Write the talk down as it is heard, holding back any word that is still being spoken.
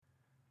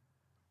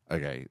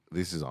Okay,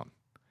 this is on.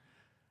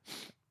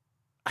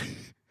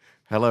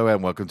 Hello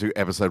and welcome to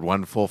episode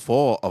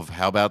 144 of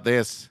How About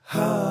This?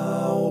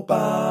 How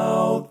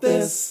about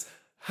this?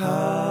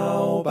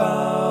 How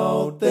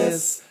about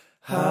this?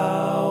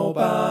 How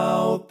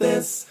about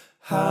this?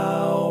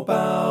 How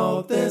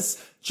about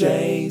this?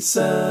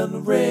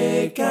 Jason,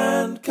 Rick,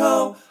 and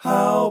Carl.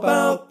 How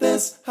about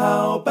this?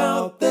 How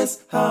about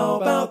this? How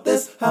about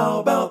this? How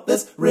about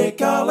this? Rick,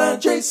 Carl,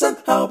 and Jason.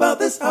 How about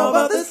this? How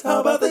about this?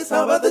 How about this?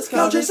 How about this?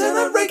 Carl, Jason,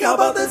 and Rick. How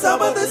about this? How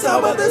about this? How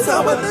about this?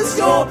 How about this?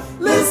 You're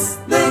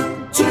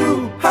listening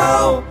to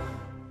How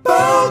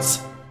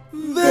About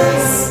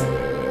This?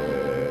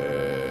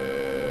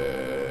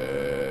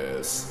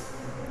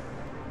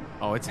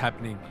 Oh, it's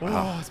happening.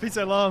 Oh, it's been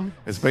so long.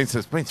 It's been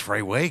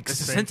 3 weeks.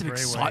 There's a been sense of 3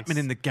 excitement weeks.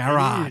 in the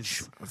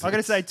garage. I got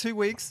to say, 2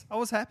 weeks, I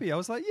was happy. I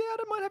was like, yeah, I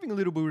don't mind having a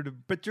little bit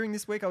of, but during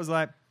this week, I was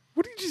like,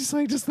 What did you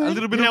say just then? A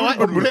little bit you know of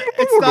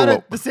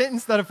what? The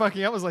sentence started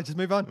fucking up. I was like, just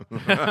move on.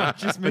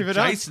 Just move it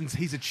on.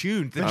 He's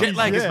attuned. The jet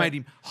lag has yeah. made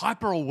him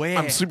hyper aware.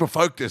 I'm super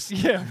focused.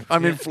 Yeah.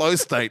 I'm in flow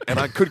state and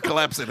I could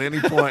collapse at any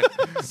point.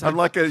 I'm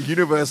like a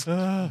universe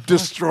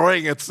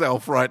destroying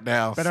itself right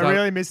now. But So- I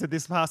really missed it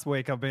this past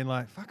week. I've been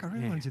like, fuck, I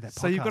really want to do that podcast,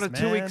 So you've got a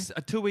man.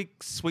 2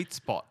 week sweet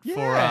spot Yeah,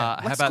 for like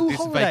how school about this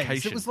holidays.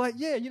 vacation? It was like,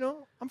 yeah,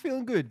 I'm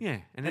feeling good. Yeah,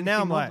 And, and now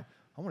I'm anything like, more?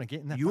 I want to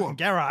get in that you fucking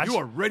garage. You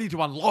are ready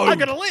to unload. I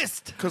got a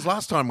list. Because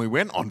last time we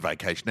went on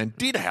vacation and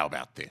did How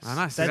About This? I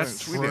know. So That's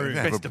that's true. really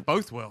Yeah, best but- of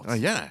both worlds. Oh,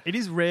 yeah. It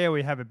is rare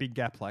we have a big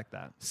gap like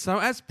that. So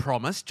as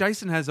promised,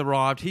 Jason has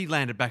arrived. He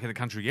landed back in the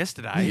country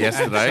yesterday.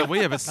 Yesterday. And so we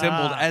have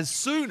assembled as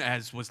soon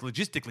as was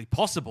logistically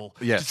possible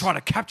Yes. to try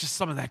to capture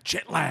some of that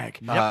jet lag.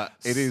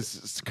 It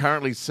is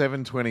currently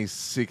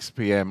 7:26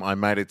 p.m. I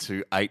made it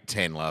to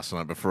 8:10 last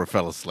night before I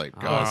fell asleep,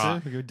 guys.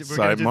 Alright. We're So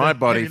gonna do my the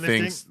body heavy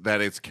lifting. thinks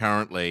that it's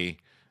currently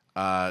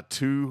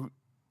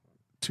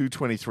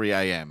 2:23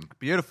 a.m.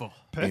 Beautiful.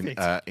 Perfect.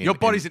 Your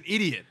body's an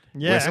idiot.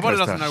 Yeah. West Everybody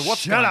Coast doesn't know time.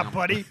 what's Shut going up, on.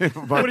 buddy. My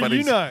What do you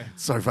body's know?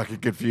 So fucking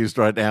confused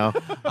right now.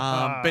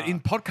 But in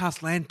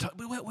podcast land,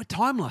 we're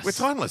timeless. We're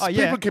timeless. Oh,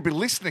 yeah. People could be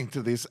listening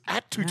to this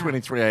at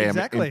 2:23 a.m.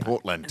 Exactly. in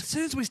Portland. As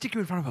soon as we stick you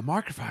in front of a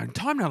microphone,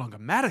 time no longer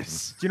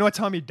matters. Do you know what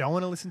time you don't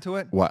want to listen to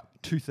it? What?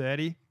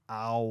 2:30.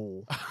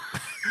 Ow.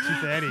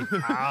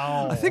 2:30.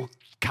 Ow. I think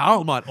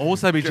Carl might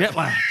also be jet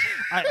lagged.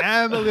 I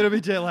am a little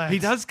bit jet lagged. He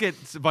does get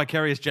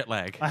vicarious jet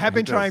lag. I have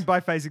been does. trying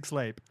biphasic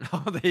sleep,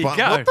 Oh, there you But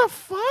go. what the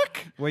fuck?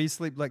 where you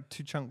sleep like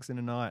 2 chunks in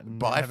a night.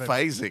 And have a-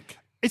 Biphasic.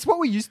 It's what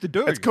we used to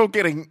do. It's called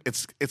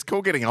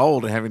getting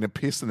old and having to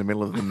piss in the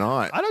middle of the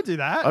night. I don't do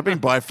that. I've been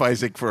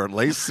biphasic for at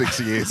least 6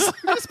 years.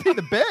 I just pee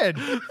the bed.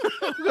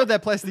 You got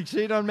that plastic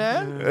sheet on,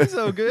 man. It's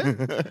all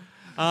good.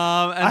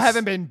 I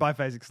haven't been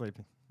biphasic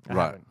sleeping. I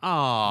Right. haven't.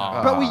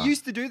 Oh, But we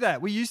used to do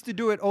that. We used to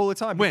do it all the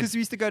time When? because we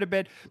used to go to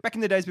bed back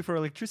in the days before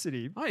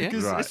electricity. Oh, yeah.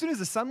 Because Right. as soon as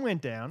the sun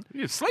went down,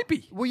 you're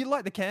sleepy. well, you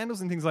light the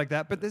candles and things like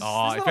that. But there's Oh,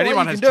 not if a lot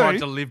anyone you has can tried do.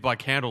 to live by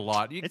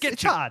candlelight,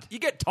 It's hard. You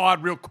get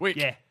tired real quick.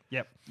 Yeah.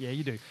 Yep. Yeah,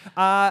 you do.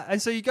 And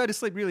so you go to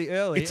sleep really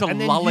early. It's a and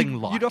then lulling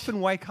you'd, light. You'd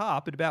often wake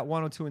up at about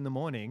 1 or 2 in the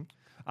morning.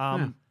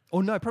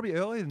 Or no, probably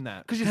earlier than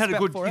that. Because It's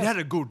about 4 hours. you had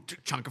a good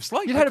chunk of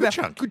sleep. You'd had A good about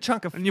chunk. a good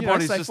chunk of, And your you know,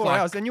 body's say just 4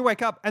 like- hours. And you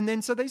wake up, and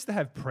then so they used to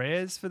have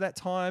prayers for that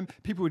time.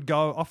 People would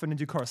go often and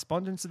do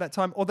correspondence at that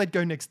time, or they'd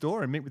go next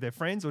door and meet with their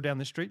friends or down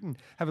the street and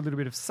have a little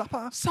bit of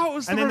supper. So it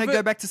was and the then they'd rever-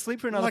 go back to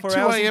sleep for another Like 4 2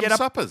 hours and a.m. get up.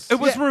 suppers. It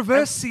was Yeah,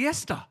 reverse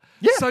siesta.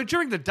 Yeah. So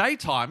during the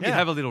daytime, you'd Yeah.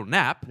 have a little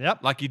nap.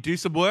 Yep. Like you'd do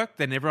some work,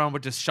 then everyone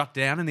would just shut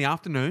down in the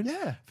afternoon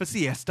Yeah. for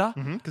siesta.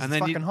 'cause it's then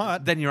fucking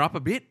hot. Then you're up a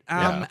bit.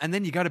 Yeah. And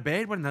then you go to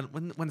bed when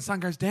the sun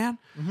goes down.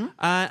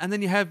 And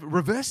then you have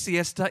reverse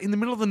siesta in the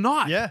middle of the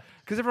night. Yeah.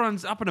 Because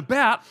everyone's up and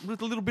about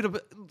with a little bit of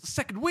a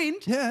second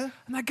wind. Yeah.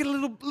 And they get a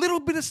little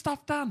bit of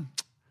stuff done.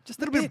 Just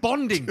a little bit of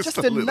bonding. Just Just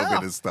a little enough.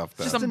 bit of stuff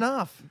done. Just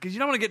enough. Because you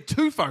don't want to get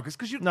too focused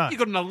because No. you've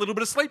got another little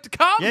bit of sleep to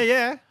come. Yeah,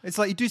 yeah. It's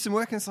like you do some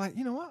work and it's like,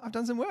 you know what? I've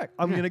done some work.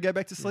 I'm going to go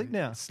back to sleep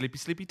now.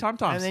 Sleepy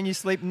times. And then you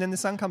sleep and then the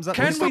sun comes up.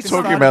 Can and you we sleep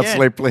and Talking start about again.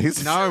 sleep,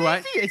 please. No,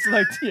 wait. It's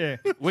like, yeah.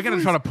 We're going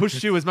to try to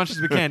push you as much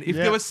as we can. If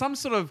Yeah. there was some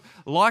sort of,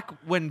 like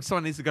when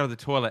someone needs to go to the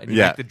toilet and you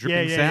Yeah. make the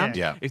dripping Yeah, sound,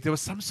 yeah. if there was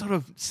some sort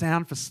of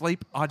sound for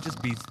sleep, I'd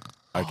just be...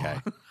 Okay.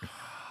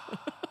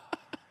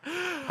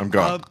 I'm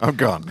gone. I'm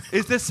gone.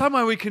 Is there some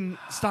way we can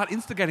start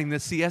instigating the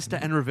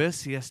siesta and reverse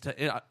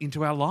siesta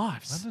into our I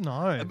lives? don't know.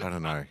 I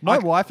don't know. My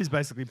wife is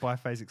basically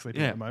biphasic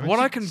sleeping Yeah. at the moment. What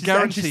I can she's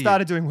guarantee She you-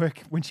 started doing work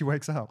when she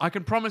wakes up. I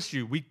can promise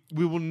you, we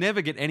will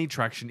never get any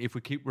traction if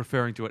we keep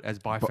referring to it as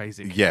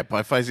biphasic. Yeah,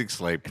 biphasic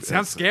sleep. It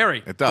sounds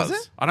scary. It does.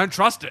 Does it? I don't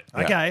trust it.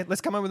 Okay, let's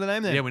come up with a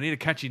name then. Yeah, we need a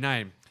catchy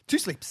name. 2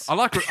 sleeps. I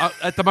like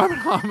at the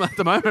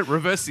moment.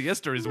 Reverse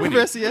siesta is winning.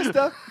 Reverse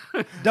siesta.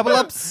 Double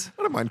ups.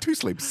 I don't mind 2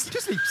 sleeps. 2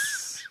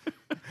 sleeps.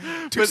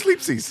 2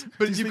 sleepsies.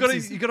 But Two you've got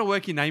sleepsies. to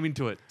work your name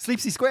into it.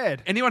 Sleepsy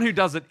squared. Anyone who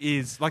does it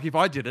is like if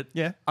I did it.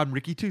 Yeah. I'm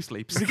Ricky Two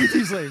Sleeps. Ricky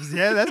 2 sleeps.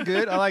 Yeah, that's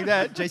good. I like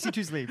that. JC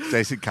 2 sleeps.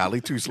 Jason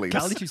Carly 2 sleeps.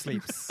 Carly 2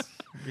 sleeps.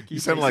 Ricky, You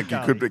sound JC, like you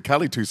Carly. could be.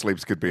 Carly 2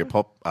 sleeps could be a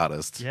pop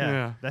artist. Yeah,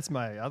 Yeah. that's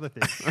my other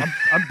thing.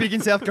 I'm big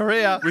in South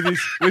Korea. with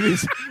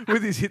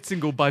his hit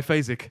single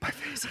Biphasic.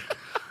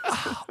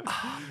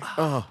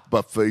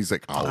 But fees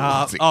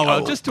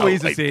like, just to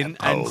ease us in,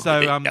 and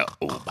so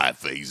my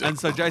fees. and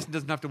so Jason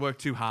doesn't have to work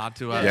too hard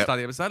to Yep. start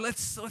the episode.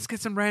 Let's get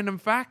some random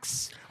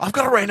facts. I've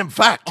got a random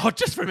fact. Oh,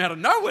 just from out of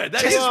nowhere.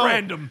 That is Just-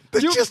 random.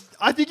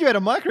 I think you had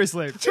a micro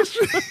sleep. Just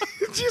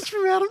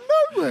from out of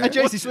nowhere. A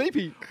JC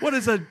Sleepy. What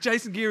is a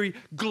Jason Geary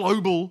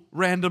global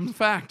random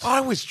fact?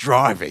 I was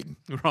driving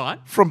Right.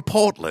 from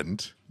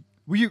Portland,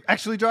 Were you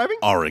actually driving?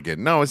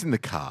 Oregon. No, I was in the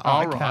car.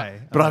 Oh, okay.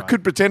 right. But I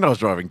could pretend I was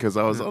driving because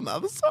I was on the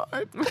other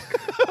side.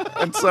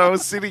 And so I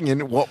was sitting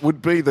in what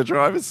would be the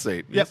driver's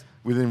seat Yep.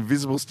 with an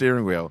invisible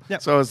steering wheel.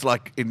 Yep. So I was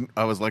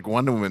like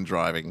Wonder Woman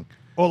driving.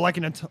 Or like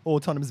an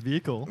autonomous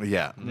vehicle.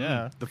 Yeah.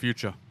 Yeah. The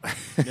future.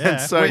 Yeah.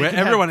 so- Where you Where can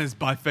have- everyone is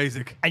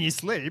biphasic. and you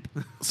sleep.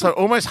 So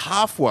almost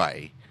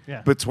halfway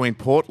Yeah. between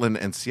Portland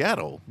and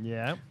Seattle,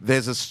 Yeah.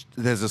 there's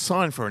a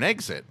sign for an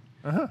exit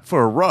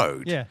for a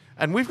road. Yeah.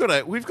 And we've got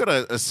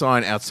a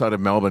sign outside of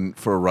Melbourne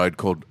for a road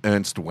called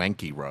Ernst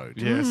Wanky Road.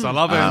 Yes, I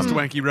love Ernst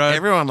Wanky Road.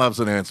 Everyone loves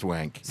an Ernst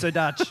Wank. So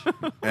Dutch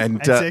And,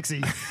 and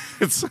sexy.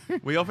 it's,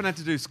 We often had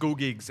to do school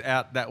gigs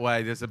out that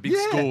way. There's a big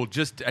Yeah. school,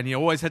 and you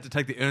always had to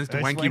take the Ernst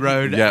Ernst Wanky Wanky.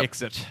 Road Yep.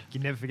 exit. You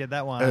never forget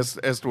that one. Ernst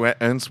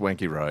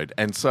Wanky Road.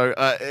 And so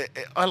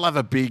I love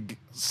a big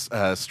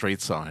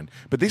street sign.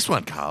 But this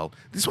one, Carl,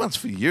 this one's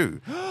for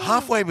you.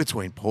 Halfway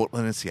between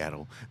Portland and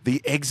Seattle,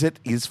 the exit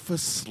is for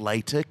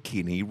Slater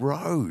Kinney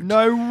Road.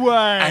 No way.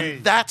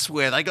 And that's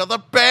where they got the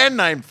band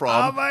name from.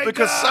 Oh my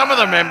because God. some of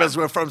the members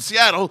were from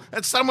Seattle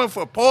and some were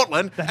from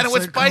Portland. and it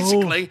was so cool.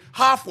 basically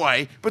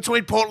halfway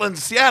between Portland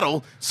and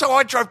Seattle. So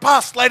I drove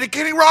past Slater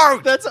Kinney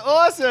Road. That's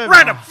awesome.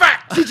 Random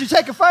fact. Did you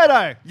take a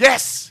photo?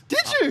 Yes. Did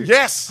you?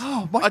 Yes.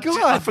 Oh, my I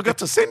God. I forgot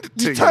to send it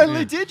to you. You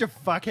totally did, you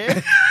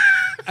fuckhead.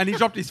 And he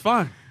dropped his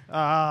phone.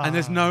 And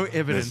there's no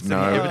evidence. There's no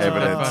that he ever took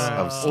that evidence photo,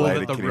 of or Slater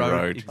that the Kinney road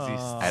Road exists.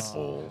 at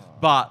all.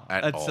 But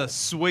At it's all. a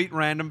sweet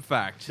random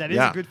fact. That is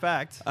Yeah. a good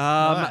fact.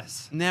 Nice.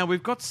 Nice. Now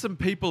we've got some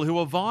people who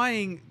are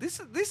vying.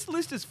 This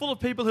list is full of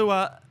people who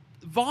are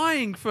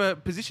vying for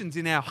positions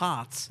in our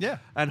hearts. Yeah.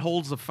 And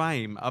halls of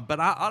fame. But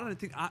I don't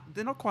think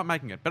they're not quite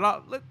making it.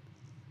 But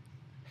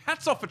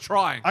hats off for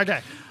trying.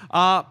 Okay.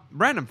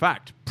 Random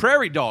fact: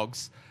 prairie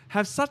dogs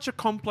have such a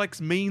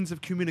complex means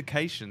of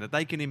communication that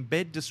they can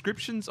embed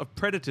descriptions of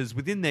predators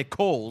within their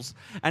calls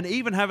and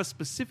even have a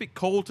specific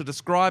call to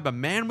describe a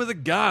man with a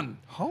gun.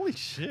 Holy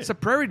shit. So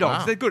prairie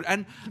dogs, Wow. they're good.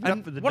 And it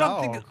up for the what I'm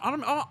dog. thinking,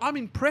 I'm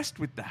impressed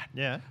with that.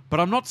 Yeah. But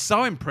I'm not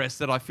so impressed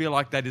that I feel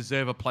like they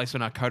deserve a place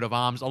on our coat of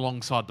arms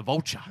alongside the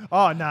vulture.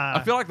 Oh, nah.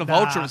 I feel like the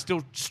vulture is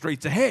still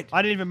streets ahead.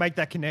 I didn't even make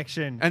that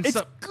connection. And it's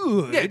so-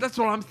 good. Yeah, that's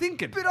what I'm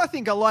thinking. But I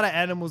think a lot of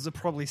animals are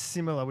probably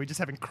similar. We just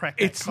haven't cracked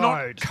that It's code.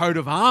 not coat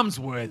of arms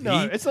worthy.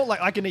 No, it's not like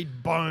I can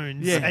eat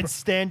bones Yeah. and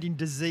stand in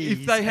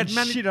disease If they had and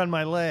managed- shit on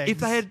my legs. If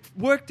they had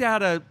worked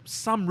out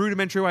some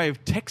rudimentary way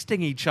of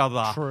texting each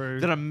other True.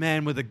 that a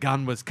man with a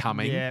gun was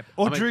coming. Yeah.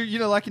 Or I mean, drew, you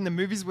know, like in the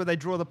movies where they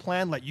draw the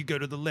plan, like you go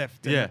to the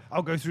left and Yeah.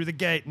 I'll go through the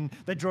gate, and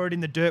they draw it in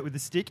the dirt with a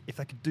stick. If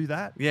they could do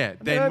that, Yeah,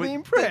 then I'd be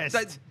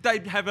impressed.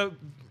 They'd have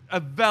a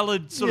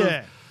valid sort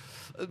Yeah.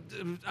 of.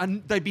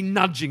 And they'd be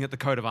nudging at the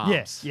coat of arms.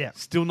 Yes, yeah.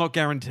 Still not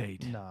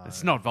guaranteed. No.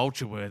 It's not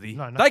vulture worthy.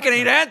 No, they can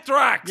eat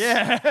anthrax.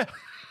 Yeah.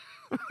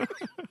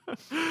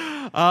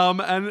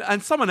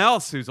 And someone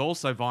else who's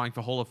also vying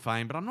for Hall of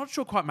Fame, but I'm not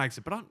sure quite makes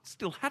it, but I'm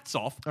still hats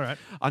off. All right.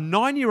 A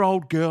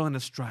 9-year-old girl in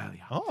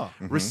Australia Oh.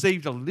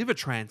 received a liver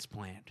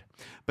transplant,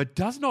 but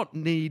does not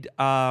need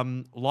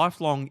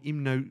lifelong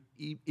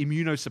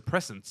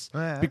immunosuppressants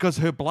Yeah. because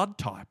her blood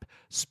type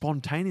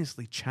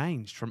spontaneously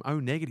changed from O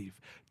negative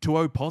to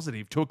O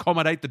positive to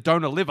accommodate the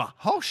donor liver.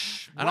 Oh,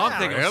 And wow. I'm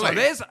thinking, so Really?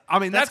 there's, I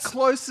mean, That's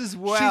close as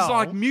well. She's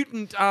like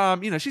mutant,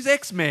 she's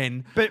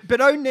X-Men. But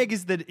O-neg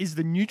is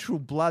the neutral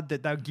blood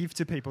that they'll give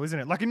to people, isn't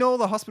it? Like in all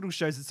the hospital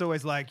shows, it's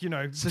always like,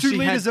 2 she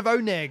liters had- of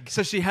O-neg.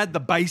 So she had the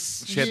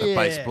base. She had the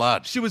base Yeah.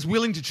 blood. She was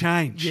willing to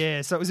change.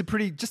 Yeah, so it was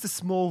just a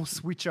small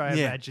switch, I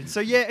Yeah. imagine. So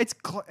yeah, it's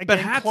But again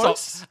hats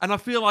close. off. And I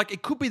feel like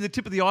it could be the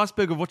tip of the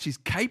iceberg of what she's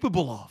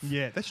capable of.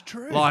 Yeah, that's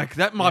true. Like,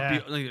 that might Yeah.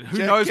 be... Who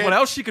Get- knows get- what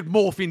else she could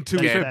morph into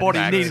if Get her body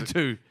back needed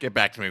to. Get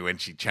back to me when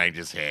she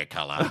changes hair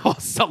colour. Oh,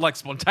 something like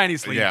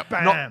spontaneously. Yeah.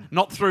 Bam.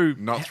 Not through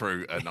Not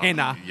through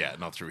henna. Yeah,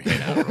 not through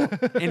henna.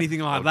 or-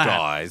 anything like or that.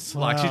 dyes.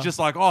 Like, Wow. she's just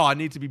like, oh, I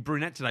need to be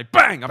brunette today.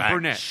 Bang, I'm Bang.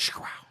 brunette.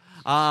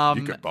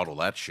 You could bottle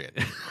that shit.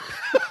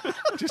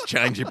 Just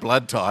change your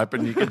blood type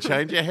and you can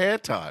change your hair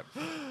type.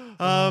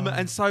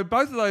 And so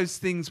both of those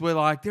things were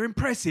like, they're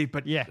impressive,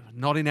 but Yeah.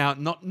 not enough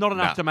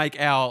No. to make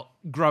our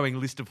growing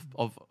list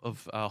of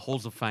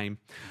halls of fame.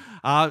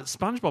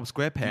 SpongeBob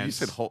SquarePants. You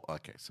said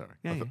okay, sorry.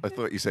 Yeah, I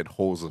thought you said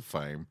halls of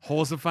fame.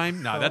 Halls of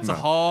Fame? No, that's a No.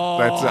 whole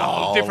That's a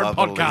whole different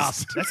other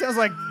podcast. that sounds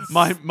like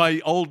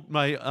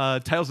My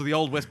Tales of the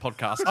Old West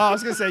podcast. Oh, I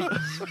was going to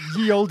say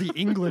Ye Olde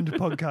England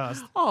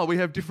podcast. Oh, we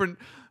have different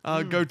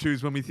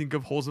go-tos when we think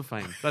of Halls of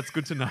Fame. That's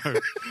good to know.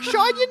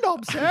 Shine your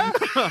knobs, sir.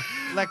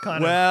 That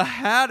kind Well,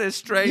 howdy,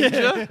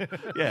 stranger.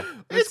 Yeah,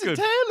 that's It's a good.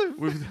 tale of-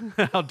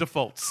 With our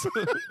defaults.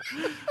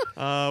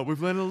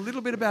 We've learned a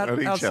little bit about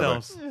About each other.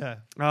 ourselves. of. Yeah.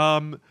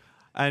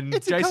 And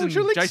It's a Jason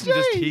cultural just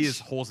exchange. hears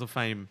Halls of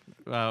Fame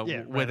where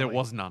there randomly.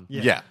 was none.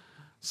 Yeah.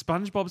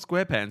 SpongeBob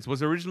SquarePants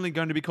was originally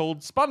going to be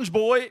called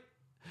SpongeBoy,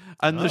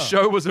 and the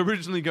show was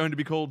originally going to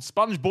be called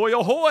SpongeBoy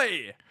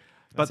Ahoy.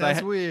 But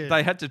sounds weird.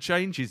 They had to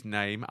change his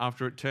name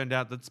after it turned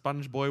out that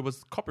SpongeBoy was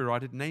the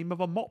copyrighted name of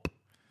a mop.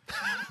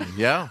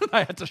 Yeah. They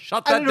had to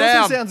shut that And it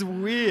down. also sounds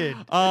weird.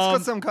 It's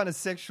got some kind of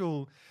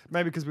sexual,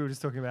 maybe because we were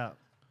just talking about.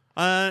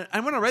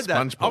 And when I read that,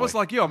 I SpongeBoy. was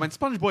like,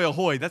 SpongeBoy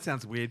Ahoy, that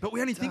sounds weird. But we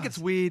only think it's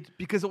weird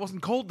because it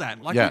wasn't called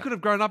that. Like, Yeah. we could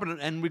have grown up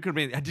and we could have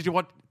been, did you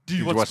watch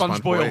watch SpongeBoy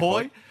SpongeBoy Ahoy?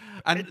 Ahoy?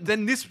 And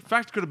then this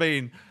fact could have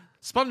been,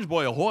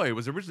 SpongeBoy Ahoy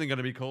was originally going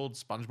to be called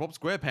SpongeBob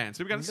SquarePants.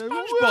 So we're going,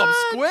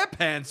 SpongeBob What?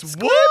 SquarePants?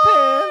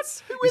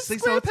 SquarePants? Who You is see,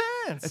 so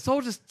SquarePants? it's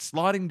all just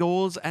sliding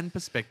doors and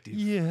perspective.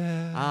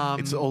 Yeah.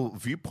 It's all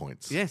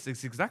viewpoints. Yes,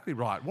 it's exactly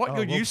right. What Oh,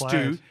 you're well used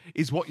played. to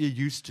is what you're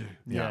used to.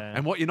 Yeah.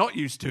 And what you're not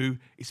used to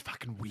is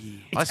fucking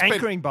weird. I spent-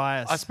 anchoring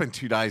bias. I spent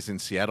 2 days in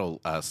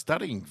Seattle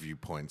studying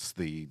viewpoints,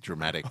 the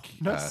dramatic.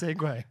 no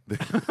segue.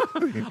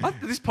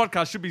 This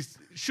podcast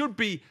should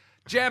be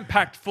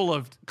jam-packed full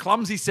of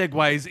clumsy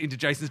segues into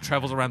Jason's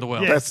travels around the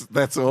world. Yeah.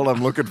 That's all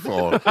I'm looking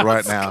for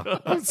right now.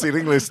 I'm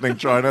sitting listening,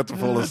 trying not to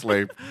fall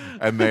asleep,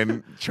 and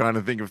then trying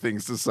to think of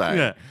things to say.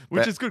 Yeah,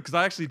 which That- is good because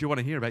I actually do want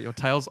to hear about your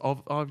tales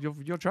of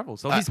your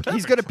travels. So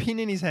He's got a pin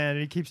in his hand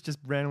and he keeps just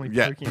randomly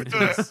Yeah. poking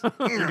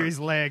into his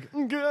leg.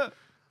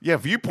 Yeah,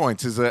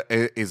 viewpoints is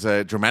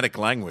a dramatic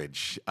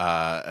language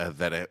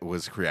that it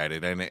was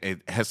created, and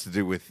it has to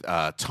do with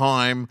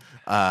time.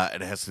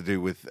 It has to do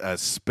with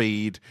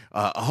speed,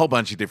 a whole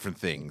bunch of different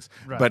things.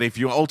 Right. But if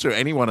you alter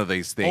any one of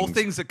these things, All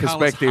things that Carl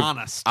has perspective,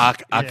 harnessed.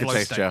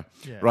 architecture,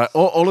 Yes. right,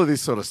 all of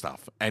this sort of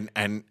stuff, and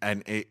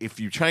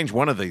if you change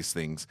one of these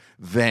things,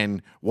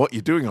 then what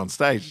you're doing on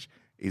stage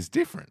is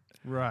different.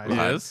 Right.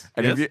 Yes.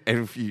 And yes.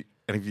 if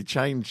you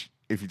change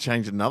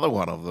another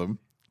one of them,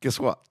 guess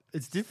what?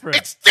 It's different.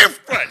 It's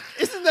different.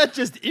 Isn't that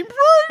just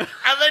improv?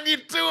 And then you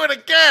do it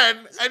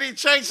again, and you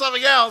change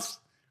something else.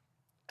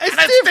 It's and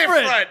it's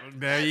different.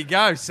 There you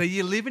go. So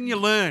you live and you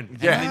learn.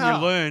 Yeah. And then you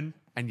learn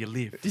and you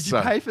live. Did you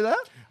So- pay for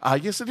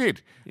that? Yes, I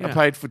did. I Yeah.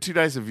 paid for 2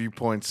 days of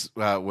viewpoints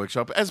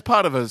workshop as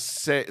part of a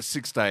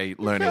 6-day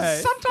learning. Okay.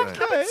 Sometimes,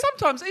 no, Okay. but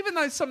sometimes, even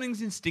though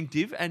something's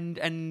instinctive and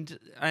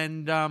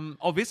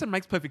obvious and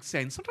makes perfect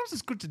sense, sometimes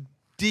it's good to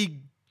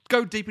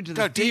go deep into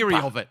the Go theory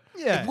deeper. of it.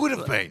 Yeah. It would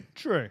have been.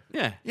 True.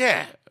 Yeah.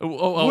 Yeah.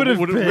 Would have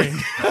been.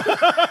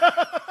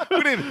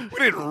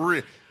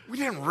 We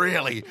didn't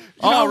really. You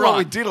Oh, know what right.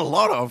 we did a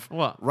lot of?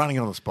 What? Running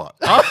on the spot.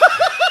 there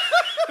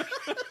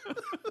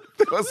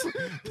was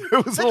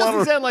That a lot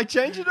doesn't of. sound like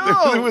change at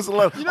all. There was a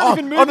lot. You're not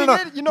even moving.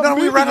 You're not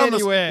we moving ran on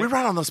anywhere. we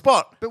ran on the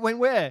spot. But when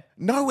where?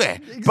 Nowhere.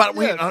 But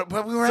we Yeah.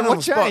 but we ran So on what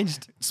the spot.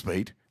 changed?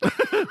 Speed.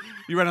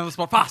 You ran on the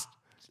spot fast.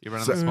 You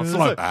ran on the spot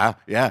slow.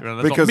 Yeah, You're on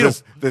the because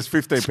top. there's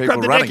 15 Scrub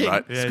people the running, decking.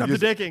 right? Yeah, Scrub the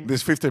decking.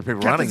 There's 15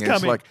 people Captain's running. And it's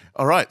coming. like,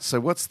 all right,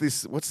 so what's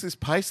this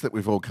pace that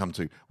we've all come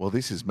to? Well,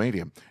 this is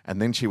medium. And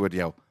then she would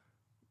yell,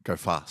 go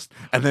fast.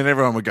 And then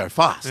everyone would go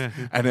fast. And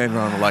then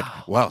everyone would like,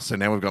 wow, so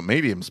now we've got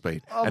medium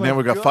speed. Oh and my then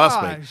we've got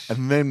fast gosh. speed.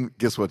 And then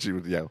guess what she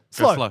would yell?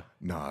 Slow. Slow.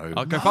 No.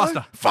 Oh, go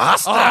faster.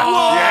 Faster.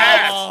 Oh,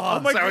 yes. oh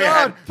my So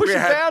God, pushing we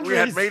had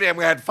boundaries. medium,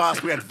 we had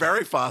fast, we had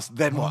very fast.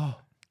 Then what?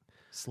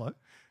 Slow.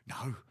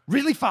 No.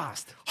 Really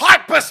fast.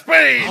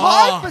 Hyperspeed.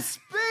 Hyper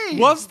speed.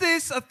 Was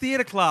this a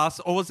theatre class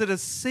or was it a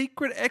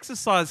secret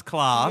exercise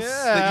class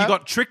that Yeah. you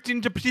got tricked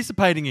into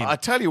participating in? I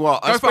tell you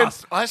what, Go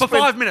fast. I For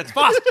spent 5 minutes.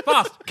 Fast,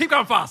 fast. Keep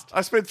going fast.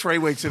 I spent 3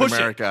 weeks in Push it.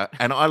 America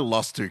and I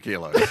lost 2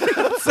 kilos.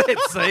 That's it,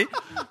 see?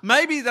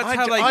 Maybe that's I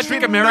how d- they I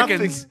trick did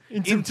Americans nothing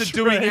into into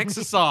doing training.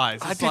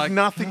 exercise. I It's did like,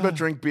 nothing but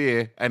drink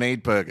beer and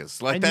eat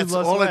burgers. Like And you that's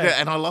lost all I weight. did,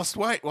 and I lost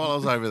weight while I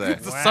was over there.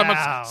 there's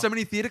Wow. so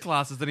many theatre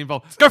classes that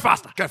involve go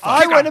faster. Go fast.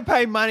 I Keep want to going.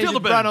 pay money Feel to the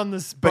burn. run on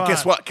the spot. But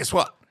guess what? Guess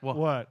what?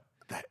 What?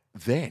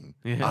 Then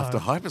after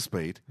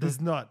hyperspeed, There's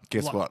not.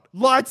 Guess what?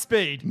 Light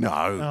speed. no,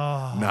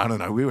 Oh.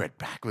 no. We went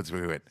backwards.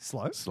 We went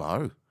Slow?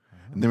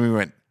 and then we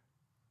went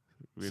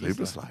Really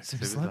super slow. slow.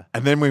 Super slow.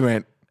 and then we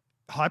went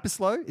Hyper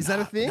slow? Is that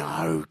a thing?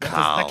 no,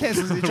 Carl. That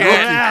cancels each other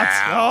Get out.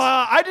 out.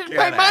 Oh, I didn't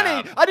Get pay money.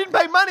 out. I didn't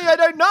pay money. I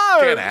don't know.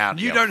 Get out.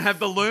 You don't have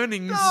the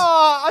learnings.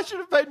 Oh, I should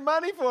have paid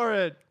money for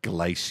it.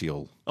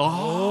 glacial.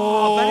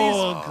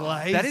 Oh,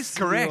 that is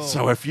correct.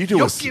 So if you do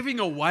You're a giving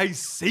away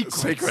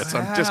secrets. secrets,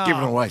 I'm just Wow.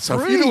 giving away. So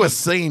if you do a Brilliant.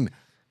 scene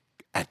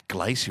at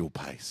glacial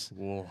pace,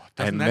 Whoa,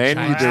 doesn't and that then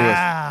change? you do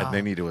Wow. and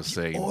then you do a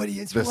scene.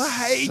 audience the will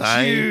hate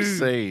same you.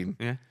 scene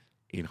Yeah.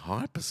 in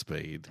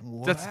hyperspeed.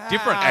 That's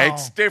different.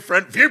 It's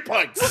different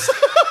viewpoints.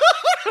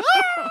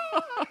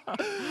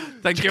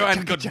 Thank you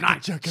and good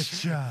night.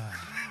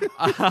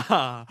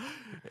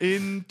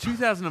 In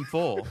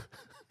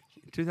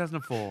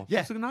 2004, Yeah.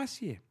 it was a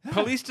nice year.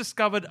 Police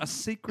discovered a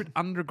secret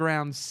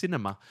underground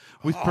cinema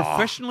with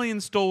professionally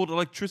installed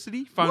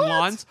electricity, phone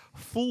lines,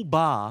 full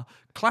bar,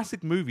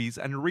 classic movies,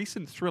 and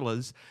recent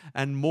thrillers,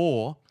 and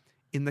more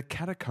in the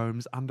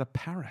catacombs under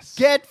Paris.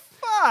 Get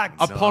fucked.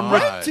 Upon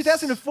Nice.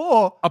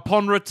 2004.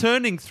 Upon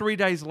returning 3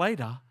 days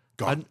later,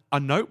 God. a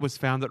note was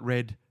found that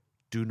read,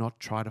 "Do not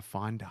try to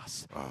find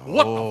us."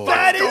 What the fuck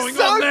That is is going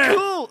so on there?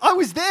 cool. I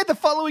was there the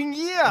following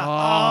year.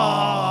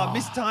 Oh,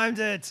 mistimed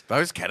it.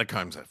 Those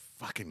catacombs are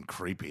fucking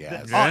creepy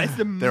as. Oh, it's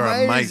amazing. They're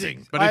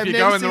amazing. But I've if you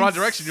never go in the right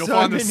seen direction, you'll so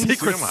find the many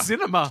secret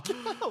cinema.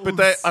 But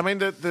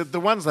the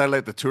ones they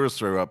let the tourists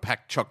through are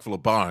packed chock full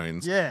of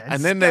bones. Yeah, and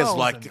and then there's skulls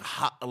like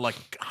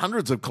like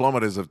hundreds of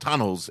kilometers of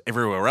tunnels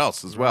everywhere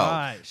else as well.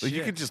 Right, so you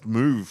shit. could just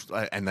move,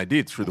 and they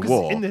did through the 'cause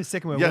war. in the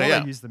Second World War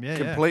they used them,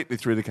 completely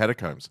through the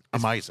catacombs.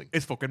 Amazing.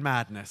 It's fucking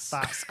madness.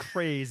 That's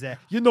crazy.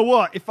 You know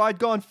what? If I'd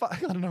gone, I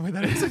don't know where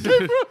that is.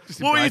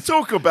 What are you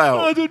talking I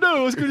about? don't know.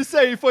 I was going to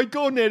say if I'd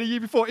gone there the year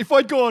before, if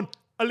I'd gone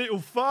a little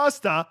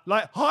faster,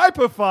 like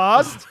hyper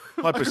fast,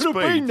 I Hyper could have speed.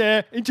 been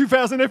there in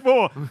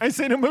 2004 and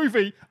seen a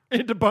movie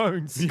into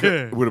Bones.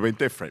 Yeah. It would have been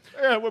different.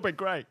 Yeah, it would have been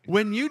great.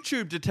 When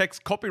YouTube detects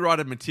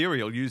copyrighted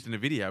material used in a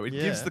video, it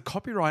Yeah. gives the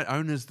copyright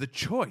owners the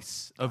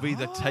choice of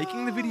either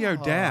taking the video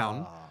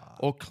down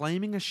or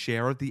claiming a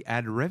share of the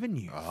ad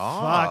revenue.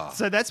 Fuck.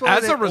 So that's why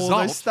As a all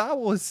result- those Star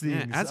Wars Yeah,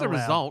 things. as a are out.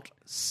 result,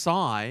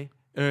 Psy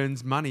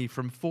earns money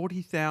from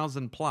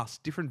 40,000 plus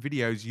different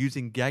videos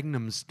using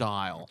Gangnam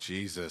Style.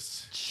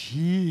 Jesus.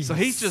 Jeez. So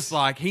he's just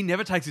like, he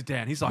never takes it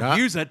down. He's like, No.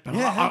 use it, but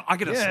Yeah. I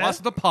get a Yeah. slice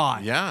of the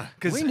pie. Yeah.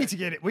 Because we need to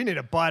get it. We need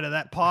a bite of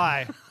that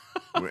pie.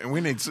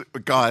 We need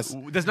guys.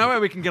 there's no way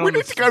we can get We on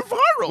need to go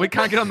viral. We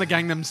can't get on the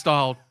Gangnam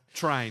Style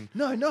train.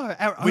 No, our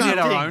We own need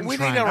our thing. own We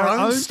train. need our Our own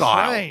own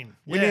style. train.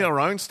 We Yeah. need our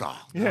own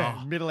style.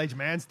 Yeah, middle-aged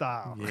man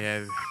style.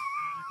 Yeah.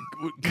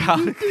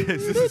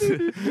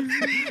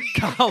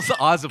 Carl's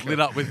eyes have lit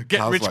up with get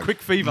Carl's rich like,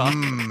 quick fever.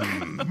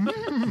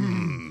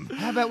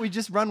 How about we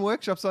just run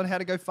workshops on how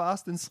to go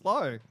fast and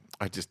slow?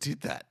 I just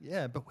did that.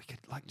 Yeah, but we could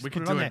like just We put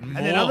could it on do there, it and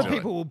then more. other Do it.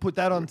 people will put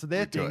that onto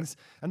their do it. things,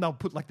 and they'll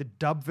put like the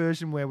dub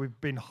version where we've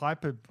been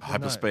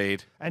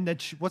Hyperspeed. and then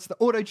what's the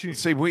auto tune?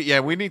 See,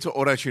 we need to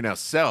auto tune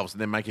ourselves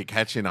and then make it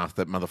catchy enough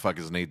that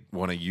motherfuckers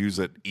want to use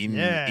it in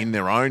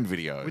their own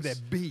videos with their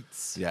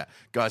beats. Yeah,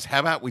 guys, how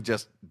about we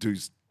just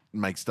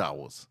make Star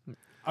Wars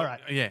All right,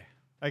 Yeah.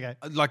 okay.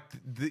 Like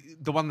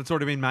the one that's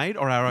already been made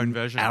or our own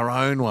version? our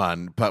own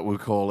one, but we'll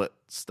call it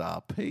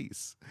Star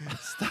Peace.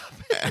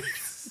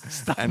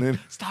 And then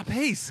Star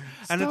Peace.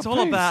 And Star it's all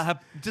Peace. about how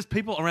just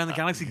people around the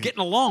galaxy getting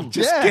along.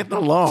 just Yeah. getting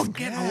along.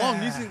 Getting along.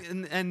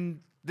 And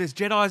there's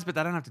Jedis, but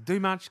they don't have to do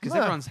much because No,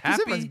 everyone's 'cause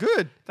happy. everyone's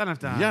good. They don't have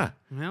to,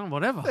 Yeah.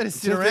 whatever. They just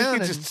So sit they around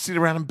could and just sit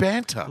around and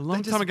banter. A long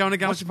They time just ago in a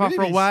galaxy far, watch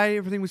far movies. away,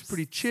 everything was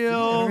pretty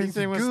chill.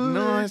 Everything was good.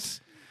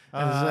 nice.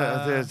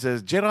 There's a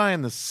Jedi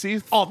and the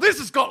Sith. Oh, this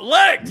has got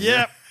legs!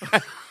 Yep.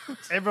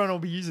 Everyone will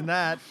be using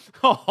that.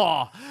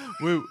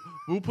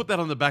 We'll put that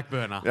on the back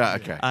burner. Yeah,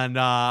 okay. And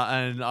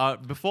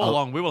before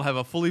long, we will have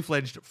a fully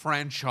fledged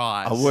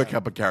franchise. I'll work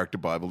up a character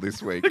Bible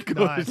this week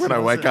Nice. when I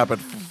wake up at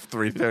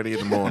 3:30 in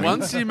the morning.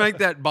 Once you make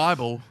that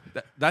Bible,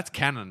 that's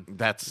canon.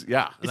 That's It's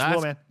That's,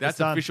 law, man. that's It's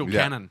done. official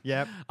Yeah. canon.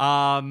 Yep.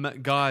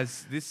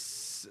 Guys,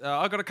 this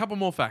I got a couple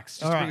more facts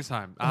just All to bring right. us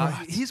home. All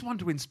right. Here's one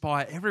to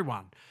inspire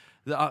everyone.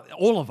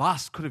 All of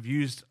us could have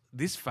used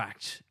this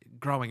fact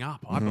growing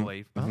up, I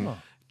believe. Oh.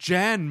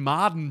 Jan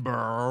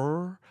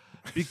Mardenborough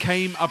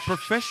became a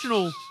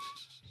professional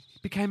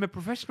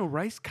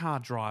race car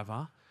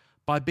driver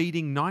by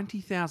beating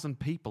 90,000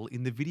 people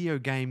in the video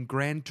game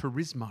Gran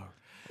Turismo.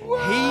 He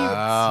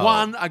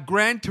won a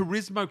Gran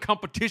Turismo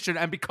competition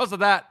and because of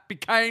that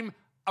became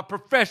a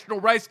professional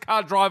race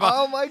car driver.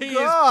 Oh my He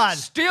God.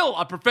 is still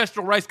a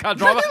professional race car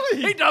driver.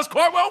 Really? He does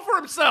quite well for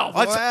himself.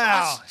 Wow.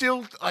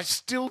 I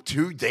still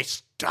to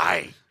this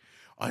day,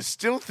 I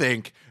still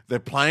think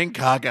that playing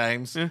car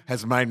games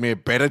has made me a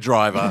better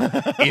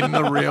driver in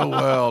the real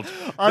world.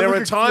 There look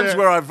are at- times yeah.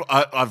 where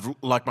I've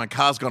like my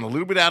car's gone a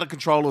little bit out of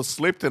control or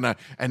slipped, and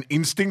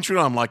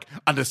instinctually I'm like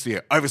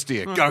understeer,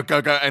 oversteer, go,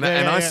 and I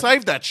yeah.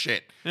 save that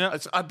shit. Yeah.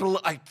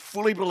 I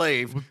fully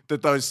believe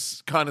that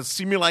those kind of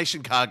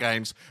simulation car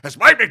games has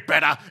made me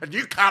better, and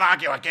you can't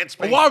argue against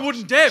me. Well, I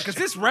wouldn't dare, because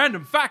this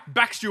random fact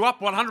backs you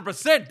up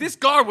 100%. This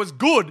guy was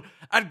good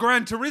at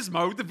Gran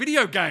Turismo, the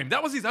video game.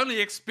 That was his only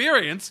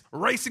experience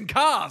racing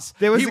cars.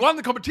 There was He a- won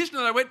the competition,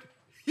 and I went,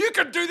 you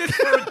could do this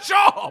for a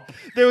job.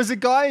 There was a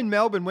guy in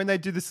Melbourne when they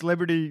do the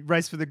celebrity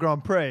race for the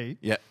Grand Prix.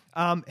 Yeah.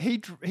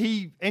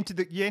 He entered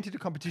a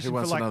competition Who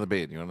wants for like another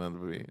beer? You want another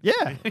beer?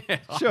 yeah,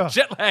 sure.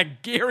 Jet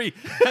lag Gary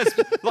has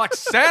like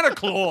Santa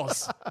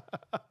Claus.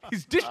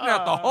 He's dishing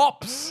out the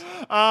hops.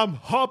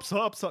 Hops. No,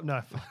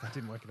 fuck, that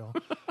didn't work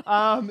at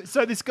all.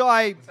 So this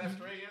guy.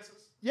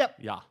 Yep.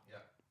 Yeah.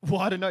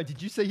 Well, I don't know.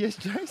 Did you say yes,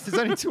 Jace? There's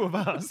only two of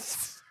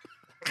us.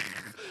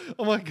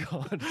 Oh my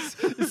god,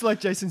 it's like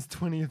Jason's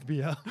 20th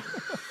beer.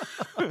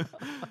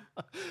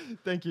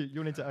 Thank you.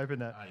 You'll need to open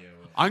that.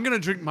 I'm going to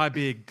drink my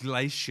beer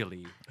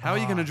glacially. How are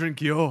you going to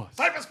drink yours?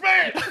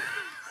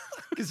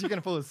 Because you're going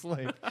to fall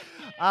asleep.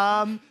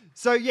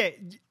 So yeah,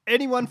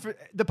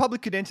 the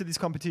public could enter this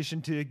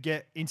competition to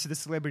get into the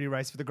celebrity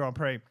race for the Grand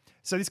Prix.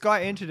 So this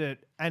guy entered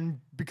it, and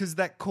because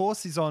that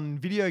course is on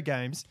video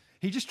games,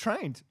 he just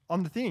trained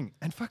on the thing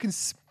and fucking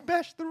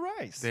bash the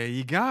race. There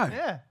you go.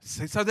 Yeah.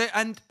 So there,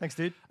 and Thanks,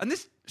 dude. And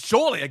this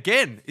surely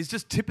again is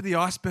just tip of the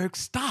iceberg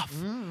stuff.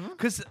 Mm-hmm.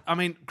 Because I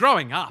mean,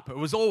 growing up, it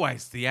was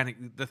always the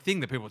thing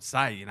that people would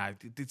say. You know,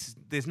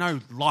 there's no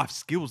life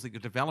skills that you're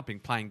developing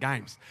playing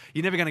games.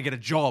 You're never going to get a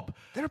job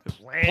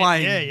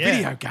playing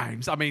video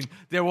games. I mean,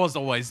 there was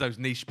always those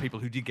niche people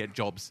who did get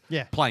jobs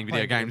playing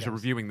video games or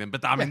reviewing them.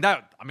 But I mean,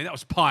 that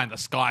was pie in the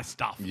sky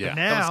stuff. Yeah.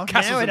 That was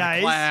castles in the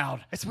Nowadays,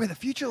 cloud. it's where the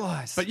future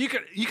lies. But you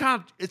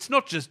can't. It's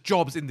not just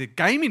jobs in the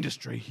game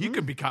industry. You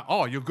can become.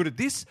 Oh, you're good at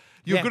this.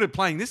 You're good at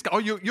playing this. Oh,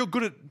 you're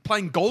good at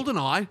playing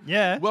GoldenEye.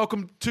 Yeah.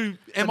 Welcome to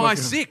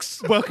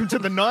MI6. Welcome to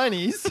the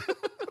 90s.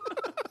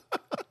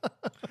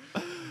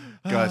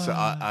 Guys,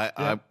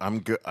 I'm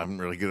good. I'm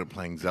really good at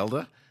playing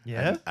Zelda.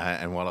 Yeah.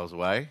 And while I was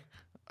away,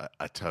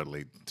 I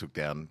totally took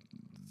down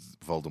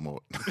Voldemort.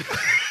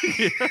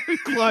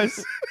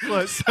 Close.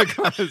 So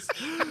close.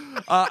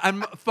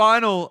 And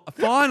final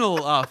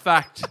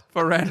fact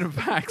for random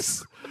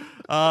facts,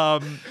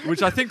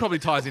 which I think probably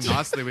ties in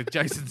nicely with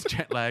Jason's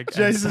jet lag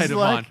and state of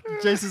mind.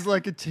 Jason's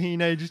like a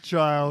teenage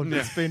child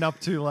that's been up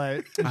too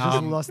late and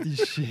just lost his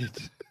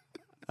shit.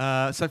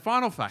 So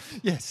final fact.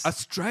 Yes.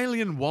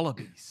 Australian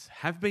wallabies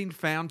have been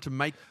found to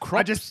make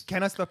crops.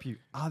 Can I stop you?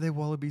 Are there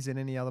wallabies in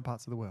any other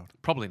parts of the world?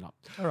 Probably not.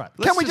 All right.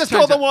 Let's Can we just just call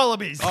change them that.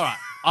 wallabies? All right.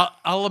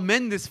 I'll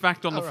amend this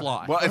fact on the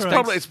fly. Well,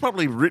 it's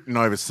probably written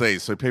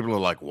overseas, so people are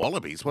like,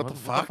 wallabies? What the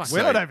fuck?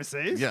 We're not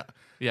overseas. Yeah.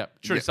 Yeah,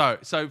 true. Yeah.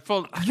 So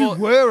for You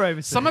were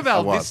overseas. some of our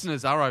I was.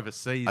 listeners are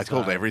overseas. I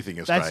called though. everything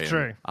Australian. That's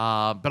true.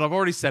 But I've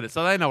already said it,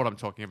 so they know what I'm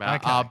talking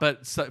about. Okay.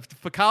 But so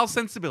for Carl's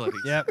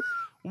sensibilities, Yep.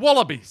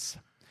 wallabies.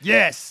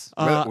 Yes.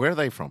 Where are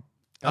they from?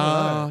 It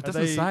Are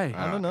doesn't they- say.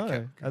 I don't know.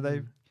 okay. Are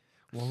they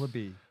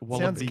wallaby?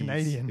 Wallabies. Sounds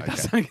Canadian.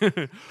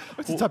 Okay.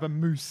 What's the type of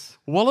moose?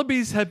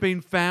 Wallabies have been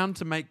found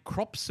to make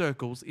crop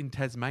circles in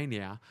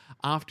Tasmania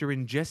after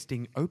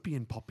ingesting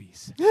opium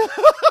poppies.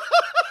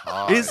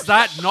 Is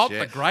that not the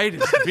shit.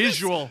 greatest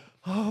visual?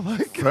 Oh my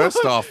god!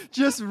 First off,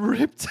 Just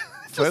ripped.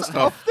 first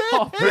off,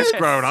 Oh, who's yes.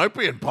 growing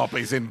opium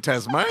poppies in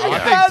Tasmania? I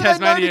think How do they know to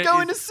Tasmania go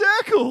is- in a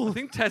circle? I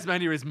think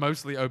Tasmania is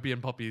mostly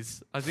opium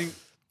poppies. I think.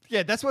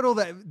 Yeah, that's what all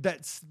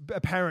that's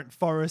apparent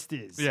forest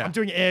is. Yeah. I'm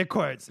doing air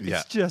quotes.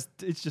 Yeah.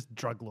 It's just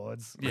drug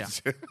lords. Yeah.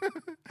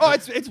 Oh,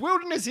 it's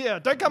wilderness here.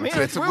 Don't come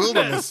here. It's a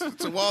wilderness.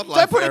 It's a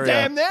wildlife Don't put area. a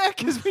dam there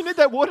because we need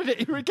that water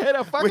to irrigate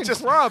our fucking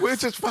crops. We're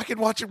just fucking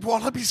watching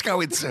wallabies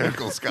go in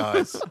circles,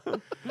 guys. We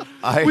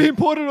I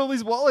imported all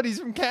these wallabies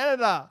from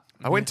Canada.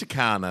 went to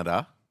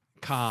Canada,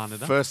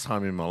 Canada. first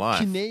time in my life.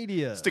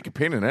 Canada. Stick a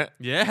pin in it.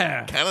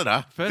 Yeah.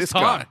 Canada. First this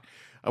time. guy.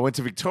 I went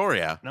to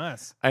Victoria.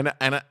 Nice. And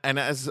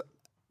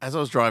as I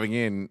was driving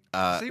in,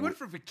 So you went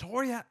from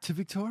Victoria To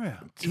Victoria.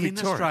 in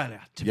Victoria.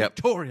 Australia to Yep.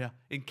 Victoria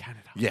in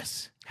Canada.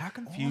 yes. How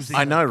confusing.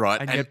 I know, right?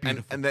 And And, yet and,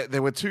 beautiful. and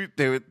there were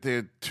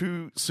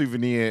two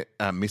souvenir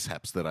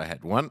mishaps that I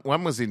had. One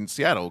was in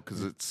Seattle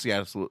because it's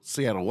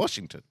Seattle,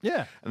 Washington.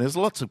 Yeah. and there's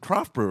lots of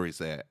craft breweries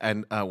there.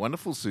 And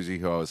wonderful Susie,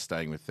 who I was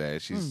staying with there,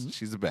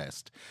 she's the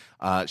best.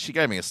 She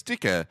gave me a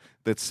sticker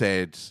that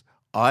said,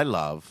 "I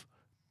love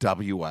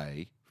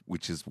WA."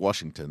 Which is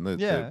Washington.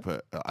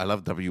 I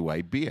love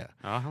WA beer.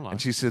 Oh, hello.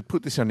 And she said,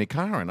 "Put this on your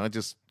car," and I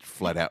just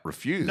flat out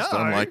refused. No.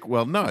 I'm like,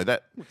 "Well, no,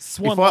 that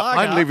Swan if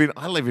I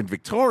Lager. live in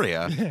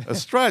Victoria,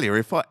 Australia.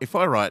 If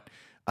I write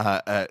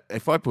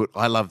if I put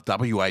 "I love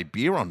WA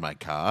beer" on my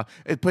car,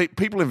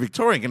 people in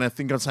Victoria are going to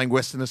think I'm saying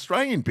Western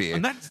Australian beer,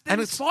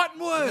 And it's fighting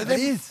words.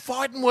 they're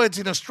fighting words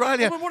in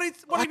Australia. Well,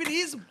 what even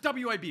is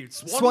WA beer?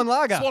 Swan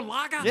Lager. Swan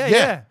Lager?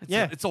 Yeah.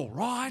 It's all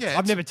right. Yeah.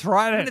 I've never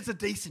tried And it. it's a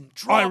decent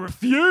drop. I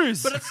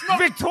refuse. But it's not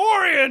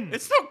Victorian.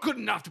 It's not good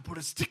enough to put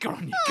a sticker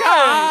on your No,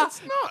 car.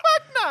 it's not.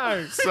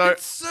 No. So,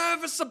 It's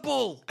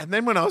serviceable. and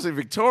then when I was in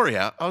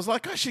Victoria, I was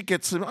like, I should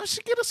get a souvenir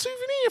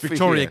for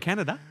Victoria, here.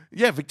 Canada.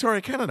 Yeah,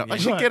 Victoria, Canada. I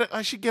should Right.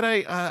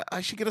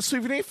 get a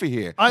souvenir for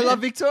here. I love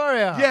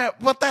Victoria. Yeah,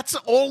 but that's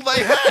all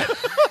they had.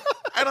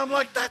 And I'm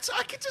like,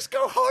 I could just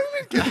go home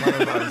and get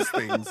one of those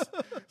things.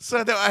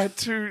 So I had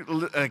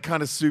two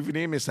kind of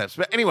souvenir mishaps.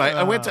 But anyway,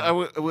 I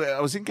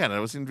was in Canada, I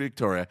was in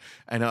Victoria,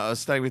 and I was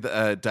staying with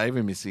Dave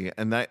and Missy,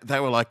 and they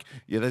were like,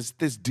 yeah,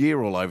 there's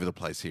deer all over the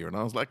place here. And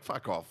I was like,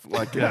 fuck off.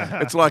 Like,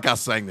 it's like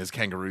us saying there's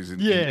kangaroos in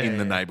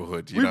the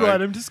neighborhood. You We know? ride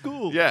them to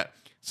school. Yeah.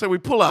 So we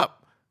pull up.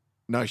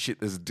 No shit,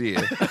 there's a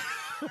deer.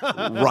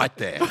 Right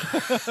there.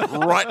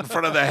 Right in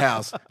front of the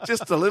house.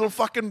 Just a little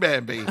fucking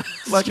Bambi.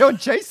 Like, go and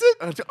chase it?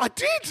 I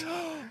did.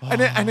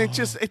 And it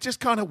just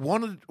kind of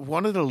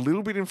wandered a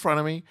little bit in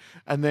front of me,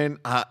 and then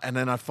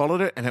I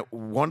followed it, and it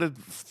wandered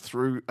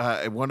through.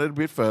 It wandered a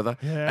bit further,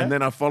 Yeah. and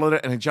then I followed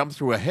it, and it jumped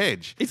through a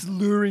hedge. It's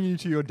luring you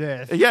to your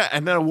death. Yeah,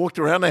 and then I walked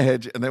around the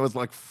hedge, and there was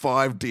like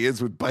 5 deers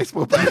with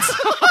baseball bats.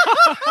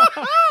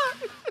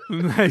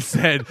 They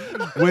said,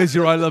 "Where's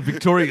your I Love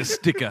Victoria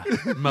sticker,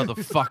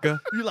 motherfucker?"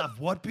 You love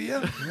what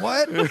beer?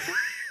 What?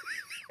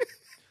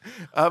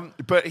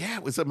 But yeah,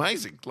 it was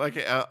amazing. Like,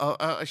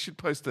 I should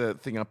post a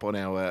thing up on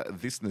our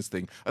thisness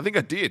thing. I think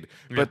I did.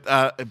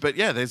 But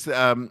yeah,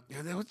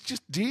 there was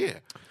just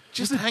deer.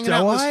 Just hanging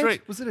out in the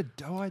street. Was it a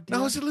doe-eyed deer?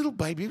 No, it was a little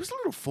baby. It was a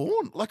little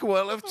fawn.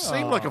 It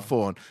seemed like a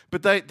fawn.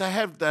 But they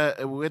have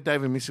where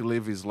Dave and Missy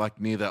live is like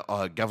near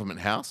the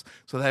government house.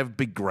 So they have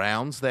big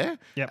grounds there.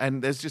 Yep.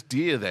 And there's just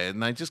deer there.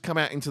 And they just come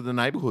out into the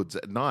neighborhoods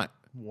at night.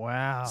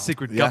 Wow.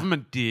 Secret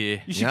government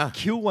deer. You should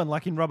kill one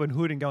like in Robin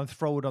Hood and go and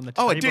throw it on the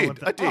table. Oh, I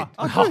did. I did.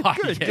 Oh,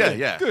 good.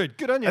 Yeah.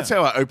 Good on you. That's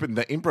how I opened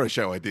the improv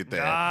show I did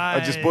there. I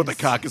just brought the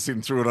carcass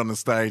in, threw it on the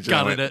stage.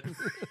 Gutted it.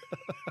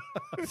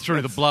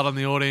 Threw the blood on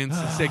the audience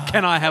and said,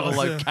 "Can I have a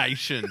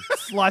location?"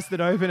 Sliced it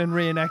open and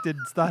reenacted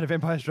Start of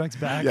Empire Strikes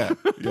Back. Yeah.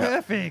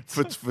 Perfect.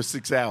 For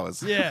 6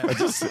 hours. Yeah.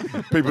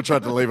 People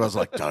tried to leave. I was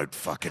like, don't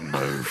fucking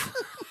move.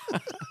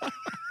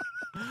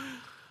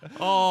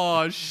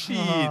 Oh shit!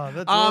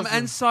 that's awesome.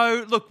 And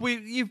so look,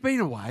 you've been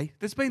away.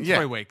 There's been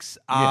 3 weeks,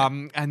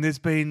 and there's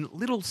been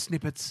little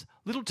snippets,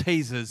 little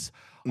teasers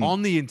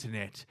on the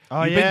internet.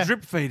 Oh, You've yeah. been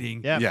drip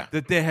feeding Yeah.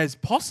 that there has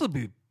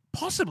possibly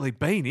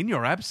been in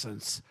your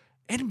absence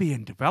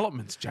NBN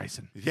developments,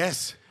 Jason.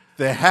 Yes,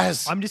 there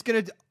has. I've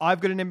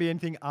got an NBN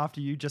thing after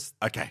you just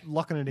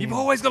locking it in. You've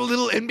always got a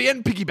little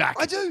NBN piggyback.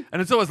 I do.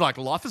 And it's always like,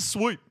 life is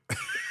sweet.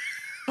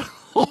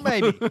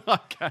 Maybe.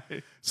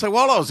 Okay. So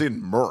while I was in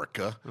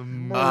America,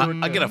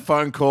 I get a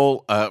phone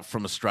call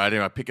from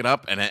Australia. I pick it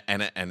up, and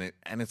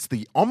it's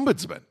the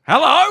ombudsman.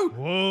 Hello.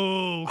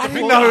 Whoa. I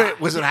didn't know it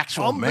was an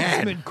actual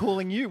Ombudsman man.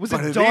 calling you. Was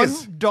But it it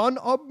is. Don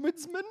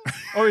Ombudsman?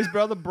 Or his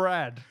brother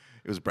Brad?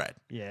 It was Brad.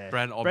 Yeah.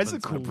 Brad Brad's a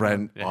Ombudsman. cool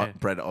Brad, Yeah.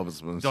 Brad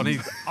Ombudsman. Donnie.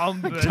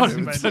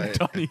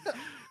 Ombudsman.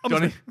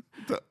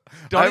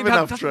 I have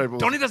enough trouble.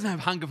 Donnie doesn't have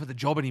hunger for the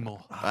job anymore.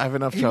 I have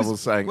enough trouble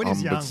saying when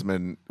he's young.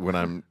 ombudsman when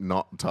I'm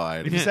not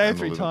tired. If you say it I'm a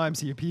 3 little- times,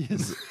 he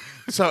appears.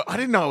 So I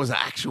didn't know it was an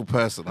actual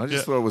person. I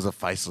just thought it was a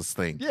faceless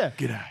thing. Yeah.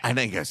 G'day. And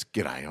then he goes,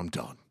 "G'day, I'm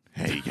Don.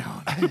 How you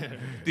going?"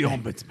 The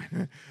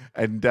ombudsman.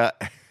 And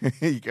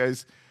he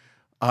goes,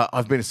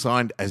 "I've been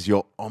assigned as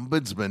your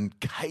ombudsman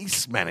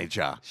case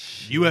manager."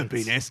 You have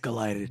been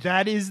escalated.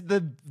 That is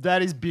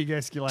big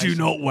escalation. Do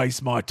not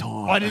waste my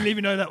time. I didn't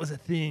even know that was a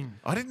thing.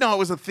 I didn't know it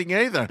was a thing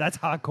either. That's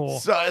hardcore.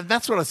 So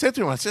that's what I said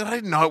to him. I said, "I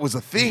didn't know it was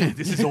a thing."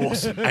 This is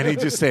awesome. And he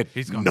just said,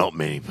 gone. "Not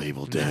many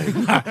people do."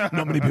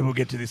 Not many people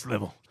get to this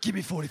level. Give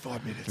me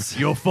 45 minutes.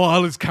 Your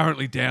file is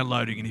currently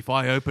downloading, and if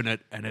I open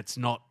it and it's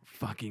not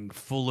fucking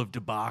full of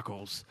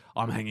debacles,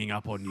 I'm hanging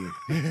up on you.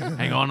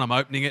 Hang on, I'm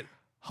opening it.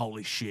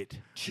 Holy shit.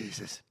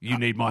 Jesus. You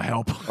need my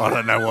help. I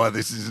don't know why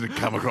this hasn't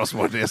come across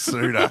my desk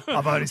sooner.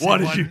 I've only Why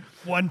seen did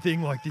one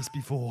thing like this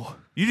before.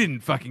 You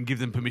didn't fucking give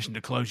them permission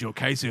to close your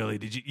case early,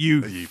 did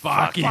you? You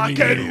fucking Fucking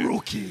idiot.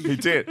 rookie. He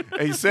did.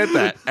 He said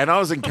that, and I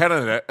was in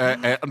Canada.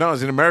 No, I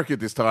was in America at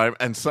this time,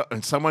 and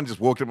someone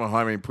just walked up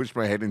behind me and pushed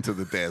my head into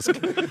the desk,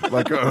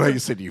 like, "Oh, you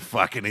said, you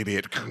fucking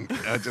idiot."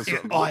 I just,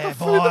 went, I have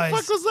who eyes. the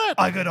fuck was that?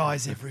 I got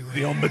eyes everywhere.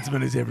 The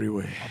ombudsman is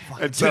everywhere.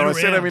 And so Turn I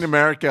said, "I'm around. in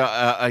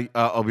America.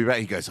 I'll be back."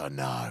 He goes, "Oh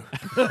no,"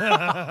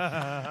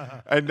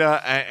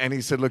 and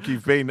he said, "Look,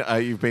 you've been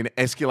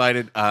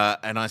escalated."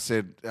 And I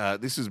said,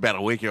 "This was about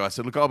a week ago." I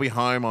said, "Look, I'll be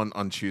home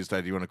on Tuesday.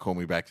 Do you want to call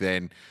me back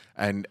then?"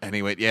 And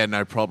he went, "Yeah,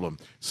 no problem."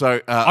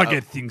 So I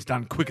get things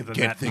done quicker than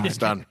get that. things mate.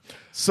 done.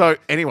 So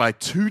anyway,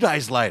 2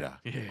 days later,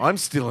 I'm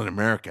still in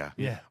America.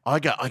 Yeah. I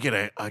get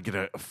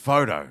a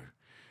photo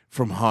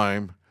from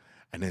home,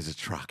 and there's a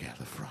truck out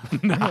the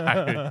front.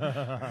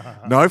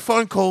 No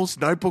phone calls,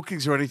 no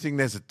bookings or anything.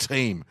 There's a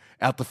team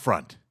out the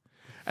front,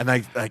 and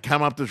they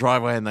come up the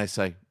driveway and they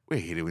say, "We're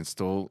here to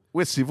install.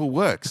 We're Civil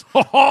Works.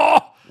 We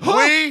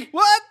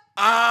What?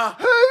 are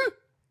Who?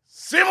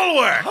 Civil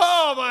Works."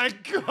 Oh my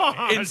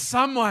God. In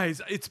some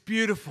ways, it's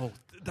beautiful.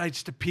 They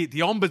just appeared. The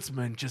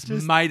ombudsman just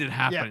made it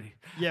happen.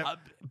 yeah.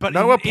 But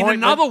No in appointment.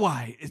 another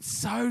way, it's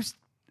so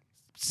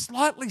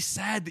slightly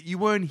sad that you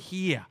weren't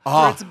here.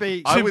 Oh, it to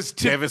be- I to- was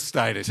to-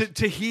 devastated.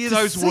 To hear To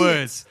those see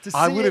words. it, to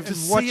I see would it have and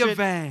to watch see a it,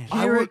 van.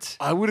 hear it,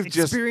 I would have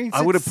experience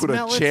I would it, have put a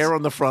smell it. chair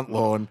on the front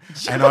lawn,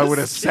 and I would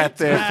have sat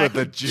there for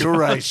the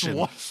duration.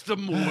 Watch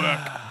them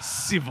work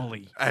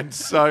civilly. And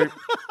so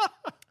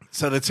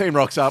the team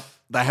rocks up.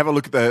 They have a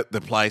look at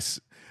the place,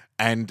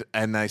 and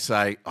they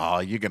say, "Oh,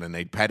 you're going to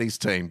need Paddy's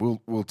team.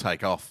 We'll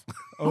take off."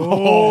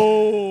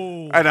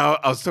 Oh. And I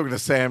was talking to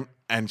Sam,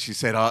 and she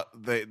said, "Oh,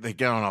 they're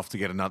going off to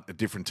get a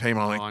different team."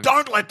 I'm like,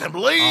 "Don't let them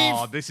leave.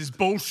 Oh, this is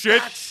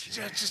bullshit.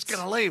 They're just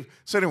going to leave."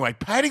 So anyway,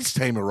 Paddy's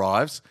team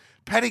arrives.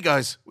 Paddy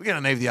goes, "We're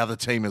going to need the other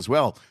team as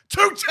well.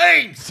 2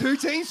 teams. 2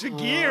 teams for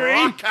Geary.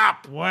 Rock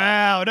up."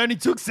 Wow, it only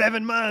took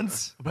 7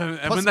 months. And when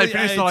Possibly they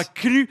finish, 8. they're like,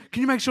 "Can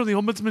you make sure the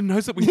ombudsman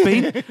knows that we've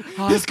been?"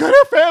 He's got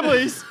our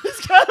families. He's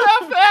got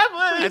our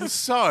families. And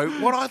so,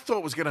 what I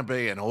thought was going to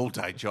be an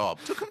all-day job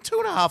took them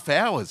 2.5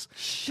 hours.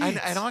 And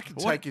I can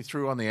take you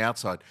through on the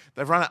outside.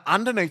 They've run it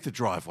underneath the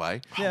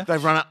driveway. Yeah.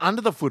 They've run it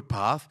under the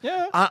footpath.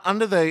 Yeah.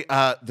 Under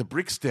the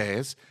brick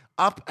stairs.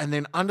 up and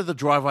then under the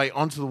driveway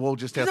onto the wall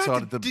just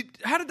outside of the.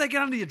 How did they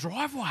get under your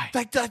driveway?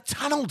 They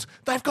tunneled.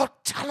 They've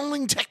got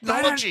tunneling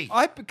technology.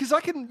 Because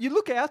you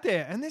look out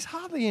there and there's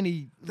hardly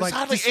any There's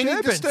hardly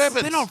any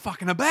disturbance. They're not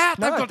fucking about.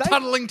 No, They've got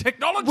tunneling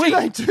technology. When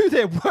they do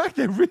their work,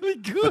 they're really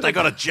good. But they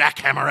got a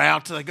jackhammer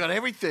out. They got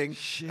everything,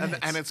 Shit.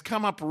 and it's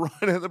come up right.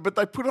 But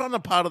they put it on a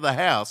part of the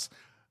house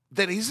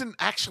that isn't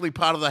actually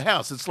part of the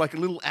house. It's like a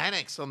little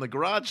annex on the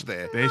garage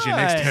there. There's your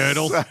next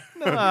hurdle.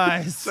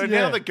 Nice. So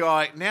yeah.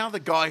 now the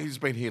guy who's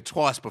been here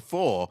twice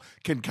before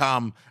can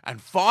come and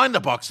find the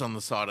box on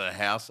the side of the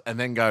house and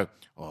then go,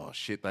 oh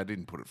shit, they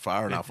didn't put it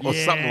far enough, or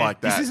something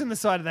like that. This isn't the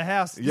side of the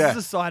house. This Yeah. is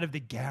the side of the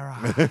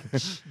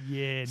garage.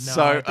 Yeah, no.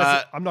 So,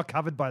 I'm not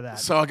covered by that.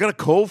 So I got a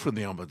call from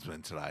the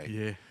ombudsman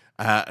today.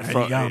 Yeah.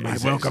 From, you go, mate. he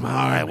says, Welcome home.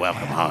 "Hi,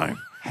 welcome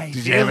home. Hey,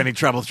 Did you have any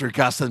trouble through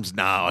customs?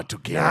 No, I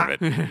took care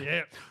of it.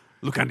 yeah.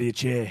 Look under your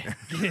chair.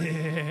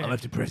 I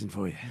left a present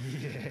for you.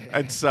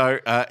 And so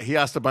he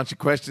asked a bunch of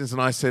questions,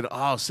 and I said,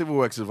 oh, Civil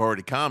Works have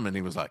already come. And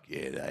he was like,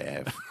 yeah, they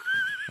have.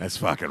 That's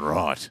fucking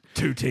right.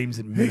 2 teams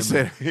in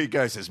minimum. He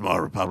goes, has My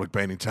Republic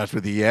been in touch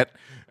with you yet?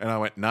 And I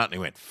went, no. And he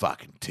went,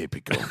 fucking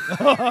typical.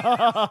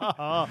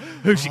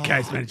 Who's your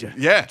case manager?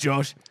 Yeah.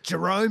 Josh.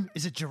 Jerome?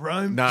 Is it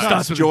Jerome? No,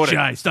 Starts it's with Jordan.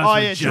 a J. Starts Oh,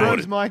 with yeah, a J.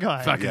 Jordan's my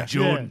guy. Fucking Yeah.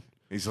 Jordan.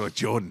 He's like,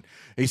 Jordan.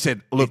 He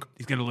said, look,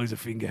 He's going to lose a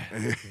finger.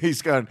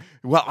 he's going,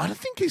 well, I don't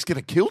think he's going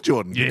to kill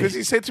Jordan. Yeah. Because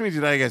he said to me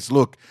today, he goes,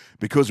 look,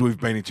 because we've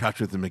been in touch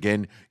with them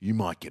again, you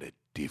might get a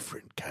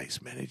different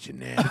case manager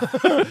now.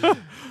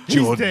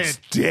 Jordan's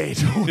dead.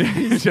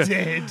 He's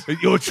dead.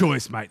 Your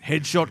choice, mate.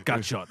 Headshot,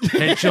 gut shot.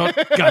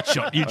 Headshot, gut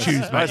shot. You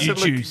choose, I mate. You said,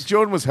 look, choose.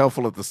 Jordan was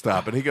helpful at the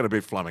start, but he got a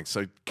bit flummoxed,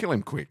 so kill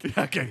him quick.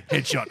 Okay,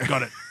 headshot.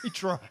 Got it. He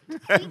tried.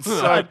 And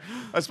so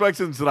I spoke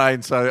to them today,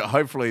 and so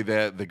hopefully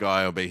the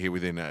guy will be here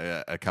within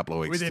a couple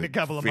of weeks. Within to a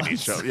couple of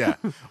finish months. it. Yeah,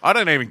 I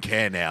don't even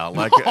care now.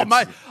 Like, Oh, it's-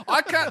 mate,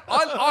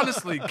 I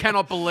honestly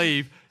cannot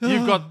believe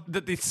you've got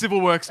that the Civil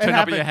Works turned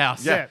up at your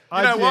house. Yeah, Yeah,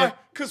 you know I- why? yeah.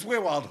 Because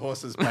we're wild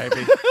horses,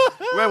 baby.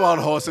 We're wild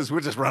horses. We're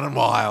just running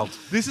wild.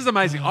 This is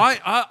amazing.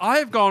 I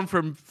have gone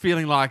from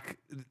feeling like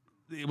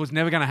it was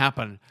never going to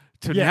happen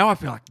to Yeah. now I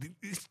feel like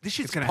this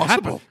shit's going to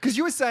possible. happen. Because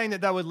you were saying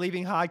that they were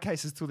leaving hard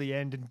cases till the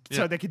end, and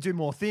so Yeah. they could do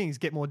more things,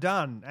 get more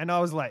done. And I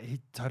was like,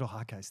 total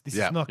hard case. This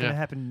Yeah. is not going to Yeah.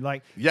 happen.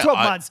 Like Yeah, 12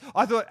 I- months.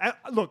 I thought,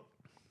 look,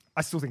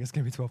 I still think it's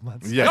going to be 12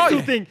 months. Yeah. I Oh, still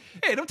yeah. think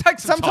Yeah, it'll take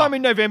some sometime time.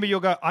 in November you'll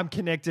go, I'm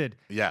connected,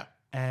 Yeah.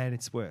 and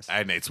it's worse.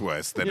 And it's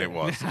worse than it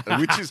was,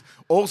 which is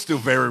all still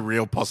very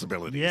real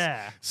possibilities.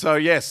 Yeah. So,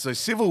 yes, so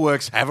Civil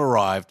Works have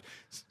arrived.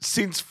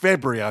 Since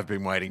February, I've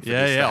been waiting for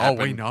Yeah, this yeah. to Oh, happen.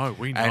 we know.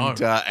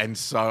 And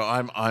so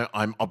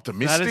I'm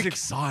optimistic. That is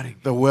exciting.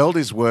 The world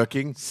is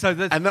working. So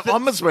the- and the the-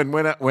 ombudsman,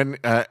 when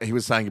he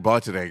was saying goodbye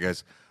today, he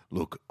goes,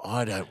 look,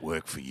 I don't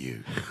work for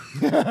you.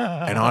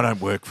 And I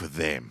don't work for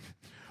them.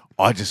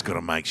 I just got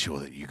to make sure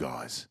that you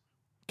guys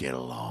get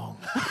along.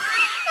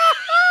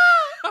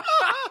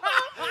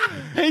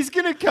 He's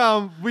going to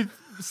come with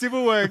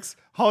Civil Works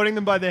holding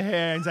them by their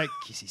hair and say,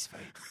 kiss his feet.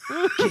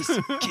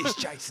 Kiss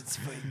Jason's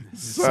feet.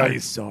 Say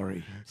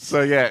sorry.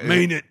 So, yeah.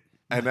 Mean it.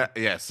 And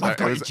yeah, so I've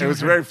got it was your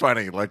very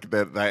funny, like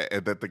that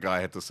the guy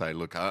had to say,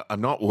 "Look,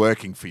 I'm not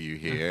working for you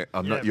here.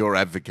 I'm not your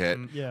advocate.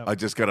 Yeah. I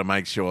just got to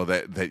make sure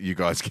that you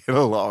guys get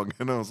along."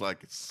 And I was like,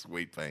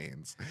 "Sweet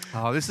beans."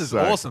 Oh, this is So-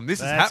 awesome. This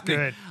is That's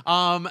happening.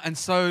 And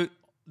so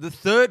the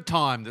third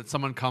time that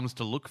someone comes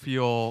to look for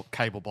your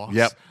cable box,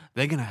 Yep.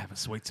 they're going to have a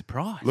sweet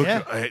surprise. Look,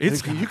 Yeah.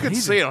 It's you could amazing.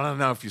 see it. I don't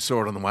know if you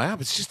saw it on the way up.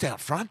 It's just out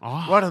front,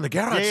 Oh. right on the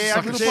garage. Yeah, It's yeah, I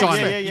like can a see little it.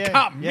 shine. Yeah, yeah, You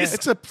can't yeah. miss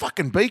It's a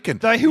fucking beacon.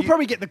 So he'll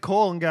probably get the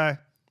call and go,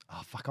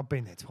 oh, fuck, I've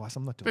been there twice.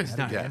 I'm not doing There's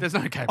that no, again. there's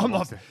no cable I'm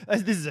box not. there.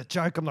 This is a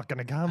joke. I'm not going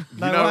to come.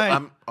 No You know,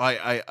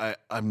 way.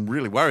 I'm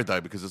really worried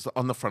though because it's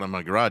on the front of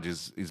my garage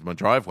is my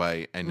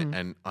driveway,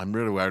 and I'm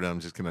really worried I'm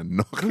just going to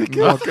knock it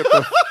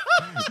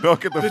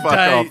the fuck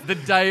off. The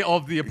day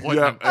of the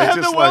appointment. Yeah, I it's have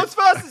just the like- world's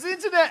fastest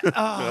internet.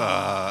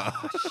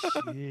 Oh,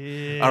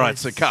 shit. All right,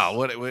 so Carl,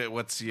 what's Your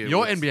what's-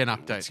 NBN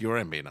update. What's your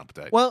NBN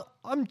update? Well,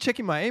 I'm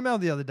checking my email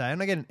the other day,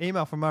 and I get an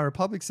email from My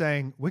Republic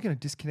saying we're going to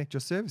disconnect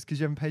your service because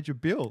you haven't paid your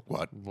bill.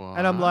 What?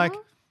 And I'm like,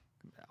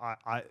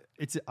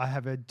 I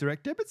have a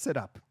direct debit set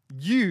up.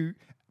 You,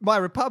 My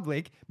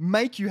Republic,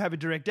 make you have a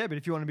direct debit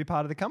if you want to be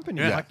part of the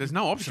company. Yeah, Like, there's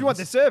no if you want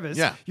their options. service,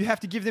 Yeah. you have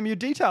to give them your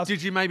details.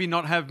 Did you maybe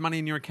not have money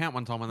in your account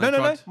one time when they No.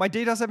 tried? My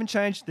details haven't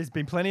changed. There's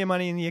been plenty of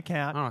money in the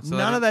account. All right, so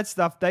None they of that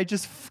stuff. They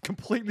just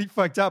completely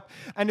fucked up.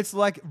 And it's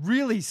like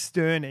really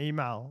stern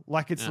email.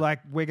 Like it's like,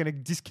 we're going to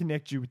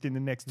disconnect you within the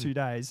next 2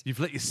 days. You've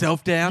let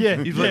yourself down. Yeah,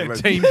 You've yeah. let your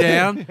team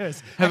down. Yes.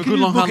 Have How a can good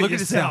you long hard at look at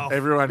yourself.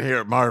 Everyone here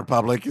at My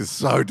Republic is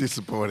so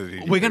disappointed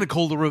in you. We're going to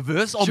call the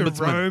reverse ombudsman.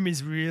 Jerome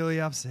is really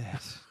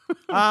upset.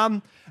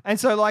 And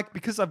so like,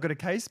 because I've got a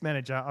case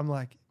manager, I'm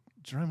like,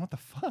 Jerome, what the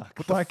fuck?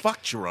 What the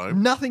fuck,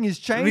 Jerome? Nothing has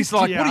changed. And he's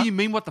like, here. what do you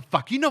mean, what the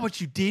fuck? You know what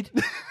you did?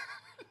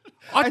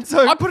 I And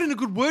so- put in a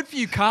good word for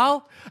you,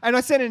 Carl. And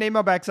I sent an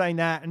email back saying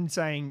that and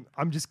saying,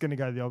 I'm just going to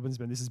go to the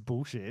ombudsman. This is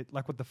bullshit.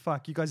 Like, what the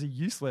fuck? You guys are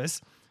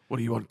useless. What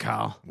do you want,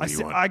 Carl? What do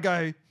you want? I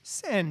go,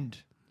 send.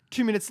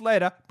 2 minutes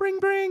later, bring.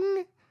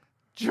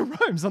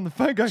 Jerome's on the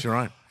phone going,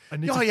 Jerome.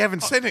 need Oh, to- you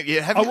haven't seen it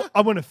yet, have you?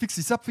 I want to fix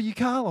this up for you,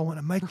 Carl. I want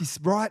to make this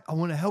right. I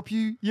want to help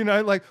you. You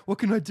know, like, what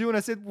can I do? And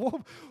I said,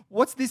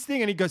 what's this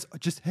thing? And he goes,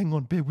 just hang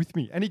on, bear with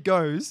me. And he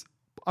goes,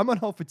 I'm on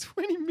hold for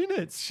 20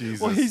 minutes. Jesus.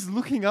 While he's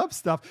looking up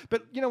stuff.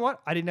 But you know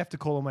what? I didn't have to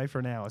call him away for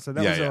an hour. So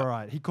that Yeah, was yeah. all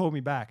right. He called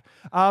me back.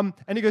 And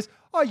he goes,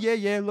 oh,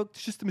 yeah, look,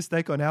 it's just a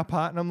mistake on our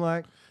part. And I'm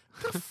like,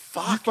 you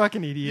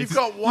fucking idiots. You've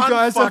got one You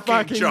guys are fucking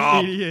fucking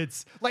job.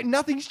 idiots. Like,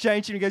 nothing's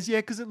changed. And he goes, yeah,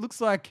 because it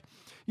looks like,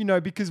 you know,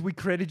 because we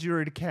credited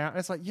your account. And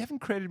it's like, you haven't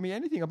credited me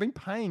anything. I've been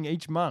paying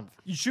each month.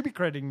 You should be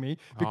crediting me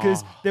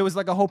because there was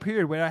like a whole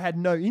period where I had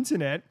no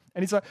internet.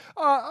 And he's like,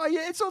 oh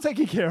yeah, it's all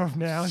taken care of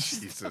now. It's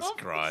just- Jesus it's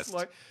Christ.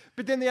 like-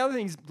 but then the other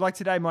thing is, like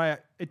today,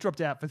 it dropped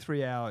out for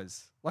 3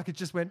 hours. Like it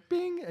just went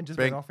bing and just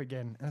Bing. went off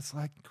again. And it's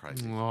like,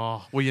 Crazy.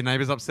 Oh, were your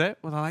neighbours upset?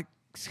 Were they like,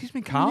 excuse me,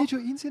 you Carl? need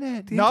your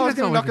internet. The No, I was internet's going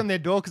to not knock working. on their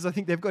door because I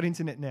think they've got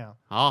internet now.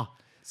 Oh.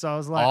 So I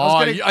was like,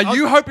 Are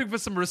you hoping for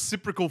some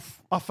reciprocal?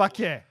 Oh, fuck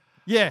yeah.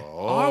 Yeah.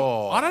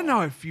 Oh. I don't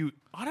know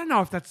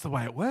if that's the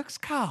way it works,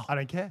 Carl. I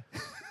don't care.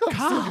 I'm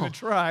Carl, still going to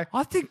try.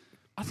 I think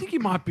you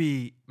might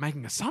be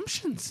making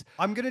assumptions.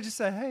 I'm going to just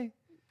say, hey,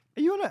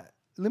 are you on a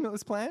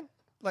limitless plan?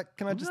 Like,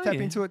 can I just No, tap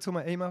yeah. into it till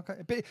my email?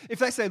 But if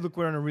they say, look,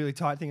 we're on a really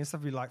tight thing and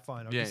stuff, be like,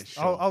 fine.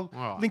 I'll All I'll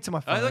right. link to my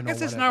phone. I guess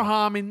there's no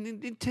harm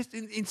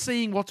in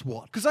seeing what's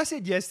what. Because I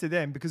said yes to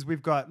them because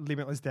we've got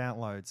limitless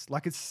downloads.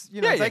 Like it's,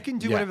 you know, Yeah, they yeah. can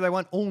do Yeah. whatever they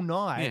want all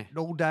night,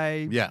 all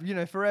day, Yeah. you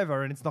know,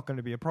 forever, and it's not going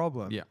to be a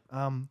problem. Yeah.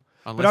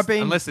 But I've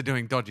been Unless they're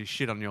doing dodgy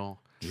shit on your,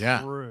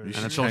 Yeah. True. You should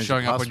and it's all change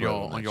showing the up on password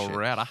your that on your shit.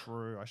 router.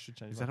 True. I should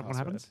change. Is my that what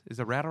password. happens? Is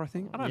a router a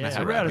thing? I don't Yeah, mess a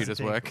around router's computers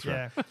a thing.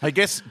 work. Yeah. Hey,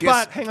 guess.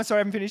 But hang on, sorry, I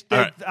haven't finished. All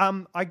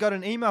right. I got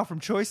an email from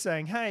Choice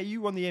saying, "Hey,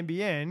 you won the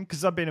NBN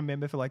because I've been a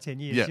member for like 10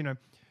 years. Yeah. You know,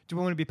 do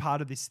we want to be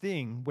part of this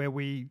thing where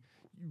we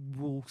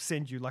will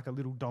send you like a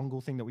little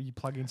dongle thing that you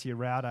plug into your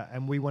router,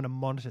 and we want to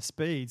monitor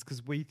speeds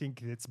because we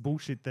think it's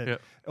bullshit that Yeah.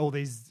 all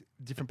these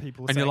different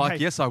people are And saying, you're like, hey,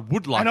 yes, I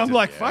would like and I'm to.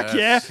 like, fuck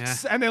yeah.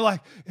 Yes. And they're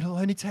like, it'll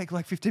only take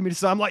like 15 minutes.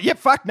 So I'm like, yep,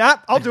 fuck, nah,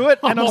 I'll do it.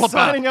 And I'm all I'm about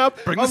signing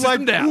up. bring the I'm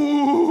system like, down.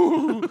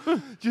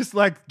 ooh. Just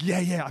like,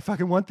 yeah, I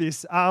fucking want this.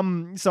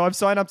 So I've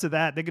signed up to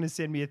that. They're going to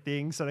send me a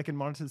thing so they can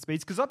monitor the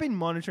speeds because I've been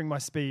monitoring my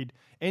speed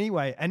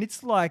anyway. And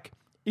it's like,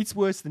 it's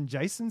worse than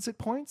Jason's at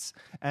points.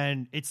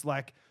 And it's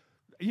like,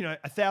 you know,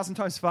 1,000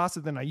 times faster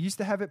than I used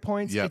to have at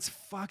points. Yep. It's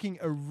fucking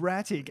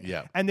erratic.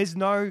 Yep. And it's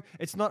not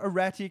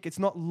erratic. It's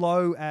not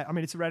low at,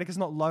 it's erratic. It's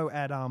not low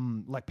at,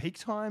 like peak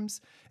times.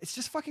 It's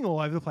just fucking all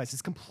over the place.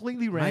 It's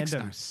completely Makes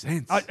random. no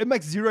sense. It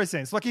makes zero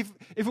sense. Like if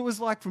it was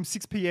like from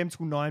 6 p.m.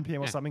 till 9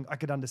 p.m. or something, I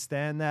could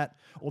understand that.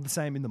 Or the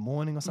same in the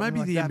morning or something Maybe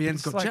like the that. But NBN's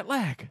it's got like, jet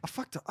lag.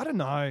 I don't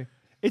know.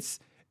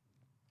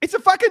 It's a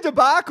fucking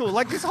debacle.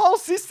 Like this whole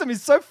system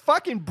is so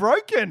fucking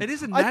broken. It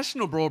is a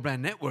national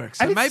broadband network,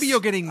 so And maybe it's- you're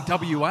getting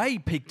WA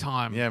peak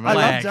time. Yeah, I man.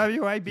 lag. love WA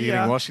You're getting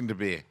beer. Washington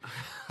beer.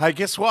 Hey,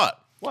 guess what?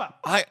 What?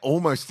 I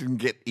almost didn't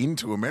get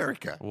into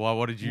America. Why?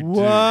 What did you do?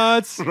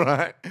 What?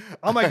 Right?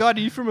 Oh my god,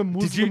 are you from a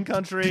Muslim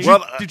country?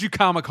 Did you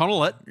Carl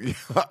McConnell it?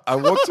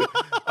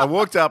 I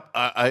walked up.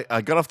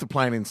 I got off the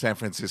plane in San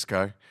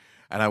Francisco,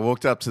 and I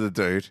walked up to the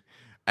dude,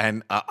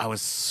 and I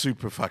was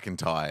super fucking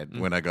tired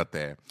when I got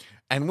there.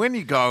 And when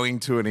you go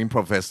into an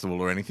improv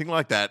festival or anything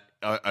like that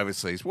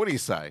overseas, what do you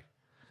say?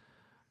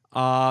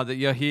 That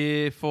you're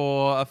here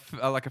for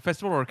like a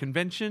festival or a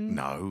convention?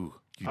 No,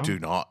 you do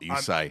not. You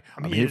say,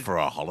 I'm here here to- for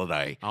a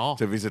holiday, Oh.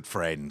 to visit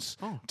friends,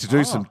 to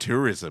do some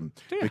tourism.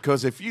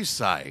 Because if you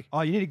say,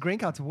 Oh, you need a green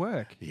card to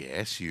work.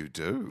 yes, you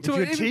do. If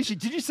you're teaching,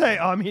 did you say,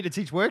 oh, I'm here to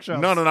teach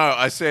workshops? No.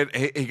 I said,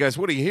 he goes,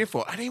 what are you here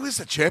for? And he was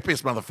the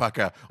chirpiest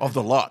motherfucker of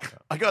the lot.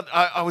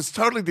 I was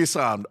totally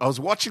disarmed. I was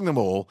watching them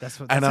all. That's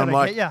and how I'm they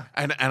like, get ya.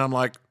 and I'm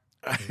like,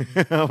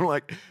 I'm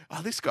like,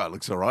 oh, this guy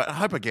looks all right. I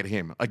hope I get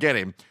him. I get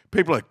him.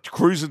 People are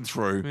cruising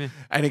through.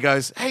 And he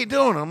goes, how you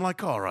doing? I'm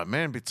like, all right,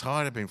 man, a bit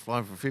tired. I've been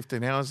flying for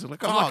 15 hours. They're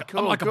like, oh, cool,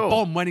 I'm like cool. a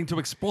bomb waiting to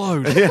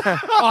explode.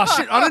 Oh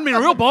shit! I didn't mean a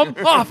real bomb.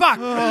 Oh fuck!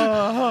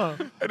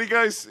 And he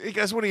goes,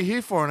 what are you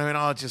here for? And I went,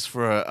 oh, just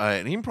for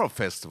an improv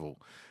festival.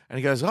 And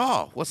he goes,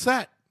 oh, what's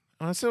that?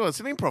 And I said, well,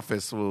 it's an improv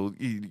festival.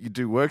 You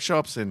do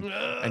workshops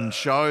and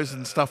shows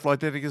and stuff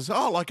like that. He goes,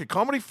 oh, like a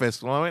comedy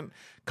festival. I went,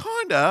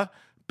 kinda,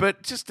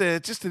 but just an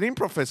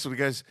improv festival.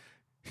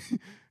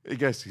 He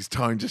goes, his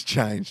tone just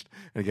changed.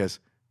 And he goes,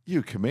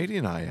 you a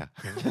comedian, are you?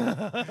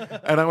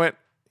 And I went,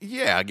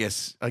 yeah, I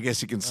guess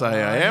you can say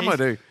I am. I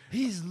do.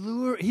 He's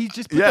he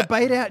just put Yeah. the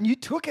bait out and you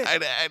took it.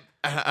 And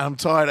I'm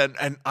tired.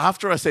 And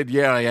after I said,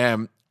 yeah, I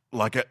am,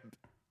 like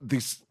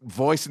this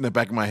voice in the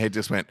back of my head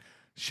just went,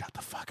 shut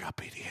the fuck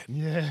up, idiot.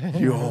 Yeah.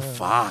 You're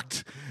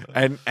fucked.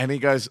 And he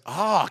goes,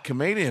 oh,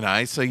 comedian,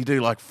 eh? So you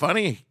do like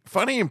funny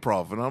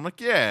improv. And I'm like,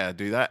 yeah, I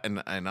do that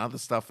and other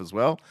stuff as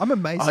well. I'm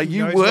amazed. Are he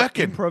you knows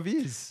working? What improv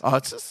is. Oh,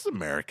 it's just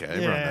America.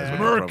 Everyone Yeah. knows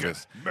what improv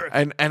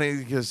is. And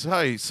he goes,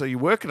 hey, so you're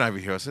working over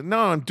here? I said, no,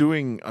 I'm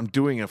doing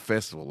a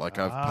festival. Like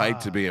I've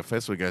paid to be a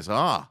festival. He goes,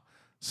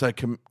 so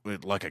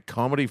like a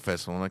comedy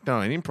festival. I'm like,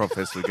 no, an improv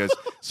festival. He goes,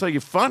 so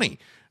you're funny.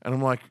 And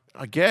I'm like,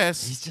 I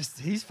guess.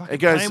 He's fucking He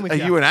goes, playing with are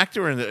you an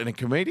actor and a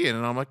comedian?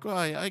 And I'm like, well,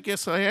 I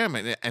guess I am.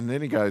 And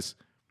then he goes,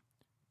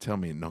 tell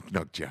me a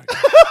knock-knock joke.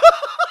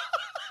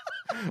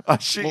 I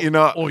shit you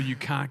not. Or you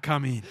can't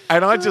come in.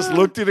 And I just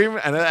looked at him,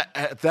 and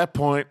at that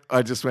point,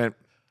 I just went,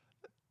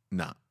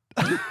 "No,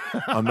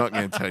 I'm not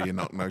going to tell you a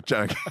knock-knock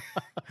joke."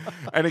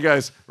 And he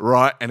goes,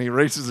 "Right," and he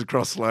reaches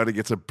across slowly,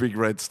 gets a big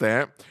red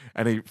stamp,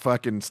 and he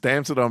fucking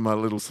stamps it on my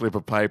little slip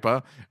of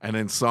paper, and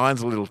then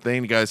signs a little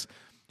thing. He goes,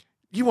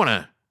 "You want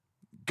to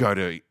go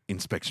to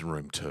inspection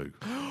room 2?"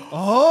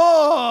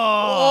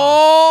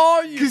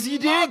 Oh, because you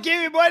didn't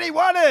give him what he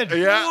wanted.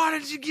 Yeah. Why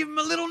did you give him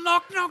a little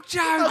knock-knock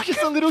joke?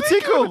 Just a little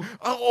tickle.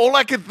 All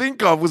I could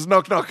think of was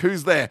knock knock.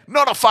 Who's there?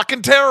 Not a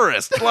fucking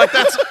terrorist. Like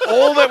that's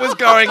all that was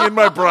going in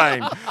my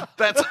brain.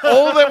 That's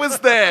all that was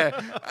there.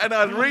 And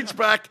I reached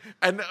back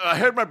and I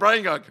heard my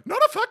brain going, "Not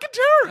a fucking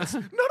terrorist.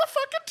 Not a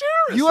fucking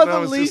terrorist." You are And I the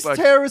was just least like,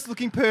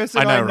 terrorist-looking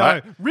person I know,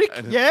 right? Rick,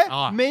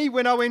 And- me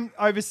when I went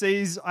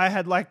overseas, I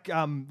had like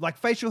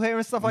facial hair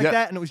and stuff like Yeah.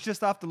 that, and it was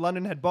just after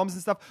London had bombs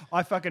and stuff.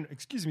 I fucking,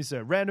 excuse me,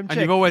 sir, random And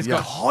check. you've always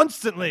got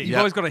constantly. You've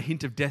always got a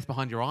hint of death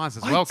behind your eyes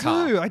as well, I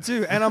Carl.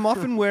 do, and I'm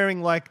often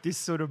wearing like this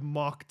sort of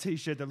mock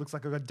T-shirt that looks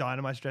like I've got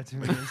dynamite strapped to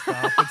me and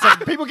stuff. It's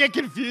like people get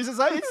confused. It's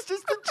like it's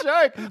just a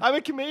joke. I'm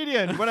a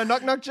comedian. Want a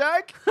knock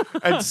joke?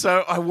 And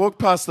so I walked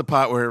past the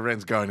part where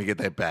everyone's going to get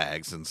their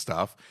bags and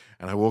stuff.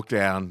 And I walked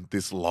down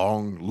this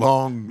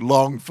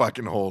long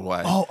fucking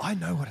hallway. Oh, I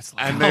know what it's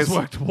like. And Carl's there's,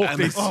 worked to walk and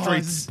these there's-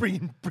 streets.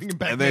 Bringing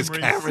back and there's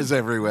memories. cameras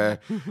everywhere.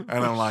 And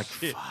I'm like,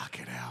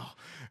 fucking hell.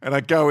 And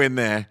I go in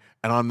there,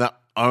 and I'm the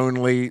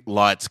only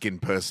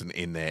light-skinned person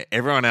in there.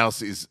 Everyone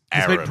else is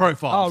He's Arab. been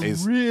profiled. Oh,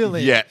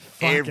 really? Yeah,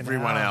 Fucking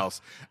everyone hell. else.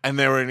 And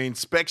there were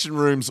inspection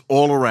rooms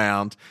all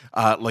around,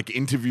 like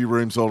interview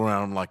rooms all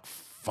around. I'm like,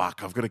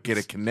 fuck, I've got to get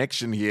a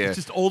connection here.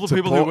 Just all the to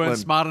people who weren't Portland.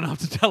 smart enough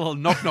to tell a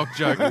knock-knock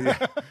joke.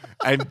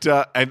 and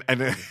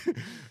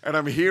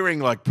I'm hearing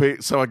like,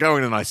 so I go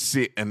in and I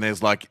sit, and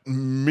there's like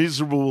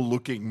miserable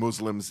looking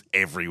Muslims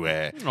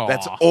everywhere. Aw.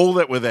 That's all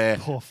that were there,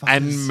 Poor fuckers.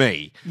 and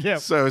me. Yep.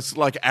 So it's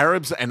like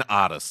Arabs and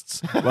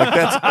artists. Like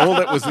that's all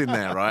that was in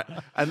there, right?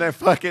 And they're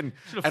fucking.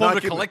 Should've and formed I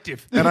a can-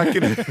 collective. And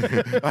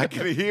I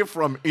can hear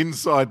from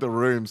inside the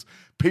rooms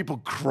people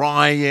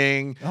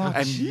crying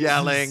and Jesus.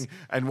 yelling,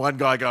 and one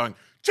guy going,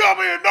 "Tell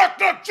me a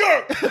knock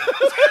joke."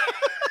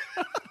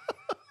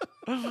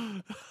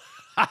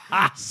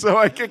 So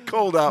I get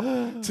called up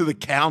to the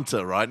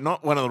counter, right?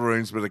 Not one of the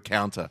rooms, but a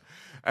counter.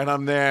 And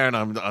I'm there and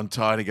I'm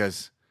tired. He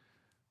goes,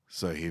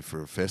 "So here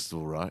for a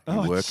festival, right?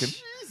 You working?"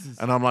 Jesus.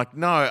 And I'm like,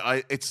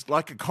 "No, it's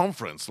like a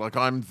conference. Like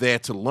I'm there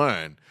to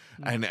learn."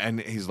 And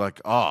he's like,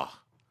 "Oh,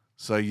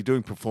 so you're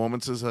doing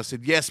performances?" I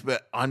said, "Yes,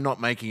 but I'm not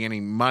making any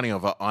money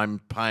of it. I'm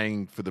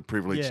paying for the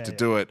privilege Yeah, to yeah.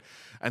 do it."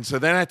 And so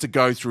then I had to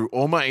go through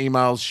all my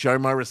emails, show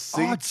my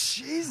receipts.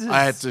 Oh, Jesus.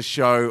 I had to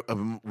show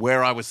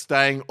where I was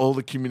staying, all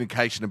the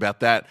communication about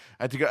that.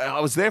 I had to go.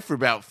 I was there for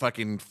about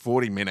fucking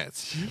 40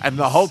 minutes, and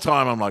the whole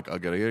time I'm like, I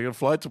gotta get a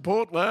flight to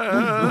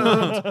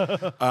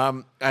Portland.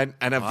 And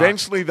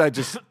eventually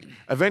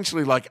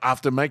eventually like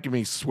after making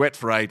me sweat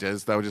for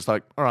ages, they were just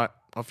like, "All right,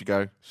 off you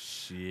go."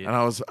 Shit. And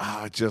I was,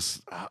 I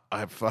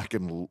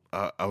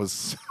was.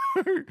 So,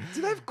 Do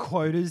they have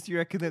quotas? Do you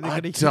reckon that they're I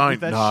going to hit with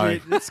don't that know.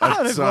 shit? It's I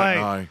kind of don't like.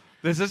 know.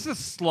 There's just a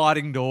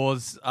sliding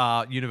doors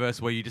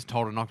universe where you just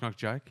told a knock-knock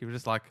joke. You were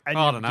just like, And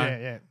I you- don't know.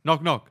 yeah.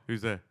 Knock-knock.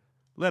 Who's there?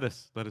 Let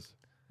us Let us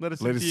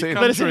into your in. country.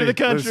 Let us into the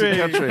country.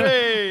 Let us in the country.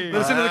 Hey.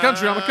 Let us into the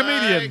country. I'm a I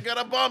comedian. got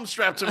a bomb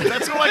strapped to me.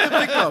 That's all I can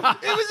think of.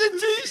 It was a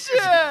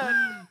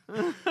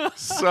T-shirt.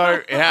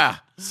 So yeah,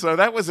 so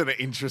that was an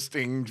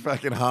interesting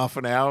fucking half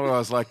an hour. I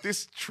was like,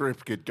 this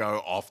trip could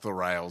go off the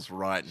rails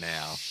right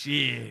now.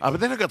 Shit. But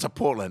then I got to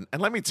Portland,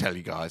 and let me tell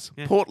you guys,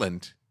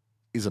 Portland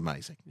is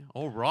amazing.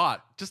 All right.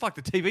 Just like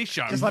the TV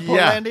show. Just like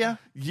Yeah. Portlandia?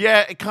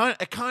 Yeah, it kind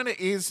of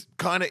is,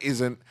 kind of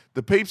isn't.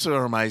 The peeps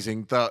are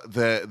amazing.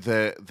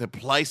 The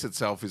place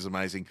itself is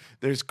amazing.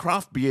 There's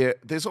craft beer.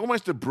 There's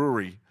almost a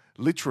brewery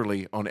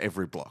literally on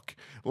every block.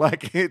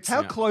 Like it's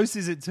How close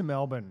is it to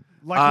Melbourne?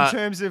 Like in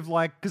terms of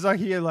like, because I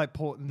hear like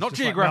Portland's Not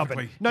just like geographically.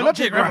 Melbourne. No, Not not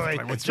geographically.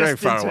 geographically. It's very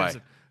just in far terms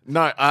away.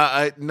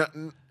 of-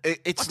 No,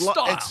 it's Like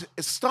style.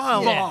 it's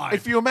style. Yeah.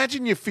 If you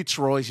imagine your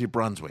Fitzroys, your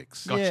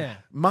Brunswicks, Yeah.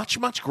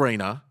 much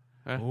greener,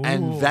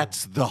 and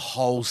that's the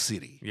whole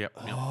city. Yep.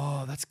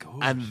 Oh, that's cool.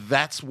 And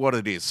that's what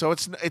it is. So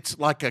it's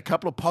like a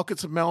couple of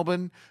pockets of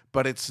Melbourne,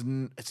 but it's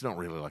not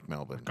really like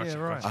Melbourne. Yeah,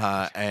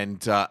 right.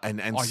 And Oh,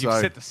 so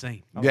you've set the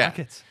scene. yeah. like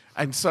it.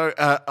 And so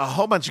a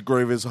whole bunch of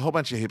groovers, a whole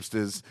bunch of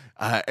hipsters,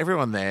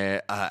 everyone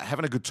there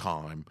having a good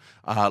time.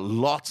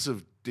 Lots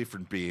of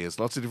different beers,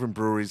 lots of different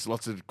breweries,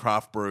 lots of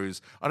craft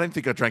brews. I don't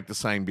think I drank the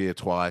same beer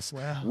twice.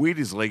 Wow. Weed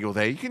is legal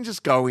there. You can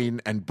just go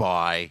in and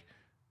buy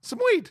some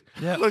weed.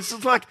 Yeah. It's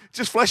just like,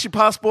 just flash your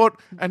passport,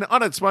 and I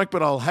don't smoke,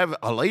 but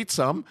I'll eat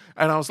some.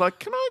 And I was like,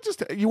 can I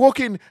just, you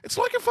walk in, it's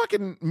like a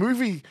fucking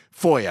movie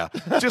foyer,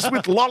 just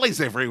with lollies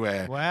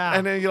everywhere. Wow.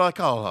 And then you're like,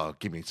 oh,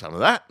 give me some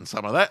of that, and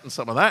some of that, and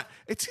some of that.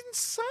 It's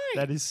insane.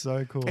 That is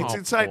so cool. It's Oh,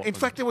 insane. In Portland.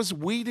 fact, there was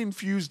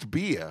weed-infused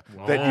beer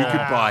that you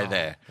could buy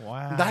there.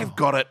 Wow. They've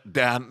got it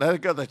down. They've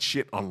got that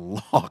shit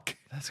on lock.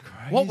 That's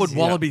crazy. What would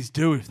Wallabies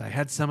do if they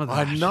had some of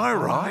that? I know,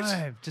 right?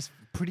 Right. Just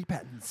pretty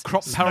patterns.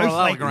 Crop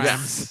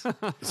parallelograms.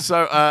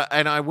 So,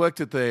 and I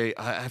worked at I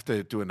have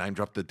to do a name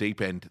drop, the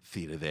Deep End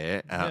Theatre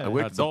there. I worked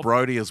at that's the all.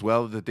 Brody as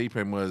well. The Deep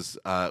End was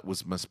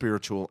my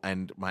spiritual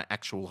and my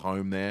actual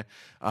home there.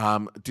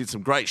 Did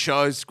some great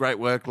shows, great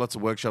work, lots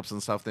of workshops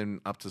and stuff.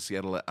 Then up to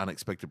Seattle at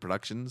Unexpected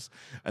Productions.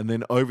 And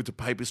then over to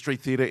Paper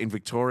Street Theatre in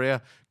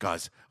Victoria.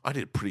 Guys, I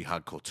did a pretty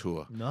hardcore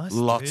tour. Nice,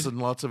 Lots dude.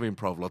 and lots of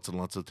improv, lots and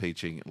lots of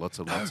teaching, lots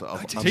of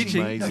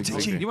Teaching? amazing No,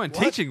 teaching. You weren't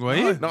teaching, were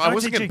you? No, I No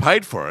wasn't getting teaching.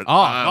 paid for it. Oh,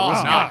 I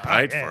wasn't no. getting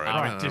paid for it.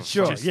 Yeah, No, just-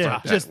 Sure, just, yeah,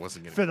 that just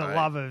wasn't getting for the paid.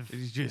 love of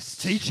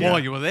Just teaching. while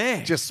you were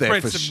there. Just there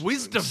Spread for some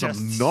wisdom.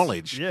 some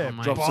knowledge. Yeah, Oh,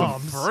 mate. Drop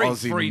bombs. some Free-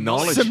 Aussie free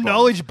knowledge. some bombs.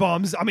 knowledge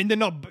bombs. I mean, they're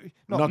not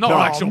Knock, Not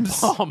knock. actual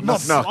bombs. Not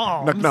Knock, knock.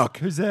 bombs. Knock, knock.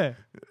 Who's there?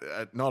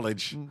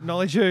 Knowledge.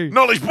 Knowledge who?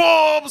 Knowledge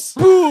bombs!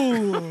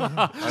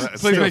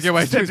 Please make your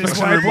way to Step inspection this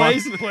way, room one.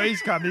 please.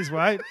 Please come this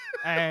way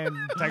and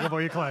take off all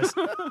your clothes.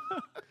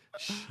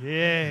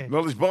 Shit.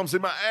 Knowledge bombs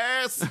in my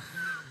ass.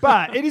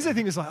 But it is a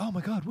thing. It's like, oh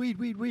my god, weed.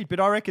 But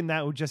I reckon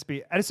that will just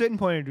be at a certain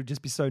point. It will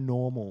just be so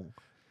normal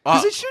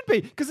because it should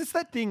be. Because it's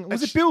that thing.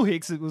 Was it Bill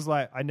Hicks? It was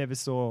like I never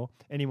saw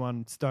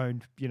anyone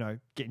stoned,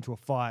 get into a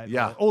fight.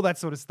 Yeah. all that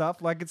sort of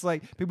stuff. Like it's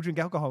like people drink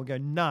alcohol and go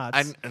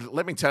nuts. And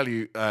let me tell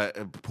you,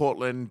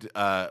 Portland,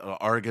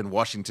 Oregon,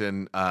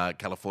 Washington,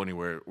 California,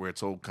 where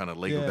it's all kind of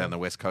legal Yeah. down the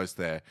West Coast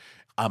there,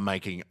 are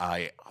making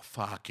a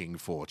fucking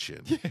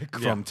fortune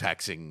from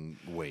taxing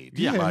weed.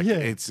 Yeah, like, yeah.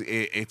 It's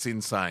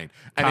insane.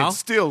 And Carl, it's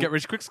still... get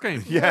rich quick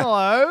scheme. Yeah.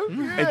 Hello.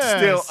 It's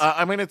still,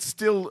 Yes. it's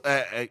still,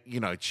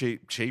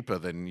 cheaper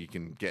than you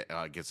can get.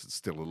 I guess it's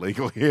still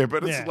illegal here,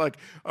 but it's Yeah. like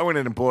I went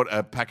in and bought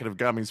a packet of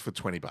gummies for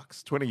 $20,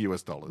 $20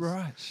 US.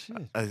 Right.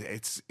 Shit.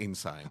 It's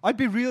insane. I'd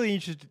be really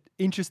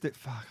interested.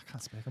 Fuck, I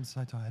can't speak. I'm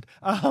so tired.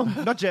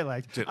 Not jet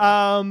lagged. Jet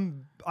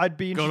I'd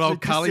be interested Good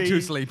old to Carly see, two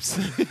sleeps.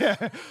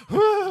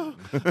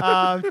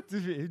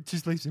 Two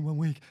sleeps in 1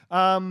 week.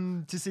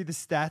 To see the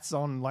stats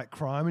on like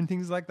crime and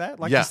things like that.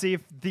 Like Yeah. to see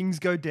if things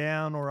go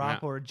down or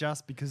up Yeah. or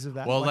adjust because of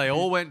that. Well, Like, they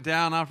all went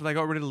down after they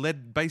got rid of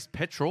lead-based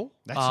petrol.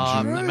 That's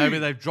true. And maybe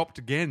they've dropped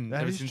again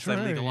that ever is since true.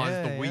 they legalized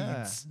Yeah, the yeah.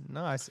 weeds.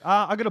 Nice.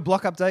 I got a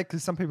block update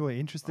because some people are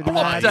interested in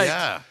Block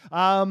that.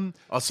 update.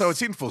 Oh, so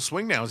it's in full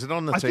swing now. Is it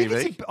on the I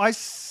think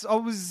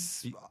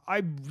TV?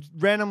 I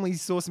randomly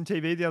saw some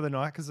TV the other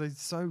night because I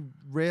so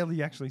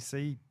rarely actually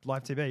see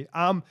live TV.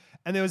 And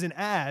there was an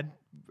ad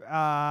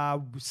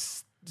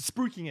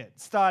spruiking it,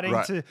 starting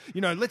Right. to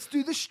let's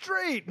do the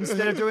street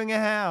instead of doing a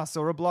house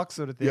or a block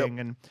sort of thing. Yep.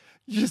 And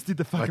you just did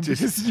the I fucking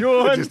just, biggest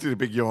yawn. I just did a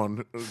big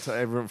yawn for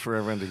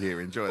everyone to hear.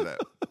 Enjoy that.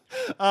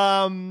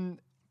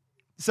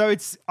 So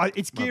it's My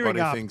gearing body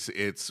up. thinks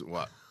it's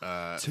what?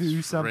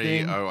 2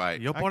 something.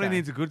 3:08. Your body Okay.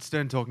 needs a good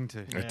stern talking to.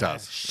 It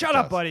does. Shut It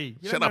up, does. buddy.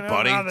 You Shut don't up, know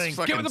buddy. nothing. It's Get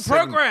with fucking the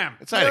program.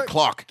 It's 8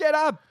 o'clock. Get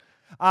up.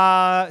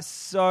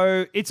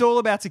 So it's all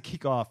about to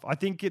kick off. I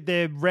think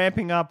they're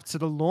ramping up to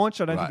the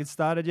launch. I don't Right. think it's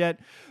started yet,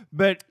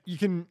 but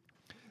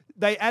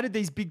they added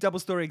these big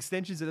double-story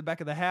extensions at the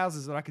back of the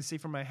houses that I can see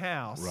from my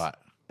house. Right.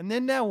 And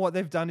then now what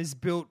they've done is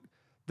built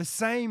the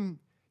same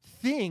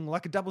thing,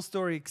 like a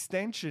double-story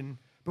extension,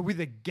 but with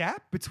a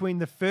gap between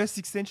the first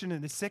extension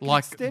and the second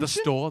Like extension. the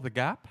store, the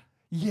Gap.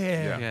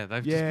 Yeah. Yeah,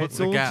 they've just put it's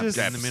the all gaps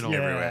in the middle. Yeah,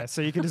 everywhere.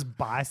 so you can just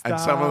buy stuff. And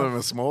some of them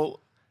are small,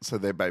 so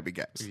they're baby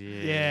gaps.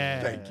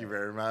 Yeah. Thank you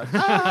very much.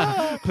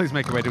 Please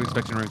make your way to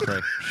inspection room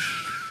 3.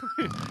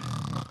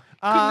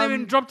 Couldn't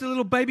even dropped a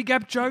little baby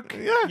gap joke.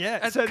 Yeah,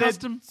 As so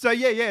custom. So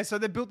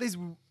they built these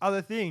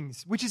other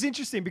things, which is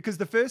interesting because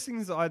the first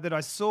things that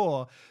I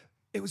saw,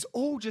 it was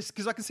all just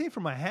because I can see it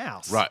from my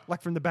house, Right.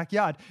 like from the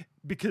backyard,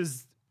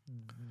 because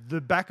the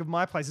back of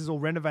my place is all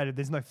renovated.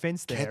 There's no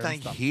fence there. Can't they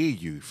and stuff. hear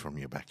you from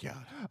your backyard?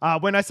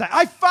 When I say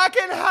I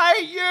fucking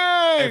hate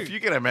you, If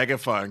you get a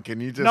megaphone, can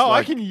you just no,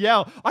 like... I can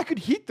yell. I could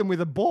hit them with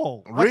a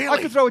ball. Really?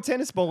 I could throw a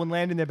tennis ball and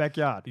land in their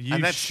backyard. You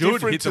And that's should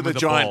different hit to them the with a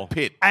giant ball.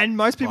 pit. And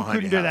most people Behind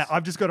couldn't your do house. that.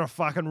 I've just got a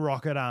fucking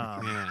rocket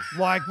arm. Yeah.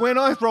 Like when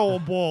I throw a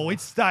ball, it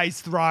stays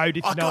throwed,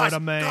 if you know guys,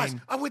 what I mean. guys,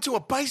 I went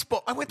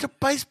to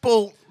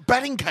baseball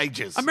batting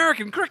cages.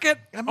 American cricket.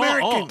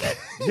 American. Oh,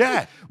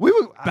 Yeah. We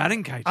were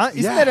Batting cages.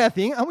 Isn't Yeah. that our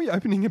thing? Aren't we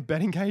opening a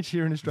batting cage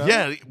here in Australia?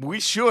 Yeah, we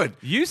should.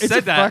 You a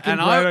said that, fucking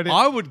and great idea.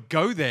 I would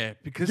go there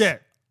because Yeah.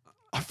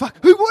 Oh, fuck.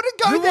 Who wouldn't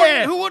go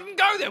there? Who wouldn't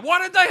go there? Why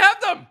did they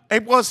have them?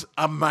 It was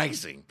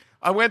amazing.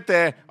 I went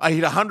there. I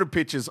hit 100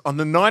 pitches. On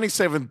the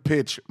 97th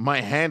pitch,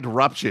 my hand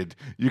ruptured.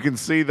 You can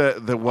see the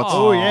what's.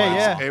 Oh, yeah,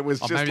 yeah. It was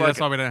Oh, just maybe like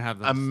that's why we don't have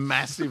them. a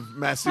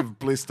massive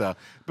blister.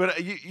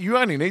 But you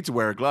only need to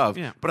wear a glove.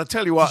 Yeah. But I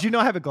tell you what. Did you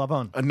not have a glove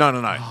on? No.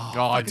 I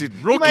God. did You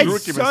rookie made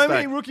mistake. so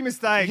many rookie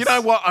mistakes. You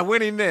know what? I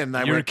went in there and they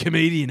You're a went.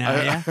 comedian,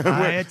 are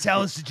you?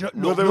 Tell us to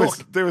Well,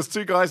 there was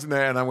 2 guys in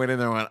there, and I went in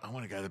there and went, I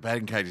want to go to the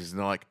batting cages, and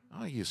they're like,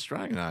 "Oh, you're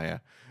Australian, are you?"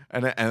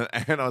 And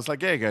I was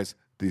like, "Yeah." He goes,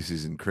 "This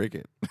isn't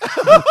cricket."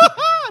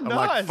 I'm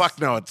like, Nice. "Fuck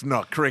no, it's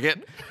not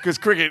cricket," because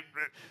cricket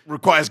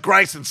requires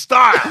grace and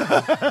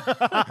style.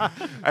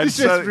 And This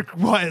just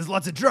requires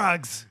lots of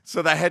drugs.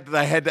 so they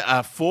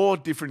had 4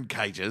 different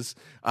cages.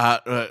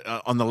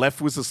 On the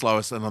left was the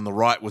slowest, and on the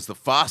right was the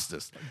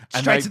fastest.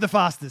 And Straight to the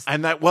fastest.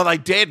 And they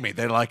dared me.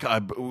 They're like,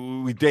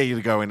 "We dare you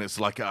to go in." It's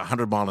like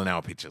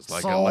 100-mile-an-hour pitches,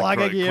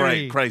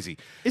 Slagagiri. crazy.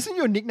 Isn't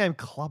your nickname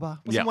Clubber?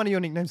 Wasn't Yeah. one of your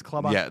nicknames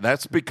Clubber? Yeah,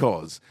 that's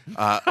because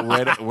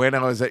when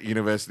I was at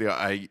university,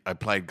 I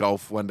played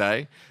golf one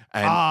day,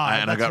 and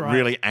I that's got right.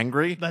 really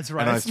angry. That's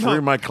right. And I It's threw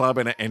not- my club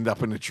and it ended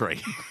up in a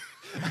tree.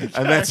 And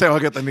that's how I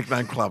got the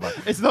nickname Clubber.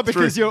 It's not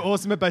because you're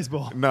awesome at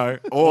baseball. No,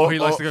 Or he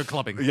likes to go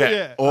clubbing. Yeah,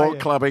 Yeah. or Oh, yeah.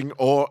 clubbing,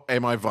 or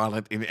am I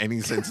violent in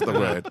any sense of the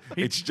word?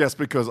 It's just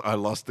because I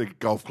lost the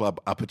golf club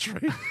up a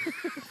tree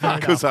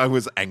because I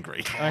was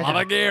angry.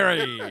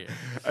 Slagagiri.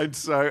 And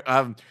so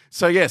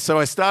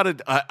I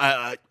started.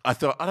 I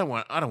thought I don't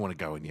want to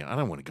go in here. I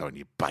don't want to go in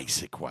your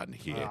basic one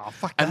here. Oh,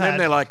 fuck and that. then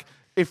they're like,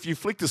 if you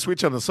flick the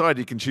switch on the side,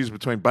 you can choose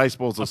between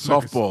baseballs or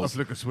softballs.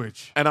 Flick a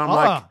switch. And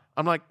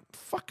I'm like,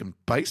 fucking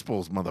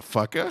baseballs,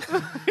 motherfucker.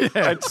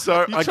 And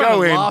so I trying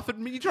go to in. laugh at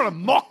me? You trying to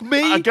mock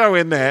me? I go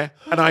in there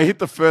and I hit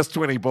the first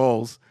 20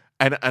 balls.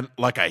 And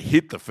like I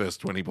hit the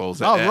first 20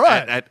 balls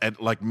right.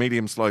 at like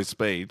medium slow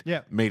speed.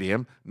 Yeah.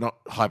 Medium, not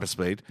hyper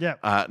speed. Yeah.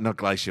 Not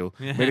glacial.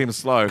 Medium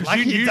slow. Like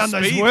You you've knew done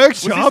those speed.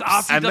 workshops. Was this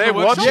after And you'd done they're the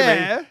workshop? watching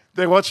Yeah. me.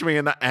 They're watching me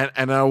and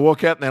I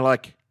walk out and they're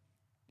like,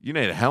 "You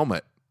need a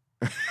helmet."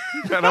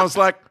 And I was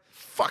like,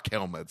 "Fuck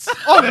helmets.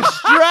 I'm I'm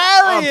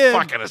Australian.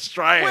 fucking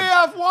Australian." We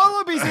have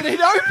wallabies and eat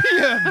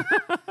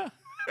opium.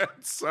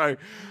 So,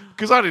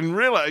 because I didn't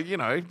realize,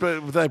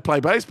 but they play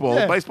baseball.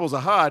 Yeah. Baseballs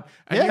are hard,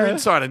 and Yeah. you're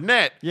inside a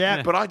net.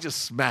 Yeah. But I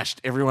just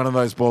smashed every one of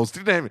those balls.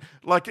 Didn't even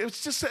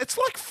it's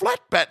like flat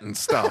batting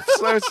stuff.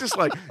 So it's just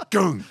like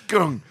gung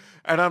gung.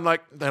 And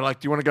they're like,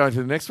 "Do you want to go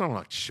into the next one?" I'm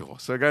like, "Sure."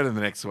 So I go to the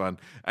next one,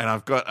 and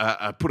I've got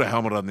I put a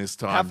helmet on this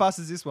time. How fast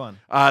is this one?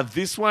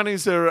 This one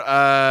is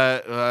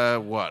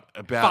what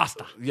about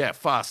Faster. Yeah,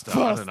 faster.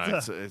 I don't know.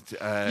 It's,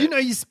 You know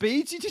your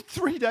speeds. You did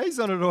 3 days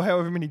on it, or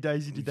however many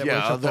days you did that.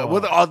 yeah,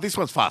 workshop for. this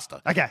one's faster.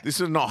 Okay.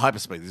 This is not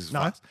hyperspeed. This is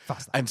No, fast.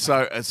 faster. And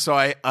so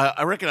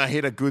I reckon I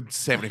hit a good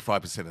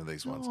 75% of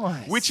these ones,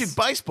 Nice. which in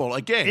baseball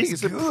again It's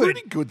is a good.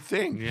 pretty good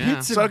thing. Yeah.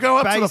 Hits So I and go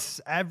up to the base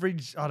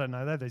average. I don't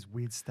know. They have those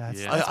weird stats.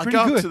 Yeah. That's I pretty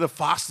go good. up to the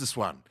fastest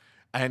one.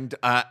 And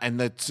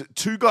the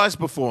 2 guys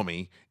before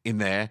me in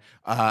there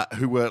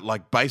who were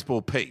like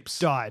baseball peeps.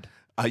 Died,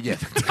 Yeah.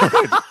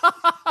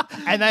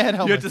 and they had You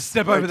helmets. had to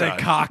step over their don't.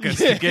 carcass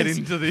to get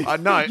into the. I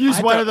know. Use I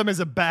had one to- of them as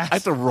a bat. I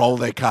had to roll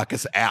their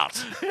carcass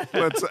out.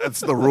 That's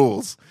the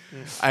rules.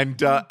 And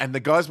the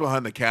guys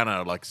behind the counter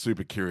are like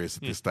super curious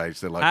at this stage.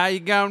 They're like, How you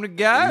going to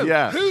go?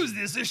 yeah. Who's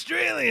this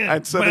Australian?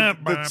 And so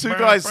the 2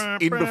 guys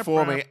in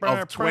before me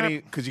of 20,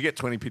 because you get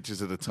 20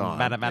 pictures at a time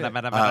Bada, bada,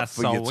 bada, bada,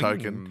 for your so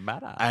token.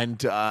 bada.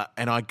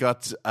 And I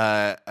got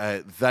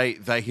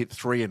they hit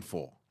 3 and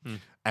 4,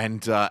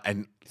 and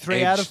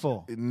 3 out of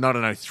 4?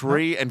 No,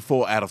 3 and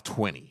 4 out of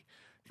 20,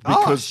 Oh,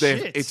 because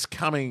shit. it's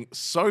coming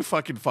so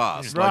fucking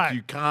fast. Right. Like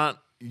you can't.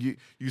 You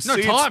No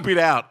see it time. spit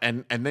out,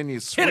 and then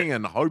you're swinging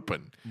and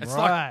hoping. It's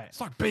Right.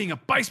 like being a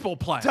baseball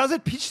player. Does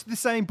it pitch the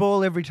same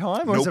ball every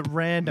time, or is it Nope.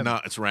 random?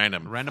 No, it's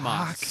random.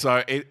 Randomized.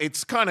 So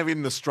it's kind of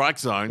in the strike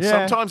zone.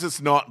 Yeah. Sometimes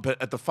it's not,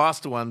 but at the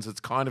faster ones, it's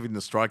kind of in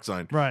the strike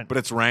zone. Right. But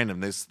it's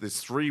random. There's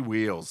 3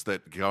 wheels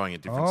that are going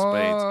at different Oh.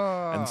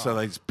 speeds, and so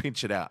they just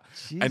pinch it out.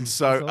 Jesus, and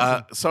so that's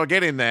awesome. so I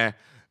get in there.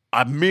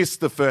 I miss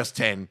the first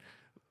 10.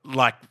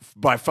 Like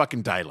by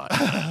fucking daylight,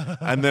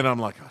 and then I'm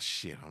like, "Oh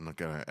shit, I'm not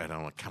gonna." And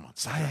I'm like, "Come on,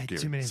 suck I it up, ate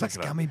Gary, too many of suck those it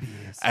up." gummy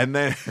bears.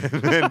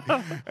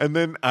 And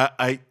then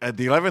I at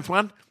the 11th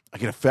one, I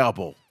get a foul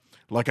ball,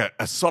 like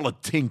a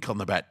solid tink on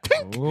the bat,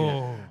 tink,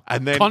 Whoa.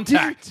 and then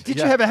Contact. Did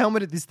you have a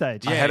helmet at this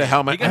stage? I had a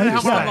helmet. You got a and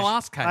helmet on the Okay.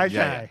 last cage. Okay.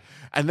 yeah.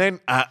 And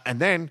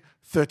then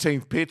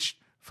 13th pitch,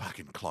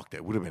 fucking clocked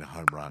it. Would have been a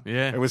home run.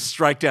 Yeah. It was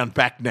straight down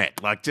back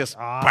net, like just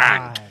Nice.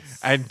 bang.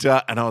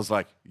 And I was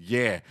like,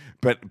 yeah,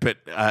 but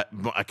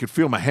I could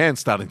feel my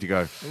hands starting to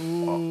go.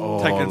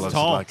 Taking its it's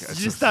toll. like- Did it's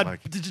you just start?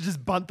 like- Did you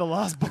just bunt the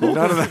last ball?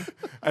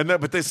 no,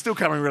 but they're still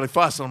coming really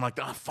fast. And I'm like,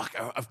 oh fuck,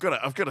 I've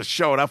got to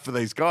show it up for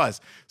these guys.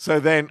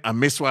 So then I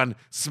miss one,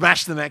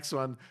 smash the next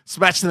one,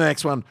 smash the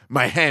next one.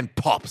 My hand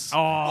pops. Oh.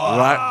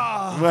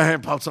 Right, my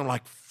hand pops. I'm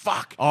like,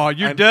 fuck. Oh,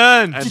 you're And-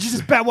 done. and Did you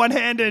just bat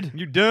one-handed?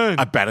 You're done.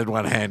 I batted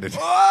one-handed.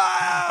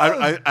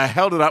 I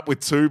held it up with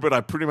 2, but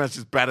I pretty much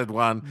just batted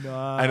 1.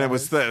 And it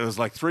was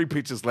like 3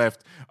 pitches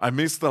left. I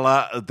missed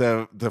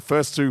the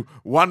first 2.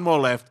 1 more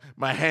left.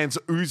 My hands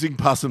oozing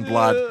pus and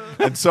blood,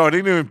 and so I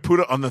didn't even put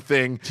it on the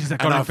thing. that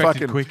got and I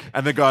infected quick.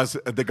 And the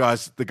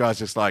guys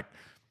just like,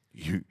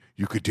 you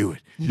could do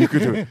it. You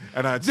could do it.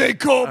 And they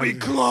call me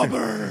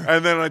Clubber.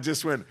 And then I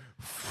just went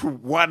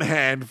one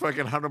hand,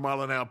 fucking 100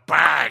 mile an hour,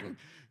 bang.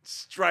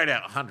 straight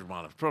out 100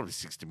 mile, probably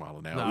 60 mile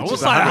an hour. No, which we'll is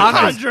say 100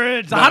 100.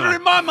 K's. It's 100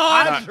 in my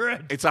mind.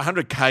 100. It's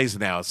 100 Ks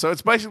an hour. So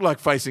it's basically like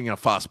facing a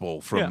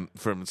fastball from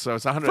so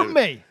it's 100. From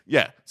me.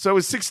 Yeah. So it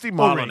was 60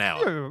 mile an Rick.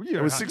 hour. You're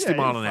It was right. 60 Yeah,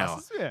 mile you're an hour.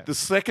 fastest, yeah. The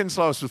second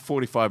slowest was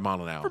 45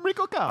 mile an hour. From Rick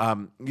or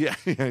Carl. Yeah,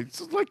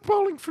 it's like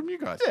bowling from you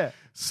guys. Yeah.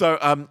 So,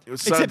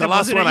 Except the it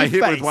last wasn't one in I your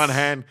hit with face. one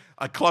hand,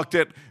 I clocked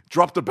it,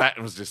 dropped the bat,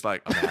 and was just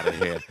like, I'm out of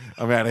here.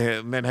 I'm out of here.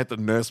 And then had to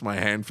nurse my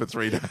hand for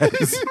 3 days.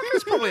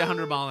 It's probably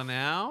 100 mile an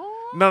hour.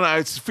 No,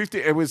 it's 50.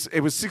 It was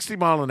 60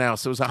 mile an hour,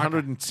 so it was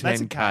 110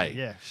 That's a K. K,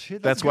 yeah.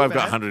 Shit, that's that's why good, I've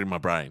got man. 100 in my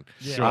brain.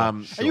 Yeah.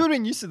 Um, And you would have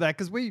been used to that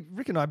because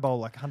Rick and I bowl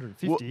like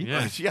 150. Well,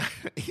 Yeah. yeah,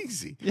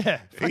 easy. Yeah,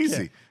 fuck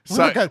easy. yeah.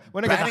 So,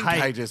 When I go to batting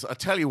Hague. cages, I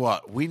tell you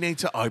what, we need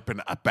to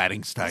open a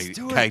batting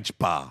do it. cage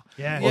bar.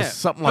 Yeah. Or Yeah.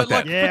 something But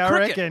like that. Yeah, for I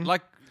cricket, reckon.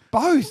 like,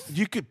 Both.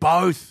 You could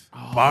both.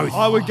 Both.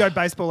 I would go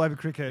baseball over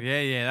cricket.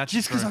 yeah, that's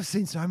Just because true. I've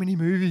seen so many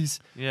movies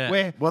Yeah.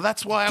 where Well,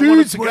 that's why I wanted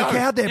dudes to work go.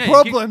 out their Yeah, you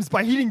problems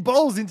by hitting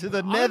balls into the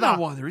I don't nether. know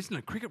why there isn't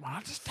a cricket one.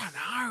 I just don't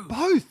know.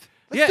 Both.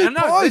 Let's Yeah, do I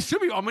know. There both.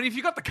 should be. I mean, if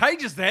you got the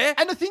cages there,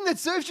 And the thing that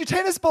serves you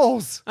tennis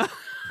balls.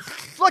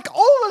 Like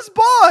all the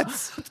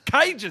sports.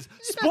 cages,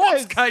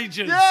 sports Yes.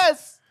 cages.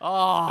 Yes.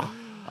 Oh,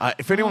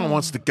 If anyone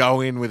wants to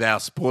go in with our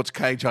sports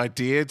cage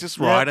idea, just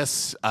write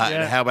us.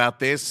 Yeah. How about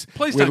this?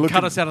 please We're don't cut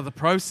looking- us out of the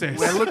process.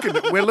 We're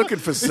looking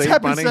for It's seed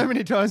happened money. so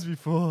many times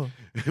before.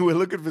 We're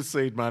looking for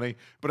seed money.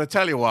 But I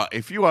tell you what,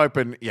 if we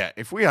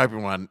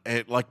open one,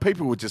 like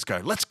people would just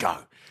go, let's go.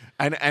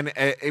 And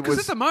it Because was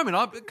at the moment,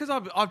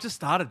 I've just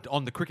started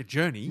on the cricket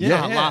journey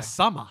Yeah. last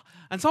summer,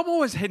 and so I'm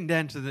always heading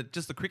down to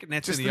just the cricket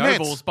nets Just and the the nets.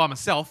 ovals by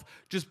myself,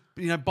 just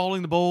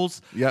bowling the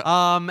balls. Yeah.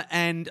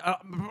 And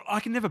I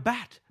can never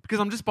bat because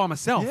I'm just by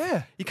myself.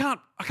 Yeah. I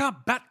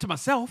can't bat to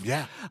myself.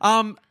 Yeah.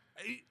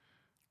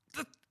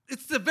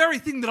 It's the very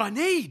thing that I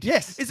need.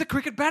 Yes. Is a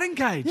cricket batting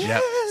cage.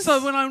 Yeah.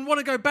 So when I want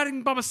to go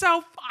batting by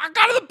myself, I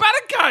go to the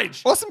batting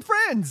cage. Or some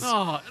friends.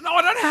 Oh, no,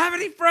 I don't have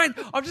any friends.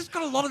 I've just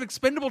got a lot of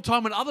expendable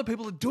time when other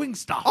people are doing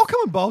stuff. I'll come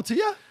and bowl to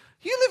you.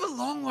 You live a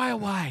long way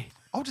away.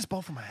 I'll just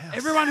bowl from my house.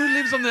 Everyone who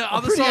lives on the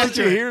other pretty side. Did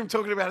you hear him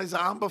talking about his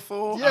arm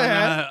before?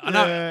 Yeah. I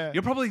know. Yeah.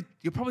 You're probably.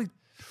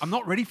 I'm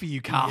not ready for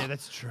you, Carl. Yeah,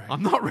 that's true.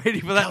 I'm not ready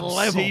for that Come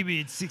level. see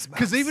me in 6 months.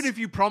 Because even if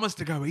you promised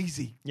to go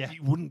easy, Yeah.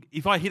 you wouldn't.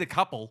 If I hit a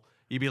couple,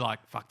 you'd be like,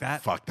 "Fuck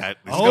that." Fuck that.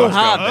 This Oh, guy's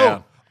hard. going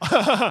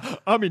down.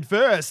 I'm in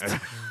first.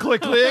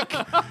 Click, click.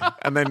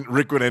 And then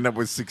Rick would end up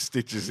with 6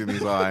 stitches in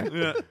his eye.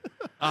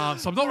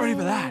 So I'm not ready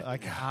for that.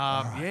 Okay.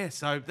 Yeah.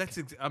 So that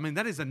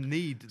is a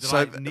need that So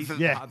I need.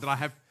 Yeah. That I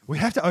have. We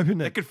have to open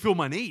That it. could fill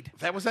my need.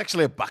 That was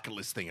actually a bucket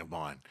list thing of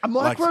mine. A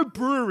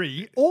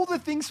microbrewery, all the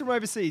things from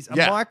overseas. A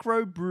Yeah.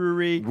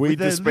 microbrewery Weed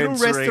with a little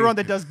dispensary. restaurant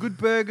that does good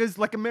burgers,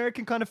 like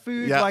American kind of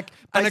food, Yeah. like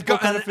And baseball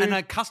kind of food. and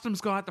a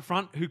customs guy at the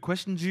front who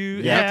questions you.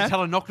 You Yeah. have to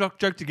tell a knock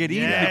joke to get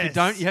in. And if you Yes.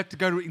 don't, you have to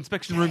go to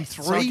inspection room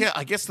 3. So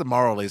I guess the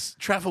moral is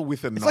travel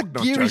with a It's knock like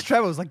knock Geary's joke.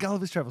 Travels, like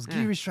Gulliver's Travels.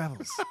 Geary's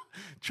Travels.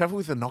 Travel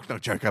with a knock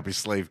knock joke up his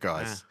sleeve,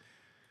 guys.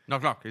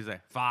 Knock. Who's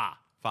there? Far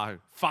who?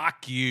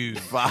 Fuck you.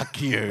 Fuck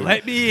you.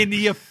 Let me into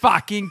your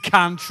fucking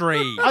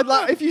country. I'd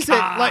like if you said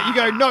like you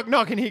go knock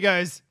knock and he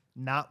goes,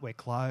 nah, we're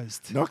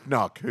closed. Knock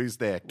knock. Who's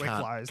there? We're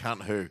closed.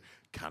 Cunt who?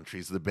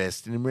 Country's the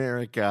best in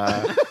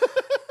America.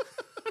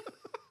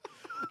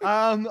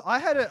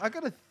 I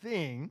got a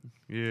thing.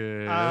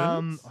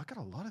 Yeah. I got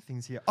a lot of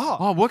things here. Oh,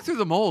 Oh, work through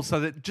them all so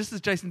that just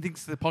as Jason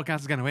thinks the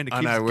podcast is going to end, it I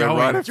keeps know, we're going.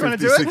 right at Do you wanna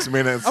do it? 56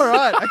 minutes. all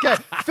right. Okay.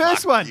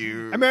 First one,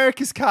 you.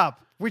 America's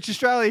Cup, which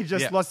Australia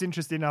just Yeah. lost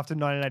interest in after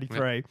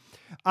 1983.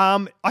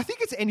 I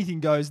think it's anything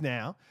goes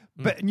now,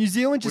 but New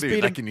Zealand What just do you,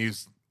 beat they them. can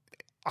use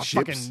Oh,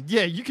 ships? fucking,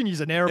 yeah, you can use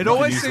an aeroplane. It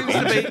always use seems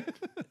to be.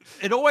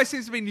 It always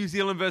seems to be New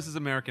Zealand versus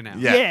America now.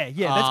 Yeah.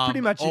 Yeah, that's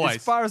pretty much it, always.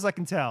 as far as I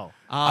can tell.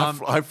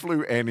 I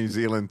flew Air New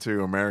Zealand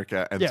to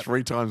America, and Yeah.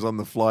 3 times on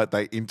the flight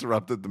they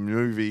interrupted the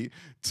movie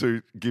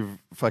to give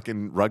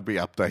fucking rugby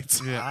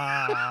updates.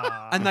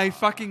 And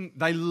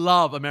they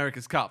love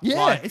America's Cup.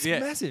 Yeah, it's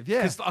massive, yeah.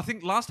 Because I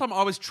think last time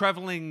I was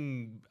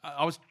traveling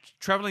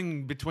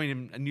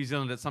between New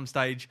Zealand at some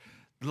stage.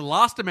 The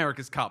last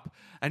America's Cup,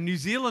 and New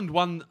Zealand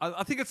won.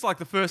 I think it's like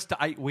the first to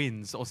 8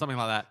 wins or something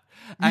like that.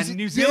 And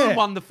New Zealand yeah.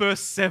 won the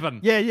first 7.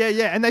 Yeah,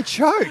 and they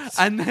choked.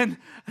 And then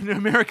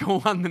America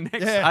won the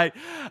next Yeah. 8.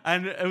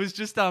 And it was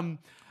just I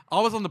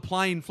was on the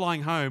plane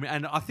flying home,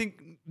 and I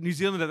think New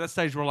Zealand at that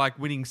stage were like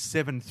winning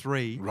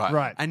 7-3.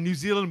 Right. And New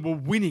Zealand were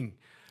winning.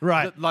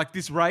 Right. Like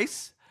this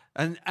race,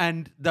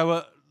 and they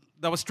were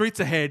streets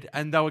ahead,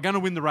 and they were going to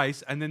win the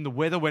race, and then the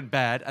weather went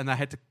bad, and they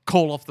had to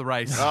call off the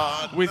race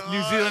with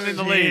New Zealand in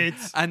the lead.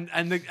 Shit.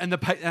 And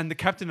the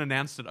captain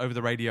announced it over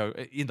the radio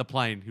in the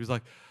plane. He was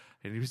like,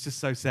 and he was just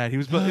so sad. He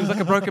was like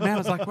a broken man. I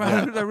was like,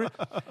 wow.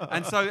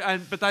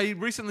 But they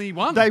recently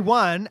won. They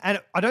won, and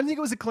I don't think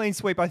it was a clean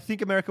sweep. I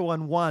think America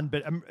won one,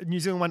 but New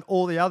Zealand won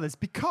all the others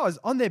because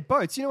on their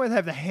boats, you know where they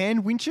have the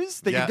hand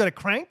winches that Yeah. you've got to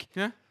crank?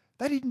 Yeah.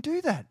 They didn't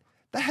do that.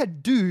 They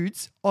had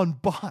dudes on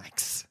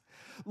bikes,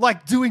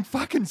 like doing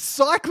fucking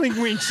cycling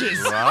winches.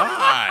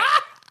 Right.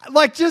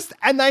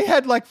 And they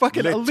had like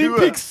fucking Le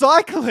Olympic Tour.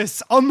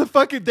 cyclists on the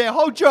fucking, their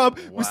whole job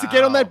was to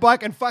get on Wow. that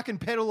bike and fucking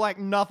pedal like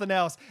nothing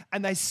else.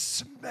 And they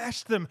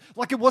smashed them.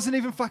 Like it wasn't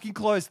even fucking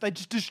close. They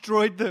just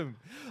destroyed them.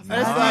 And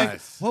it's like,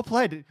 Nice. well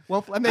played.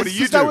 Well, and What do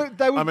you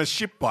do? I'm a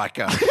ship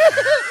biker.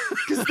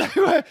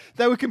 because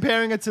they were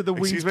comparing it to the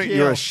winged Excuse me, keel.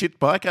 you're a shit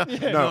biker?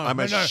 no, I'm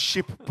a no.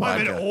 ship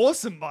I'm an biker.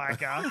 awesome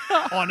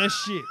biker on a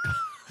ship.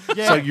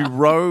 Yeah. So you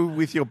row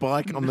with your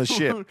bike on the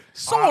ship.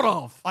 Sort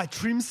of. I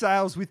trim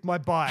sails with my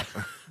bike.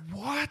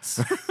 What?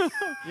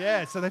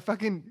 Yeah, so they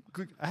fucking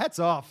hats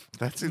off.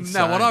 That's insane.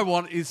 Now, what I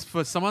want is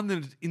for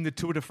someone in the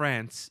Tour de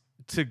France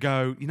to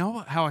go, you know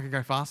what, how I can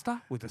go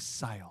faster? With a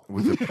sail.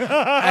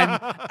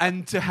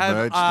 and to have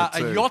Merge the a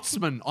two.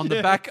 yachtsman on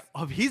the back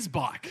of his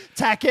bike.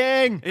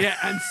 Tacking. Yeah,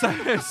 and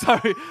so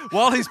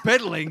while he's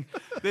pedaling,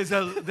 there's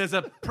an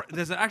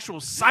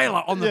actual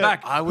sailor on the Yeah.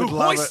 back I would who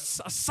love hoists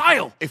a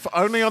sail. If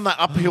only on the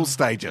uphill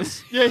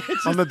stages. Yeah,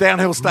 it's On the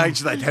downhill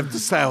stage, they'd have the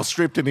sail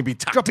stripped and he'd be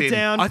tucked drop it in.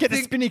 down, I get the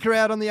think- spinnaker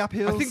out on the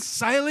uphills. I think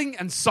sailing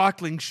and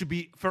cycling should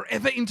be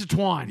forever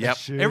intertwined. Yep.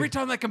 should. Every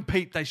time they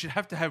compete, they should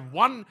have to have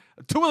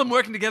two of them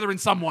working together in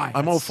some way.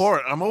 I'm all for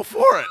it. I'm all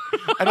for it.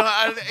 And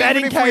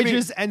batting even if we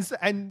cages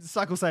and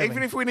cycle sailing.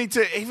 even if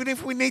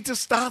we need to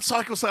start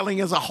cycle sailing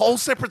as a whole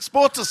separate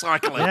sport to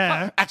cycling,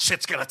 Yeah. that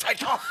shit's gonna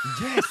take off.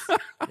 Yes.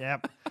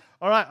 Yep.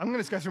 All right, I'm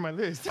going to go through my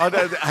list.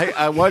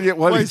 Hey, while you're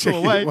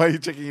Wasteful,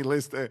 wait. checking your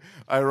list,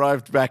 I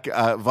arrived back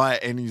via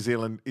Air New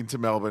Zealand into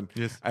Melbourne.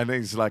 Yes. And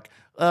he's like,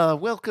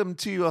 welcome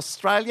to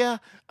Australia.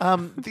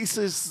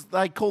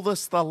 They call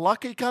this the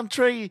lucky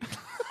country.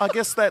 I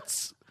guess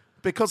that's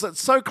because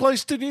it's so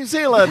close to New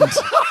Zealand.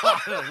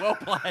 Well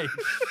played.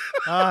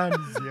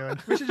 New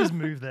Zealand. We should just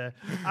move there.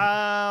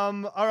 All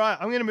right,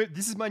 I'm going to move.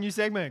 This is my new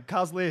segment,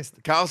 Carl's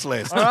List. Carl's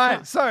list. All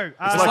right, so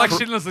It's like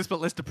Schindler's List,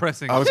 but less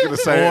depressing. I was going to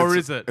say, or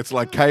it's, is it? It's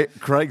like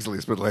Craig's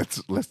list, but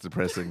less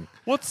depressing.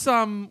 What's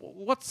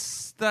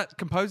that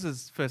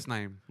composer's first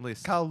name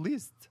list? Carl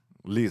List.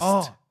 List.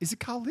 Oh, is it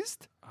Carl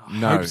List?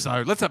 no. Hope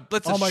so. Let's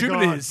Oh my assume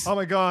god! it is. Oh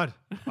my god!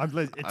 It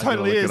gotta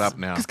totally look is. it up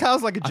now. Because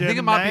Carl's like a I German think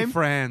it might name. be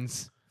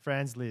Franz.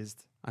 Franz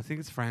List. I think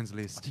it's Franz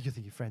List. You're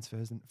thinking Franz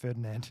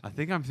Ferdinand. I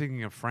think I'm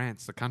thinking of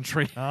France, the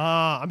country.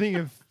 Ah, I'm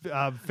thinking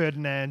of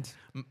Ferdinand.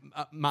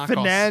 Marcos.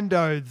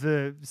 Fernando,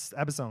 the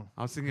ABBA song.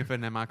 I was thinking of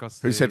Ferdinand Marcos.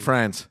 Who said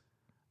Franz?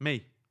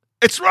 Me.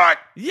 It's right.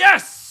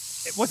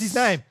 Yes! What's his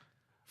name?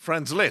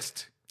 Franz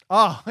List.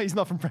 Oh, he's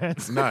not from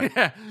France. No.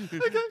 Yeah.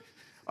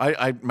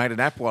 I made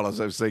an app while I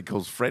was overseas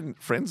called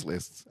Friends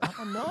Lists.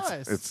 Oh,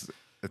 nice.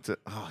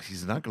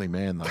 He's an ugly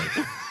man though.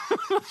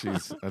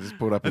 Jeez, I just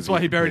pulled up. That's his why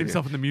he buried Wikipedia.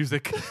 himself in the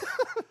music.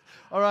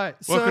 All right.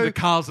 Welcome So to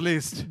Carl's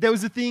List. there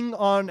was a thing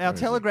on our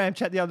Telegram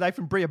chat the other day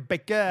from Bria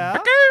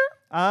Becker.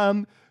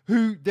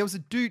 Who there was a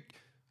dude.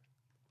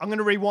 I'm going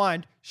to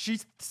rewind. She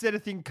said a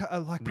thing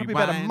probably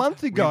about a Rewind,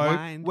 month ago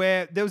rewind.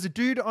 where there was a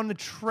dude on the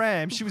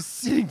tram. She was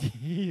sitting.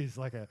 He is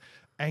like a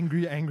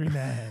angry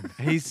man.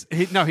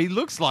 He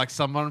looks like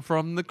someone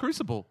from The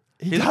Crucible.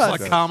 He looks does.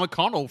 like Carl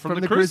McConnell from,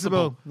 From the,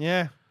 Crucible.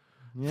 Yeah.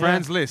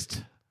 Franz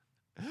List.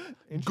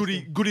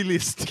 Interesting. Goody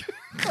List.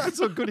 I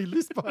saw Goody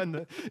List behind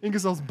the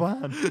Ingersoll's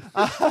barn.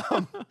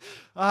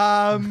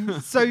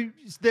 So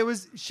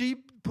she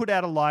put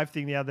out a live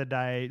thing the other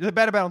day,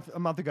 about a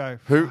month ago.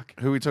 Who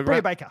are we talking Bria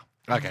about? Baker.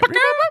 Okay.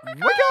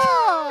 Wake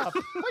up!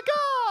 Wake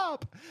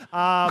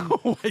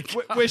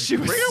up! Where she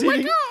was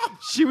sitting.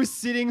 She was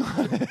sitting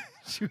on.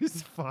 She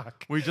was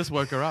fuck. We just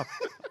woke her up.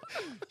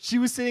 She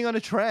was sitting on a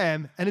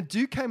tram, and a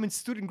dude came and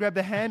stood and grabbed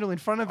the handle in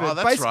front of her, Oh,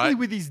 that's basically right.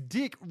 with his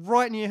dick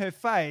right near her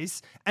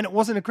face, and it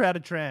wasn't a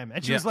crowded tram.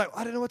 And she Yeah. was like,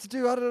 I don't know what to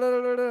do. I don't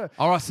know.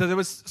 All right, so there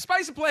was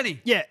space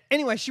aplenty. Yeah.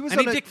 Anyway, she was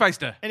And he on a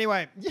dick-faced her.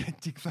 Anyway, yeah,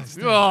 dick faced.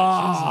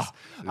 Oh.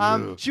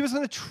 Jesus. She was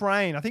on a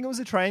train. I think it was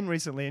a train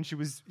recently, and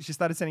she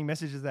started sending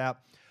messages out.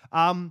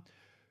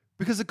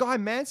 Because a guy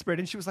manspread,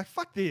 and she was like,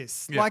 "Fuck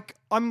this! Yeah. Like,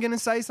 I'm gonna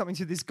say something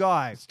to this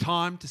guy." It's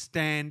time to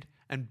stand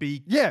and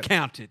be Yeah,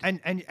 counted.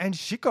 And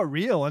shit got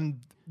real, and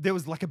there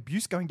was like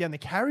abuse going down the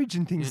carriage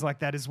and things like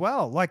that as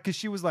well. Like, because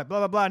she was like blah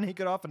blah blah, and he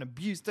got off and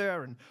abused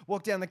her and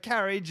walked down the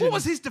carriage. What and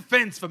was his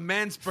defense for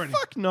manspreading?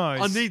 Fuck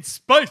knows. I need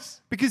space.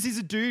 Because he's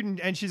a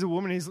dude and she's a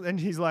woman, and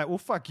he's like, "Well,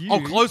 fuck you."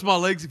 I'll close my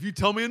legs if you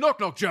tell me a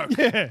knock-knock joke.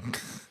 Yeah.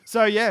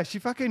 So yeah, she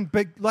fucking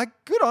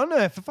good on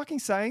her for fucking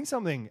saying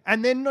something,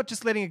 and then not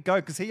just letting it go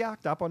because he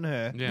arced up on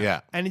her. Yeah.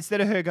 And instead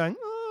of her going,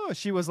 "Oh,"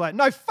 she was like,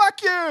 "No,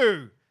 fuck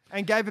you,"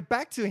 and gave it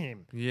back to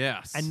him.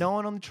 Yes. And no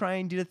one on the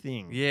train did a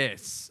thing.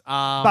 Yes.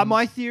 But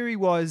my theory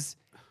was,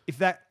 if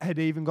that had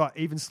even got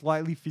even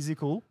slightly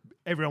physical,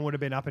 everyone would have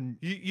been up and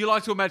You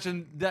like to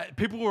imagine that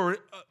people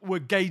were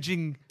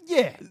gauging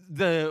yeah.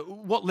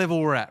 what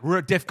level we're at. We're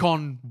at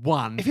DEFCON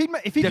 1.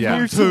 If he'd Yeah.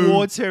 moved Two.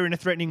 towards her in a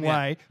threatening Yeah.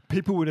 way,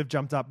 people would have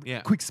jumped up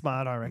Yeah. quick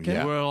smart, I reckon.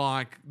 Yeah. We're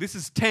like, this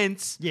is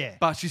tense. Yeah.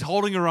 But she's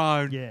holding her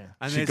own. Yeah.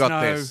 And She there's got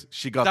no, this.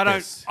 She got they don't-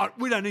 this.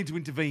 we don't need to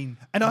intervene.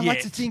 And I like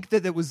to yet. think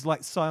that there was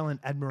like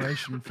silent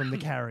admiration from the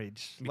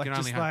carriage. Like can just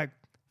only hope. like,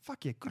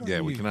 fuck yeah, good on Yeah,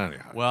 you. we can only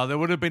hope. Well, there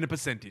would have been a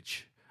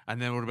percentage.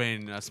 And there would have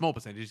been a small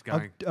percentage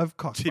going, of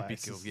cock typical,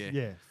 faces. yeah.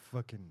 Yeah,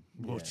 fucking.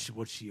 Yeah.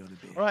 what's she on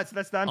about? All right, so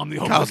that's done. I'm the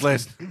Carl's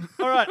list.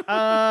 All right,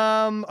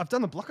 I've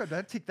done the block.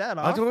 I'd tick that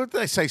I off. thought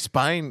they say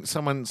Spain.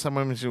 Someone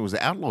mentioned it was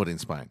outlawed in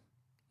Spain.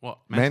 What?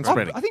 Man's Oh,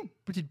 spreading. I think,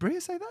 did Bria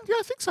say that Yeah,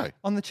 I think so.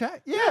 on the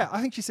chat? Yeah, I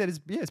think she said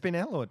it's been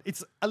outlawed.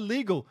 It's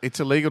illegal. It's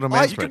illegal to You You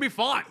manspread. can be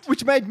fined.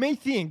 Which made me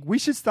think we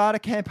should start a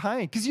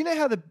campaign. Because you know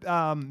how the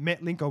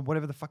MetLink or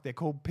whatever the fuck they're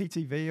called,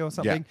 PTV or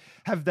something,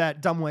 have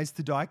that Dumb Ways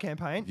to Die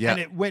campaign? Yeah. And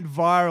it went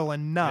viral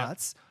and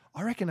nuts.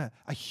 I reckon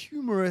a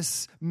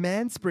humorous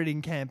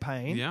man-spreading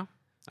campaign. Yeah.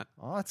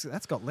 Oh,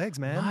 that's got legs,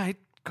 man. Mate,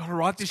 gotta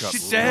write this Got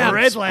shit down.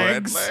 Red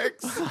spread legs.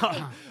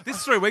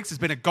 This 3 weeks has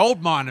been a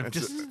gold mine of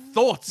just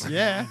thoughts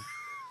Yeah.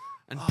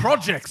 and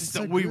projects so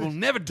that we good. will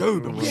never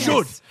do, but we Yes.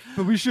 should.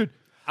 But we should.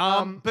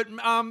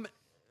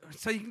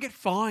 So you can get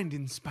fined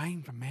in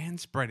Spain for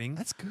manspreading.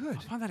 That's good. I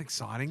find that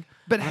exciting.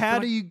 But And I how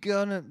feel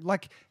do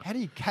like- how do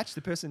you catch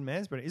the person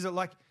manspreading? Is it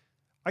like,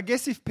 I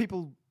guess if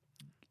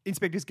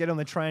inspectors get on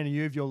the train and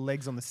you have your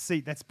legs on the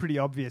seat, that's pretty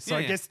obvious. So Yeah,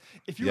 I yeah. guess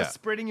if you were Yeah.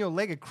 spreading your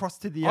leg across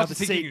to the I other was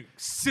thinking seat,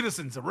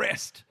 citizen's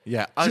arrest.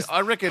 Yeah, just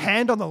I reckon.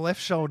 hand on the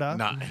left shoulder.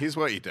 No, here's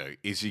what you do: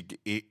 is you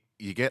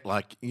get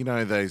like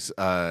those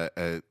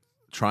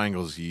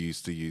triangles you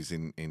used to use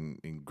in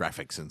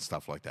graphics and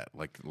stuff like that,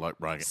 like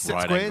right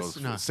Set squares? angles,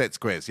 No. set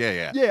squares.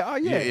 Yeah. Yeah, oh,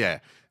 yeah. yeah.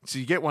 So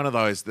you get one of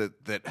those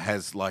that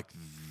has like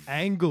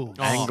Angle.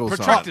 angles on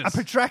it. protractors. A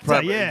protractor,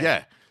 Right,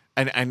 yeah.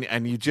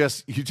 and you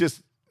just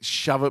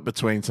shove it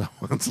between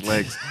someone's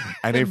legs,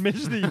 and if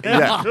measure the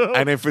yeah,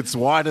 and if it's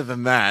wider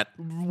than that,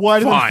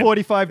 Wider fine. than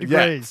 45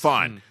 Yeah, degrees.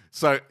 fine.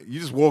 So you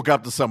just walk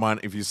up to someone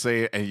if you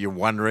see it and you're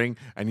wondering,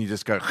 and you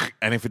just go,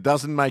 and if it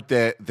doesn't make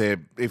if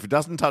it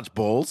doesn't touch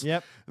balls,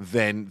 Yep.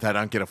 then they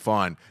don't get a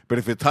fine. But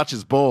if it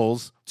touches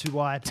balls, Too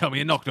wide. Tell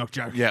me a knock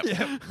joke. yeah,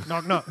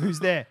 Knock, knock.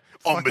 Who's there?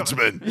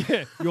 ombudsman.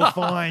 Yeah, you're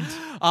fined.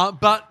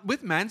 But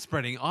with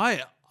manspreading,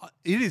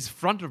 it is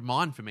front of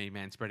mind for me.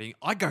 Manspreading,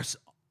 I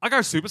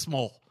go super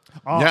small.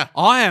 Yeah,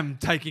 I am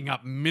taking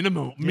up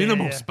minimal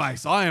yeah.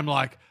 space. I am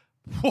like,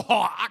 whoa,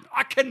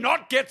 I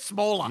cannot get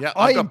smaller. yeah.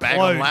 I I've got bag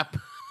on implode. lap.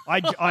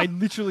 I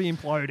literally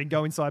implode and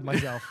go inside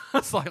myself.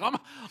 It's like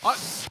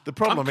The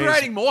problem I'm is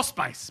creating more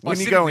space by when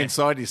you sitting go there.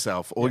 inside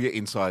yourself, all your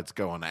insides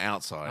go on the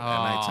outside,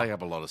 and they take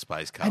up a lot of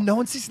space. Carl. And no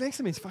one sits next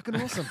to me. It's fucking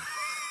awesome.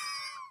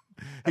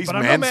 he's But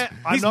I'm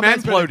He's not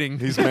mansploding.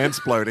 He's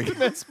mansploding.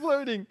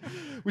 Mansploding,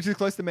 which is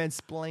close to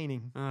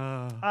mansplaining.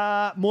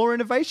 More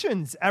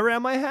innovations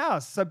around my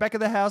house. So back of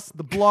the house,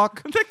 the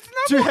block,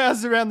 two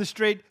houses around the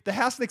street, the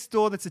house next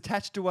door that's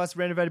attached to us,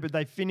 renovated, but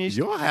they finished.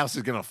 Your house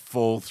is going to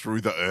fall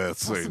through the earth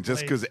soon, Possibly.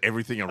 just because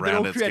everything They're all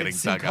around it's created getting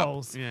dug up.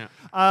 sinkholes. Yeah.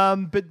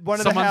 But one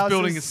of the Someone's houses,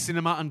 building a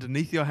cinema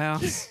underneath your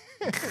house.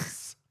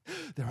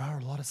 there are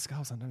a lot of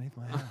skulls underneath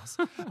my house.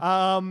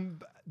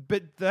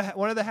 But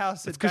one of the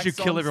houses. It's 'cause you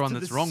kill everyone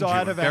that's wrong,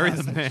 side Drew. of our Bury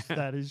house. them there.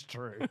 That is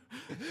true.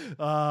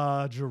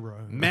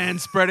 Jerome.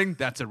 Manspreading,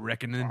 that's a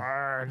reckoning.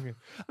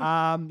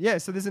 Yeah,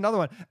 so there's another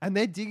one. And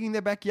they're digging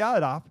their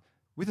backyard up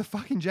with a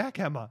fucking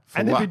jackhammer.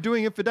 And they've what? been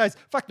doing it for days.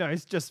 Fuck no,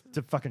 it's just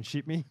to fucking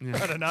shit me.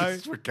 I don't know.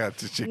 Just regard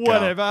to shit, Carl.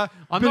 Whatever.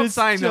 I'm But not it's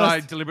saying that I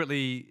just-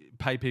 deliberately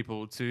pay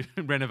people to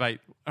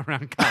renovate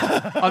around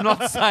Carl. I'm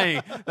not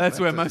saying that's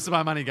where most of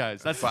my money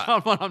goes. That's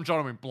not what I'm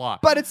trying to imply.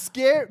 But it's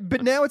scary.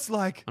 But now it's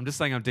like I'm just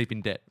saying I'm deep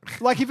in debt.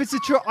 if it's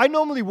I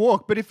normally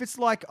walk, but if it's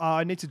like, oh,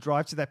 I need to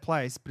drive to that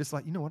place, but it's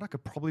like, you know what, I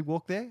could probably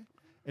walk there.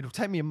 It'll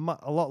take me a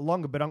lot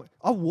longer, but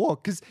I'll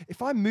walk because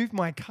if I move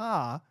my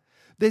car,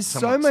 there's so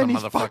Some many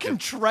motherfucker- fucking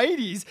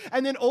tradies,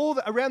 and then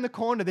around the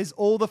corner, there's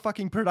all the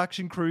fucking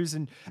production crews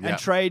and Yeah.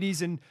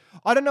 tradies, and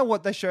I don't know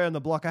what they show on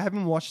the block. I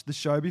haven't watched the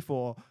show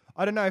before.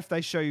 I don't know if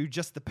they show you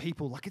just the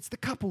people, like it's the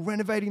couple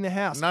renovating the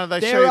house. No, they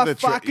there show you are the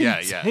fucking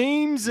yeah.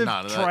 teams of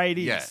No,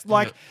 tradies, yeah.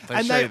 like, They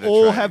and show you they the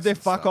all tradies have their and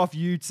fuck stuff. off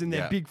utes and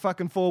their Yeah. big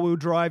fucking 4-wheel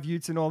drive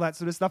utes and all that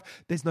sort of stuff.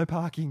 There's no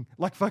parking,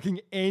 like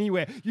fucking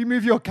anywhere. You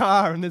move your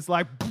car and there's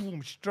like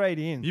boom straight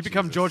in. You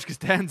become George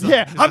Costanza.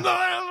 Yeah, I'm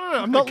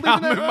not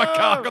Can't leaving move my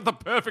car. I've got the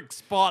perfect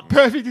spot.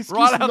 Perfect excuse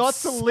Right not to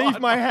outside leave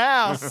my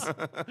house.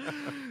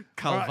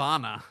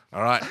 Calvana.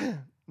 All right.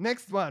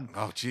 Next one.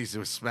 Oh, jeez,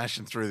 we're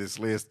smashing through this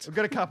list. We've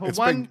got a couple.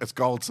 It's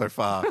gold so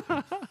far.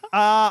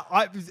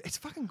 It's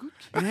fucking good.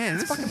 Yeah,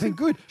 It's fucking been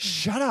good.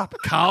 Shut up.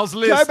 Carl's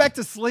list. Go back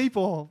to sleep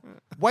or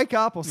wake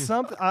up or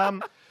something.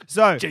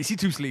 So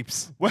JC2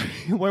 sleeps. when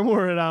we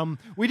were at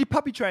we did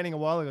puppy training a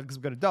while ago because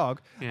we've got a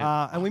dog.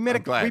 Yeah. And we met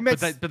I'm glad.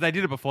 But they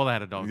did it before they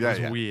had a dog. Yeah, it was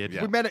yeah, weird.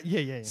 yeah. we met it.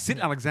 Yeah. Sit,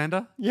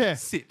 Alexander. Yeah.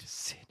 Sit.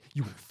 Sit.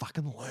 You will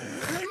fucking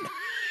learn.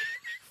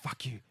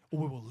 Fuck you, or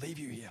we will leave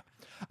you here.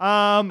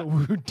 We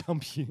will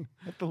dump you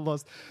at the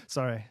lost.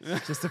 Sorry,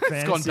 it's just a fantasy.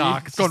 It's gone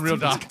dark. It's gone real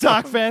dark.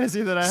 Dark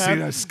fantasy that I See have.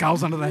 those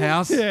skulls under the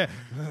house? Yeah,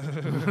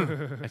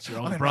 That's your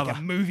I'm older gonna brother. make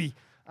a movie.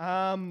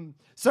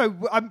 So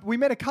we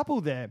met a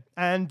couple there,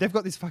 and they've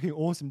got this fucking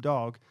awesome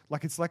dog.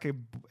 Like it's like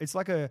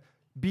a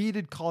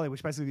bearded collie,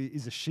 which basically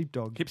is a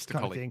sheepdog Hipster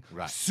kind collie. of thing.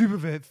 Right.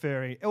 Super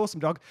furry, awesome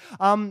dog.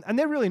 And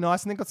they're really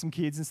nice, and they've got some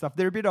kids and stuff.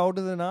 They're a bit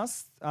older than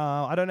us.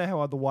 I don't know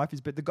how old the wife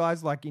is, but the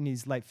guy's like in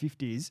his late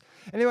 50s.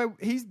 Anyway,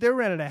 they're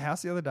around at our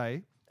house the other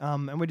day.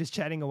 And we're just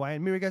chatting away,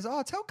 and Miri goes,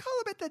 "Oh, tell Carl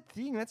about that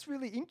thing. That's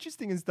really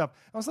interesting and stuff."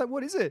 I was like,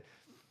 "What is it?"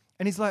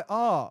 And he's like,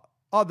 "Oh,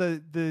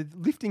 the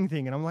lifting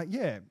thing." And I'm like,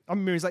 "Yeah."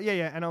 And Miri's like,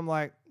 "Yeah." And I'm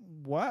like,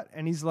 "What?"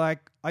 And he's like,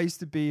 "I used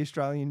to be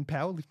Australian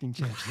powerlifting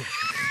champion."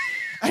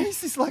 And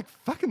he's this like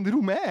fucking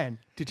little man.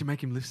 Did you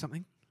make him lift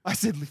something? I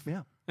said, "Lift me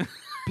up,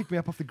 pick me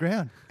up off the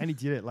ground," and he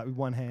did it like with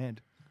one hand.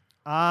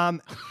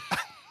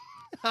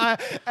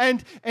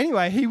 And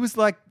anyway, he was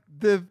like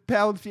the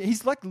powerlifting.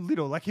 He's like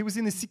little, like he was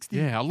in the 60.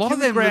 Yeah, a lot of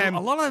them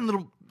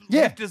little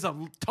Yeah. lifters are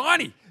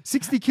tiny.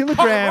 60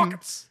 kilogram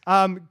rockets.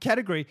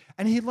 category,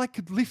 and he like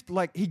could lift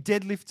like he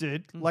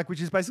deadlifted like,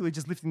 which is basically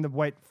just lifting the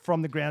weight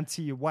from the ground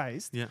to your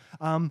waist. Yeah.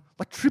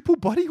 Like triple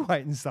body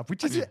weight and stuff,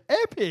 which is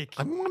epic.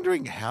 I'm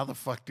wondering how the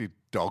fuck did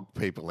dog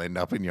people end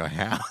up in your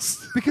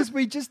house? Because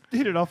we just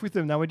hit it off with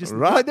them. They were just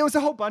Right. like, there was a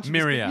whole bunch of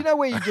Miria. you know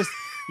where you just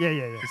yeah.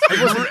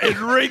 It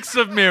reeks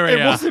of Miria.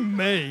 It wasn't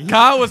me.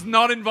 Carl was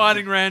not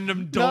inviting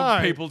random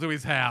dog No. people to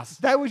his house.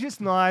 They were just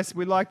nice.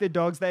 We liked their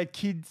dogs. They had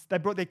kids. They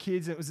brought their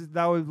kids.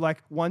 They were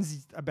like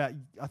one's about,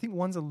 I think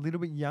one's a little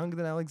bit younger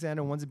than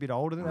Alexander, and one's a bit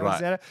older than Right.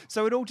 Alexander.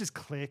 So it all just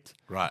clicked.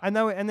 Right. And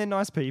they're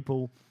nice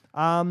people.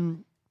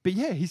 But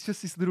yeah, he's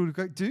just this little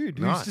dude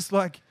who's Nice. just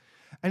like,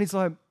 and he's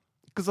like,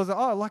 because I was like,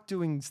 I like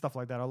doing stuff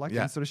like that. I like Yeah.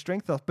 doing sort of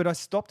strength stuff. But I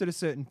stopped at a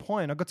certain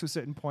point. I got to a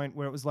certain point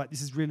where it was like,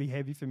 this is really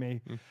heavy for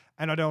me.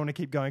 And I don't want to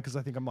keep going because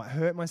I think I might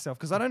hurt myself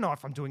because I don't know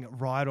if I'm doing it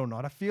right or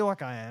not. I feel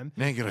like I am.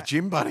 Now you got a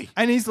gym buddy.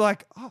 And he's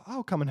like, "Oh,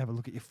 I'll come and have a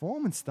look at your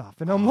form and stuff."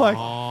 And I'm like,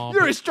 Oh,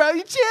 "You're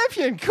Australian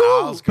champion, cool."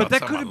 Carl's got But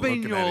that could have someone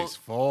been looking at your. his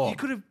form.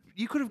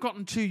 You could have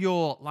gotten to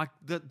your like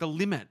the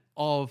limit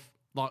of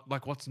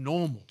like what's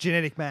normal.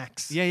 Genetic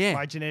max. Yeah.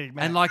 By genetic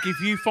max. And like if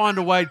you find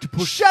a way to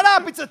push. shut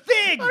up, it's a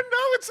thing. I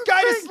know it's a Go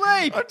to thing.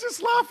 sleep. I'm just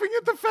laughing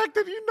at the fact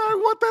that you know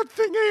what that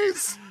thing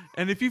is.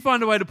 And if you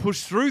find a way to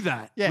push through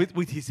that Yeah.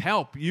 with his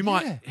help, you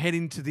might Yeah. head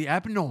into the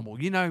abnormal.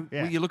 You know,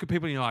 Yeah. you look at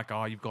people and you're like,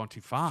 oh, you've gone too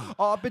far.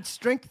 Oh, but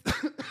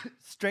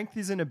strength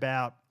isn't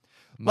about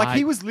like Mate.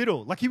 he was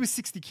little, like he was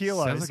 60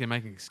 kilos, Sounds like you're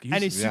making excuses.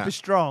 and he's Yeah. super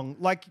strong.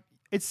 Like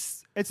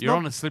it's You're not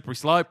on a slippery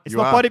slope. it's You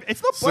not are. body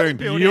it's not Soon.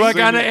 bodybuilding. You are Soon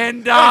going to you-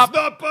 end up It's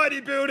not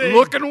bodybuilding.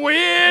 looking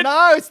weird.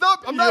 No, it's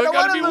not. I'm not. You're I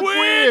want gonna to be look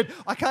weird. weird.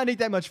 I can't eat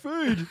that much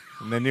food.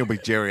 And then you'll be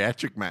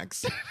geriatric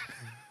Max.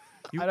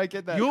 I don't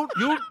get that.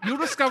 You'll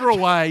discover a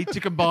way to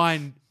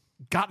combine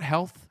gut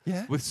health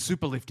Yeah. with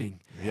superlifting.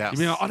 Yes. You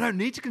mean I don't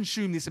need to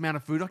consume this amount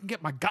of food. I can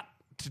get my gut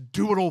to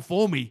do it all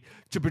for me,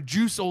 to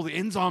produce all the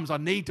enzymes I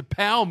need to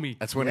power me.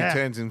 That's when Yeah. he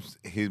turns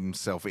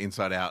himself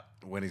inside out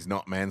when he's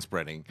not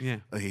manspreading. Yeah.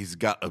 His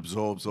gut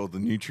absorbs all the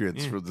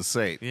nutrients from the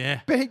seed.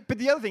 Yeah. but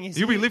the other thing is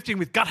You'll be lifting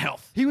with gut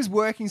health. he was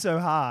working so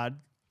hard,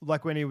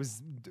 like when he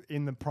was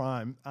in the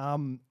prime.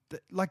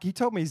 Like he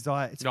told me his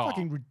diet, it's Oh.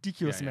 fucking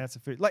ridiculous Yeah, yeah. amounts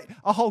of food. Like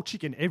a whole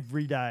chicken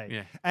every day,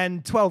 Yeah.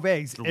 and 12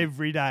 eggs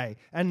every day,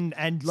 and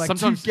like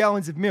Sometimes- 2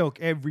 gallons of milk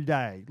every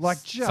day.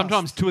 Like just,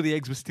 Sometimes 2 of the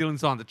eggs were still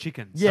inside the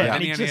chicken. Yeah, So and then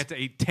he he only just- had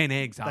to eat 10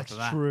 eggs that's after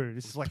that. true.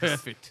 This is like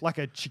perfect. like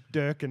a chick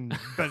durkin,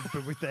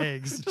 but with the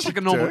eggs. Just like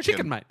a normal Durkin.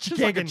 chicken, mate. Just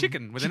like a Chicken.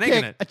 chicken with an egg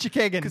in it. A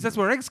chicken. Because that's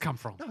where eggs come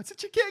from. No, it's a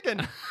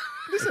chicken.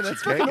 Listen,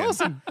 that's fucking Chicken.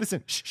 awesome.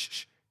 Listen,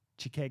 shh.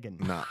 Chicken.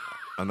 No,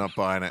 I'm not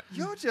buying it.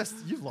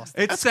 You've lost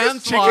It it.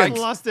 sounds chicken. like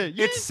Lost it.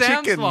 it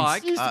sounds chickens.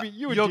 like Used to be-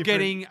 you were you're different.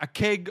 getting a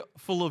keg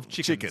full of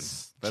chickens.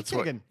 Chickens. That's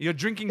Chicken. You're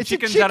drinking It's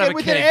chickens a chicken out of a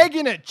with keg. an egg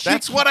in it.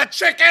 That's what a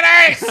chicken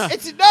is.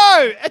 It's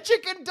no. A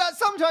chicken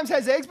sometimes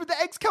has eggs, but the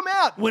eggs come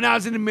out. When I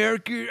was in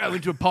America, I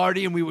went to a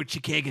party and we were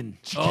chickegging.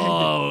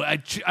 Oh, I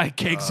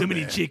kegged so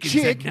many chickens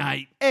Chick, that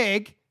night.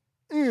 egg,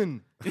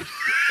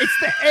 it's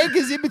the egg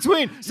is in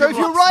between. So You've if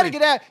you're lost writing me.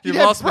 it out, You've you'd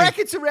have lost me.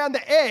 brackets around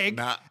the egg,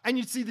 Nah. and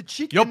you'd see the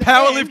chicken. Your and the egg.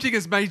 powerlifting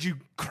has made you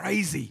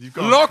crazy. You've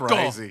gone Loco.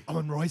 crazy. I'm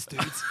on roids,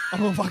 dudes.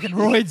 I'm on fucking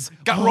roids.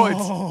 Gut roids.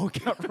 Oh,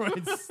 gut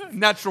roids.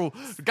 Natural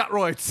gut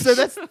roids.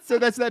 So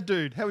that's that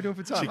dude. How we doing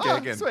for time? Chicken Oh,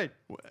 again. sweet.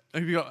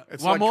 Have you got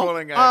It's one like more?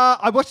 calling a.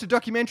 I watched a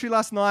documentary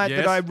last night Yes.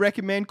 that I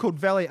recommend called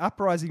Valley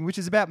Uprising, which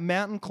is about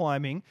mountain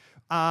climbing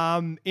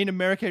in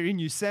America in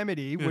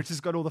Yosemite, which has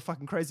got all the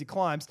fucking crazy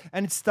climbs.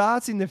 And it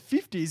starts in the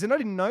 50s. And I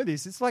didn't know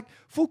this. It's like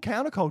full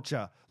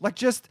counterculture. Like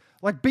just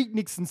like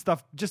beatniks and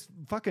stuff, just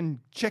fucking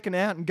checking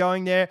out and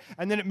going there.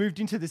 And then it moved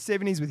into the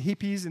 70s with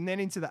hippies and then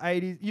into the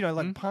 80s, you know,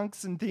 like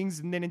punks and things.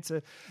 And then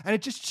and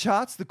it just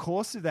charts the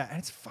course of that. And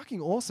it's fucking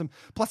awesome.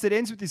 Plus it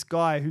ends with this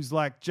guy who's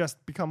like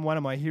just become one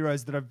of my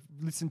heroes that I've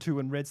listened to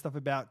and read stuff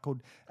about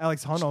called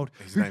Alex Honnold.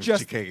 His who name's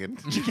just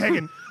Chicagan.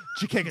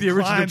 Chicagan. The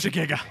original climbed.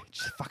 Chicago.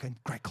 Just a fucking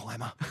great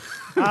climber.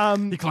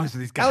 He climbs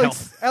with his gut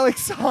health.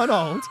 Alex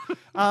Honnold,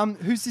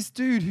 who's this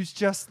dude who's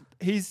just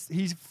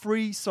he's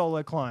free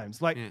solo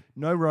climbs, like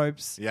no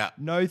ropes, Yeah.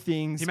 no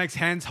things. He makes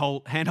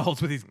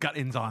handholds with his gut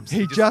enzymes.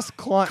 He just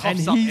climbs, and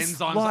coughs up he's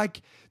enzymes.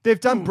 like they've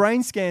done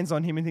brain scans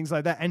on him and things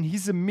like that, and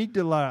his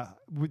amygdala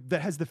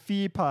that has the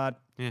fear part.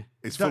 Yeah.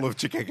 It's full of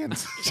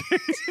chickens.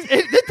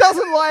 It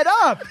doesn't light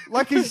up.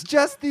 Like he's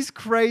just this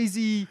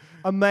crazy,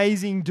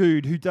 amazing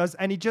dude who does,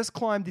 and he just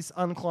climbed this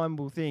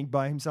unclimbable thing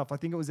by himself. I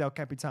think it was El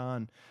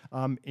Capitan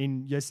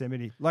in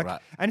Yosemite. Like,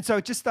 Right. and so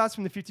it just starts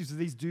from the 50s with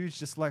these dudes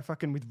just like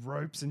fucking with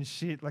ropes and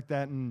shit like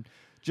that, and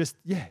just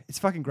it's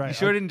fucking great. You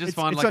sure didn't just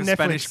It's- find it's like on a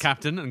Spanish Netflix.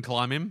 captain and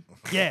climb him?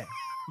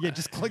 Yeah,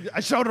 just click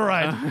a shoulder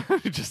ride.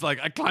 Just like,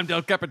 I climbed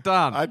El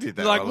Capitan. I did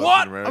that You're like, while I was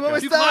what? in America. I'm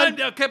almost You done. climbed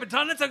El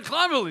Capitan? That's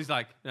unclimbable. He's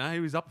like, no, he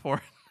was up for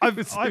it.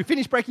 I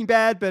finished Breaking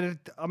Bad, but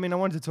I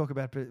wanted to talk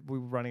about it, but we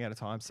were running out of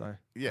time, so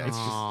Yeah, it's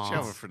just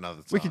shelve it for another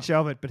time. we can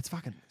shelve it. But it's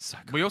fucking so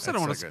good. We also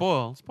don't That's want to so good.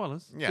 spoil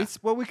spoilers.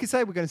 Yeah. We could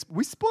say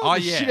we spoiled Oh,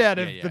 the yeah, shit out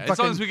of yeah, the yeah. fucking As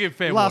long as we give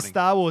fair last warning.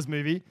 Star Wars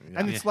movie,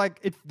 and it's Yeah.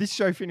 like this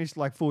show finished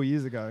like 4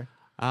 years ago.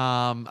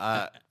 Um,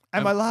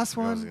 And my last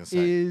I was one gonna say.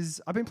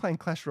 is I've been playing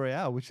Clash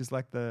Royale, which is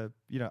like the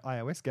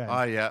iOS game.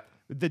 Oh, yeah.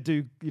 They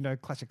do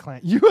Clash of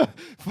Clans. You are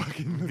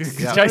fucking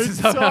Yeah. Jason's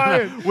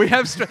tired. we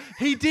have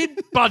he did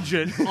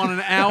budget on an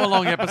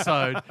hour-long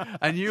episode,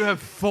 and you have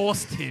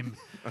forced him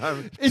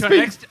It's to been-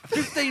 an extra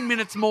 15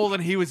 minutes more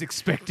than he was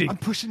expecting. I'm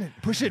pushing it.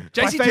 Push it.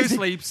 JC2 My face-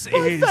 Sleeps my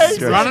is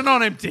face- running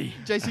on empty.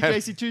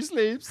 JC2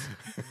 sleeps.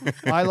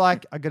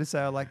 I gotta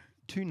say I like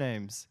two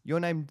names. Your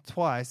name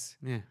twice,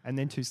 Yeah. and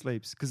then two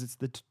sleeps because it's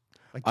the.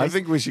 Like I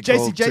think we should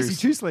call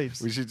JC2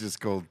 sleeps. We should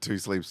just call Two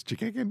Sleeps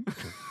Chicken.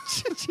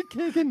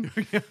 Chicken.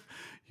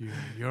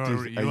 You are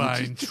are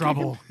you in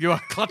trouble. You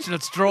are clutching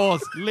at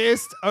straws.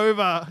 List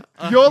over.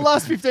 Your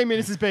last 15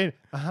 minutes has been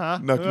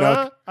Knock,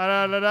 knock.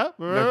 Knock,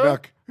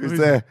 knock. Who's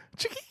there?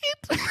 Chicken.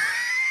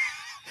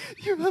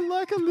 You are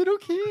like a little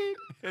kid.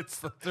 It's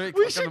the 3 o'clock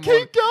We in should the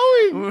morning. keep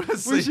going. We'll We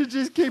see. should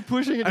just keep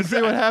pushing it and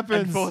see what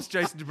happens. And force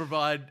Jason to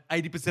provide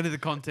 80% of the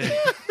content.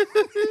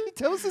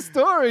 Tell us a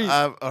story.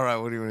 All right,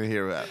 what do you want to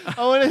hear about?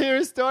 I want to hear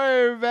a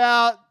story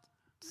about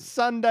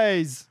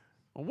Sundays.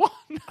 What?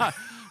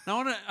 No,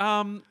 I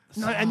want to.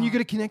 No, and you got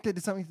to connect it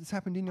to something that's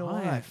happened in your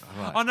life.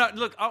 Right. Oh no!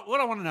 Look,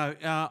 what I want to know.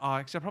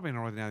 Actually, I probably don't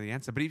already know the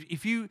answer. But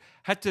if you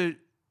had to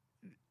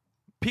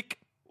pick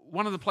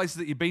one of the places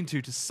that you've been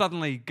to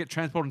suddenly get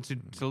transported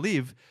to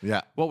live,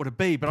 Yeah. what would it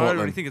be? But I Portland.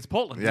 already think it's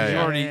Portland. Yeah, You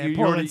yeah. already, Yeah, you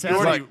Portland already, sounds you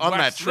already Like on that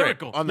waxed trip,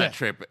 lyrical. on that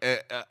trip,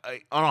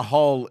 on a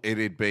whole,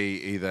 it'd be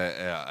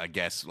either I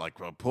guess like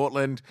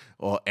Portland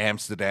or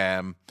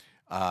Amsterdam,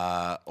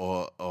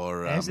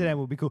 or Amsterdam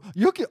would be cool.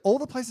 You look at all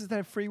the places that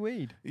have free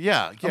weed.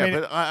 Yeah, yeah, mean,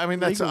 but I mean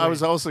that's. legally. I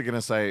was also going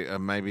to say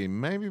maybe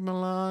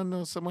Milan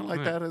or somewhere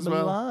like that as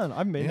well. Milan.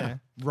 I've been Yeah. there.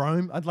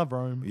 Rome. I'd love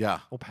Rome. Yeah.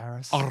 Or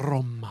Paris.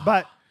 Roma.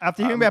 But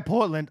after hearing about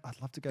Portland,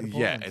 I'd love to go to Yeah,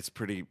 Portland. it's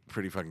pretty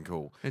fucking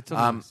cool. It's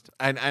on the list.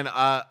 and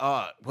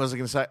what was I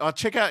going to say? Oh,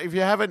 check out if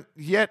you haven't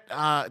yet.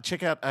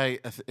 Check out a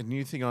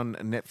new thing on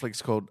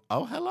Netflix called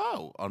Oh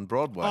Hello on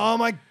Broadway. Oh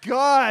my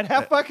God.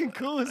 How fucking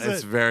cool is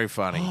It's it? very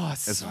funny. Oh,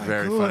 it's so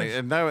very good. funny.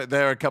 And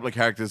there are a couple of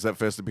characters that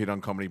first appeared on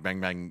Comedy Bang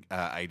Bang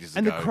ages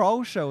And ago. the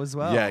Kroll show as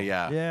well. Yeah,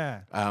 yeah.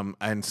 Yeah.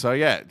 And so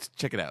yeah,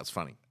 check it out. It's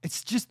funny.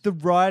 It's just the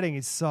writing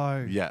is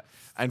so. Yeah.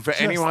 And for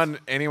Just-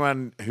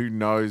 anyone who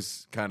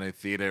knows kind of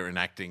theatre and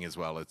acting as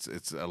well, it's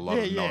a lot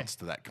of Yeah, yeah. nods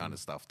to that kind of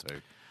stuff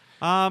too.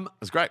 Um,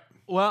 It's great.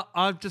 well,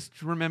 I've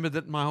just remembered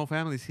that my whole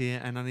family's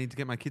here, and I need to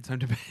get my kids home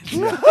to bed.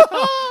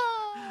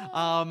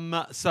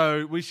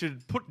 So we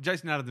should put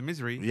Jason out of the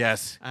misery.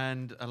 Yes.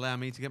 And allow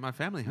me to get my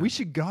family home. We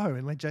should go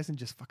and let Jason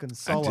just fucking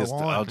solo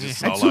I'll on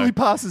just until solo. he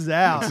passes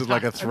out. This is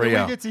like a And 3 then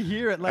hour. we get to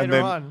hear it And later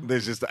then on.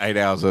 there's just 8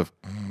 hours of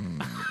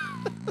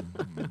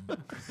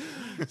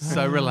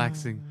So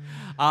relaxing.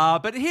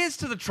 But here's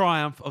to the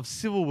triumph of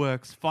Civil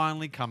Works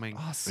finally coming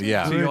Oh, so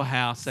Yeah. to good. your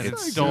house and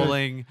It's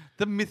installing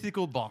the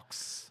mythical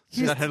box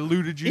Here's that had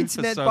eluded you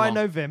Internet for so by long.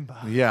 November.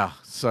 Yeah.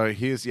 So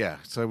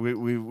so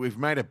we've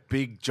made a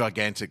big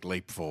gigantic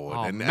leap forward.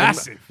 Oh, and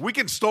massive. we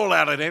can stall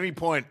out at any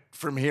point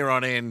from here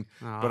on in.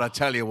 But I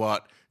tell you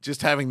what,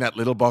 just having that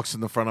little box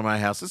in the front of my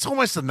house, it's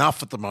almost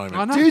enough at the moment.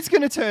 I know. Dude's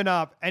going to turn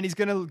up and he's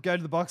going to go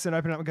to the box and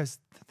open it up and goes,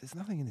 there's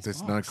nothing in this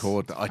There's box. no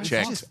cord. I It's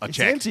checked. just- I it's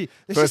checked. empty.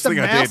 There's First just thing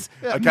a I mouse,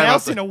 did, I a came up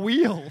mouse the- in a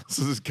wheel.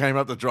 So this came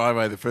up the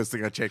driveway. The first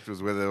thing I checked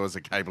was whether there was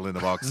a cable in the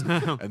box,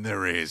 and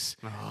there is.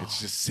 It's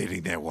just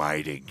sitting there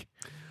waiting.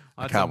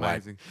 That's can't wait.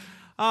 amazing.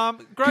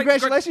 Great.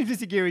 Congratulations,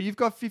 Mr. Geary. You've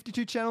got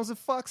 52 channels of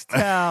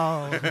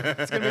Foxtel.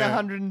 It's going to be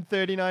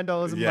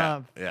 $139 a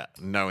month. Yeah.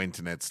 No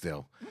internet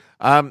still.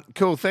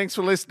 Cool. Thanks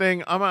for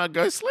listening. I'm gonna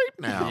go sleep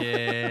now.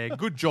 Yeah,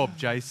 good job,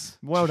 Jace.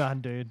 Well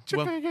done, dude.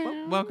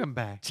 Welcome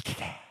back.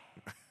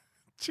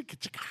 Chicka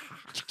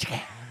chicka.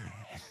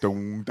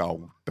 Dong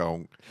dong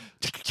dong.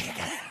 Chicka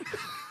chicka.